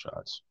shooting jump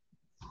shots.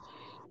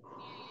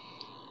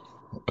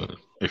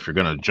 If you're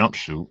gonna jump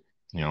shoot,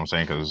 you know what I'm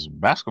saying? Because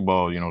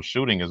basketball,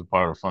 shooting is a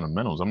part of the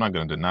fundamentals. I'm not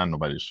gonna deny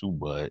nobody to shoot,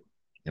 but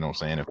you know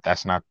what I'm saying? If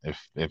that's not if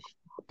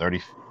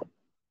 30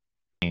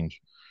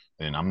 range,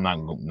 then I'm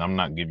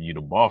not giving you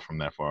the ball from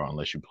that far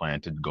unless you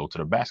plan to go to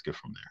the basket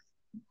from there.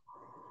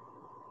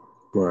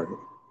 Right.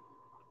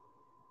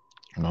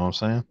 You know what I'm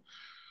saying?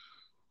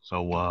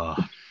 So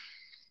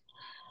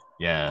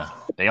yeah,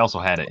 they also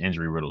had an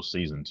injury riddled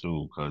season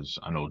too, because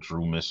I know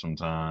Drew missed some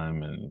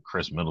time and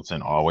Chris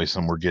Middleton always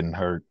somewhere getting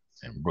hurt,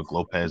 and Brook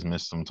Lopez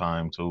missed some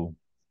time too.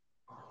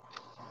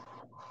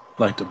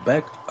 Like the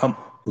back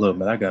look,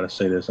 man, I gotta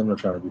say this. I'm not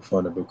trying to be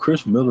funny, but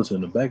Chris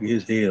Middleton, the back of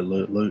his head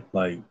looks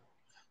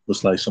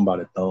like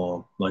somebody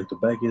thumb. Like the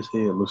back of his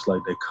head looks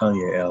like that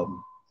Kanye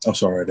album. I'm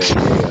sorry, that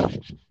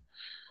yeah.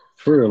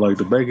 For real, like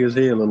the back of his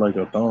head look like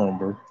a thumb,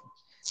 bro.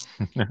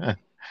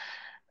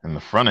 And the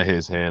front of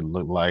his head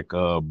looked like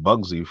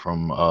Bugsy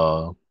from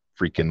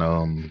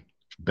freaking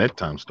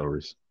bedtime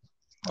stories.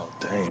 Oh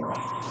damn.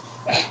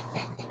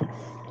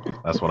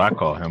 That's what I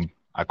call him.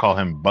 I call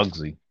him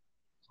Bugsy.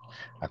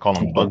 I call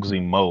him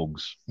Bugsy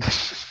Mogs.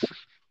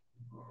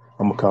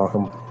 I'm gonna call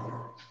him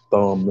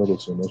Thumb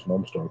Middleton. That's what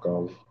I'm starting to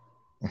call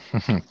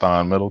him.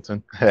 Thon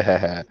Middleton.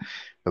 As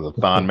a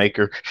Thon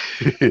maker.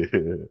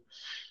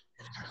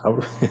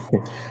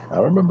 I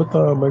remember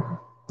Thumb Maker.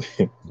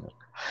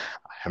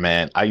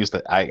 Man, I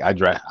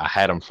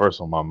had him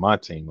first on my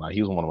team. Like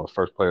he was one of the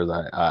first players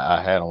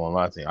I had on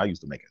my team. I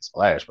used to make a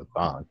splash with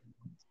Thon.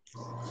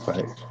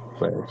 Facts.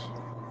 Facts.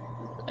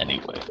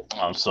 Anyway,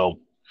 so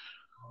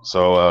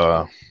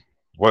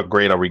what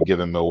grade are we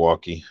giving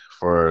Milwaukee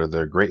for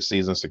their great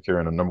season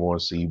securing the number one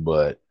seed,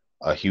 but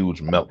a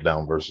huge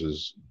meltdown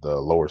versus the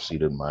lower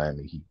seeded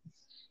Miami Heat?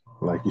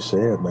 Like you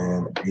said,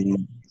 man,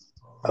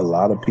 a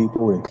lot of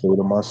people,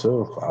 including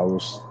myself,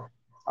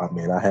 I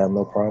mean, I have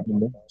no problem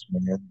with this,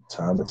 man.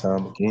 Time to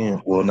time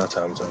again. Well, not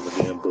time to time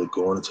again, but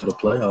going into the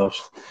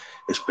playoffs,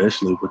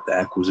 especially with the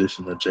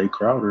acquisition of Jay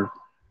Crowder,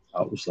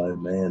 I was like,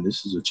 man,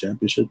 this is a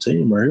championship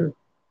team right here.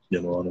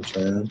 You know what I'm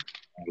saying?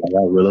 Like,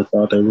 I really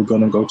thought they were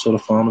going to go to the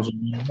finals.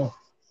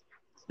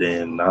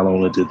 Then not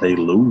only did they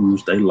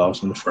lose, they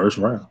lost in the first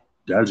round.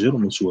 Got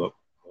gentlemen swept.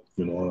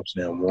 You know what I'm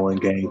saying? One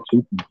game,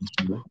 two,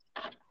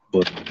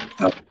 but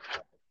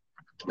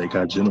they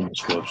got gentlemen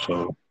swept.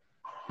 So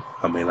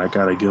I mean, I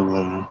gotta give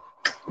them.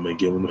 I mean,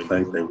 given the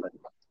fact they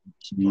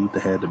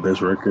had the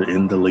best record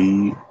in the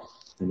league.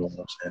 You know what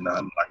I'm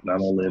saying?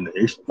 Not only in the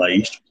East, like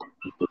East,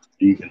 but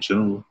the league in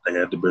general, they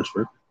had the best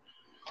record.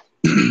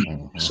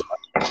 Mm-hmm. So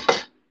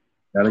I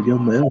gotta give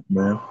them an F,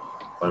 man.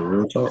 Like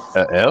real talk.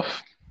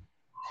 F?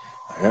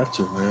 I have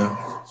to, man.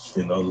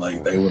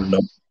 Like they would have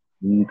known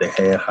they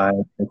had high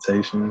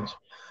expectations.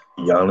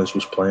 Giannis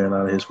was playing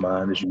out of his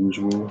mind as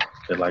usual.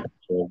 And like I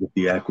said, with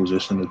the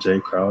acquisition of Jay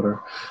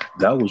Crowder,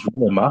 that was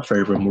one of my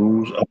favorite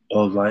moves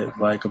of about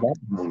the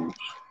moves.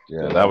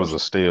 Yeah, that was a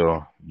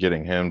steal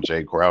getting him,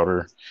 Jay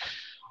Crowder.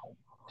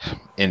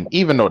 And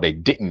even though they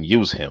didn't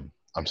use him,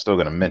 I'm still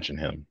gonna mention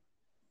him.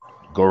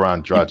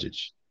 Goran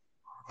Dragic.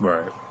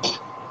 Right.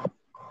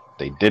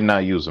 They did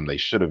not use him. They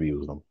should have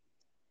used him,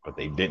 but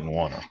they didn't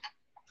want him.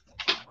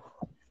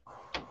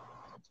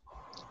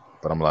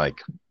 But I'm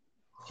like,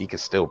 he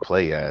could still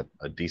play at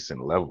a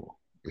decent level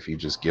if you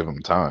just give him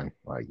time.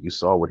 Like you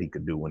saw what he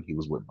could do when he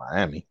was with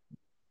Miami.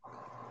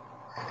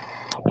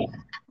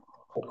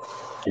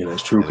 Yeah,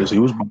 that's true because he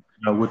was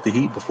with the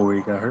Heat before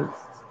he got hurt.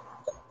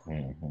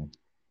 Mm-hmm.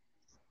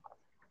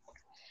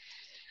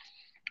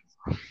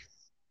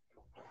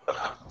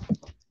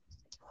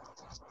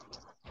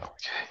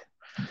 Okay.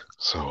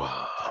 So,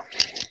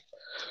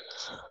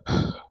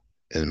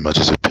 as much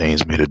as it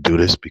pains me to do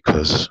this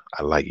because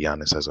I like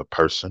Giannis as a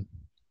person,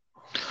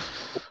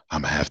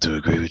 I'm gonna have to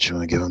agree with you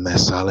and give him that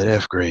solid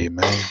F grade,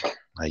 man.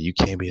 Like you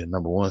can't be a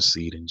number one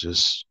seed and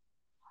just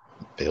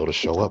fail to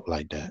show up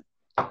like that.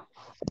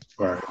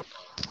 Right.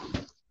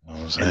 You know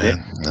what I'm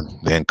saying? And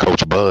then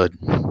Coach Bud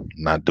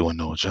not doing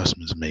no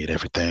adjustments made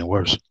everything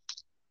worse.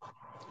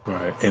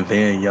 Right. And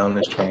then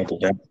Giannis trying to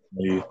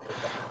downplay.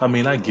 I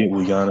mean, I get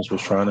what Giannis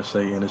was trying to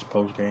say in his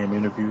post game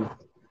interview.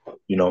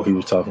 You know, he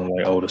was talking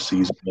like, "Oh, the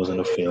season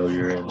wasn't a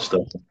failure" and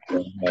stuff like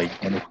that.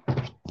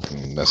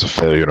 Like, That's a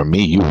failure to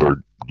me.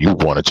 You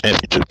won a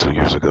championship 2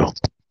 years ago.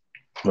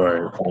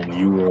 right? And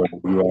you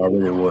were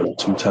already what, a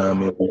two-time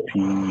MVP.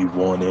 You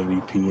won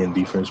MVP and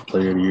Defense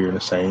Player of the Year in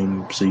the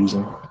same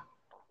season.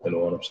 You know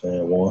what I'm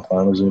saying? One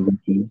Finals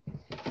MVP,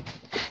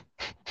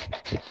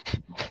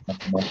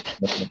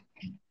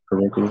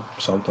 correctly,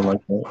 something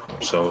like that.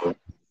 So,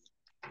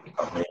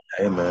 I mean,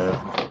 hey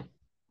man,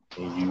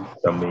 you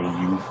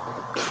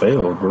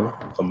failed, bro.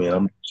 I mean,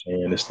 I'm not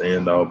saying it's the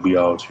end all be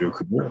all to your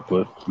career,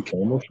 but you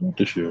came up short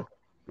this year.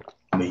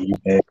 I mean, you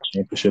had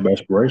championship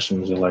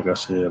aspirations, and like I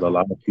said, a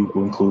lot of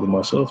people, including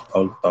myself,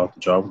 thought the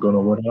job was going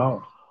to win it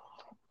all.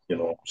 You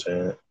know what I'm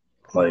saying?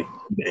 Like,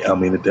 I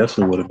mean, it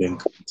definitely would have been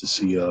good to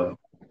see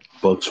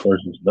Bucks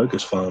versus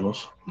Nuggets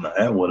finals. Now,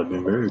 that would have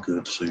been very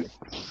good to see.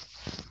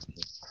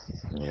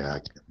 Yeah,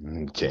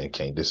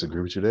 can't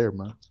disagree with you there,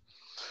 man.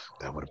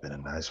 That would have been a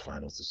nice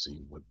finals to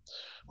see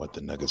what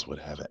the Nuggets would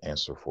have an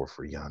answer for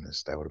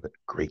Giannis. That would have been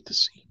great to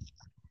see.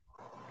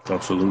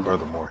 Absolutely.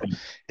 Furthermore,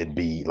 it'd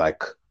be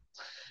like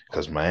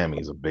because Miami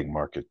is a big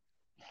market,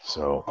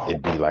 so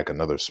it'd be like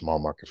another small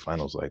market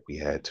finals like we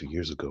had 2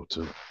 years ago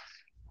too.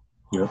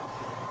 Yep,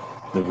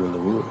 it really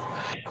would.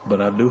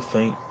 But I do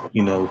think,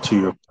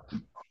 to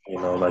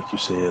your, like you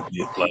said,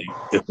 like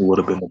if it would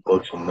have been the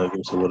Bucks and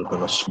Nuggets, it would have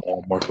been a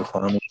small market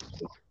finals.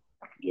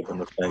 Given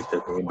the fact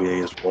that the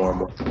NBA is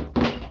warmer,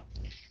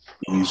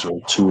 these are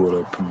two of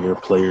the premier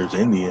players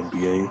in the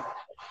NBA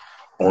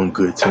on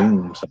good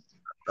teams.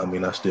 I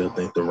mean, I still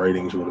think the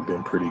ratings would have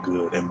been pretty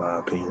good, in my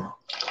opinion.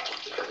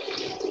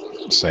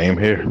 Same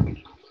here.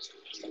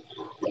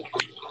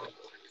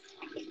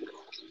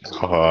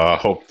 I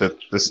hope that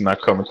this is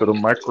not coming through the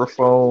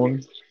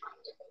microphone.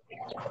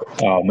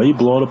 Oh, me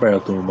blowing the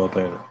bathroom up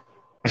at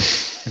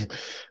it.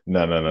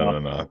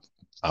 No.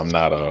 I'm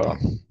not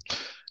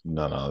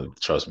no.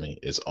 Trust me.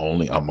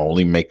 I'm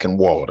only making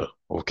water.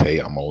 Okay,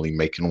 I'm only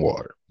making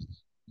water.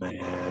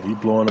 Man, you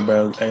blowing the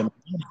bathroom. Hey, man,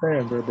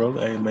 I'm saying, bro.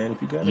 Hey, man,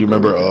 if you gotta You go,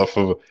 remember you got. off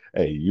of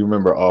you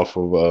remember off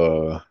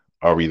of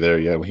Are We There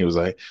Yet? When he was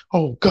like,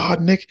 "Oh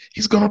God, Nick,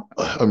 he's gonna."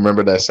 I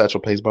remember that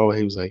Satchel Pace ball.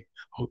 He was like,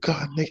 "Oh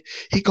God, Nick,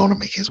 he's gonna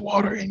make his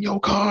water in your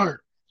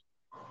car."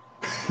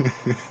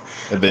 And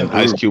I then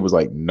Ice do. Cube was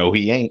like, "No,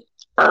 he ain't."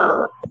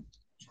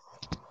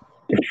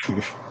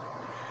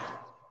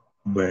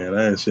 Man,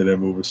 I ain't seen that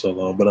movie so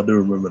long, but I do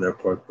remember that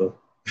part though.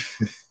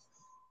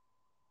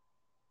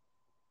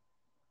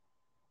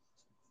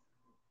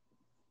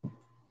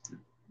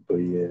 But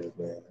yeah,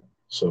 man.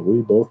 So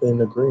we both in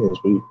agreement.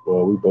 We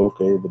both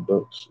gave the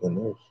Bucks in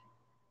this.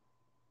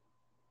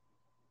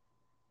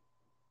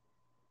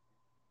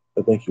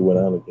 I think you went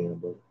out again,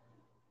 but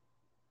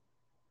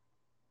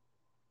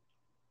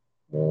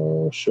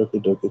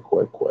shucky ducky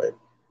quack quack.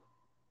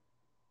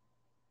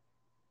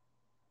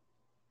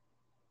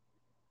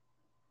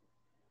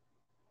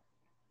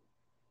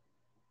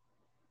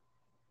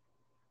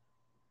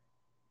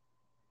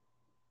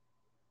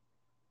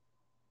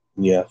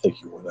 Yeah, I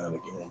think you went out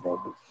again,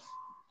 bro.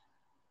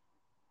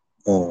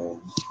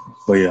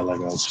 But yeah,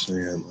 like I was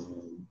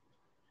saying,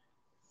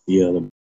 yeah, the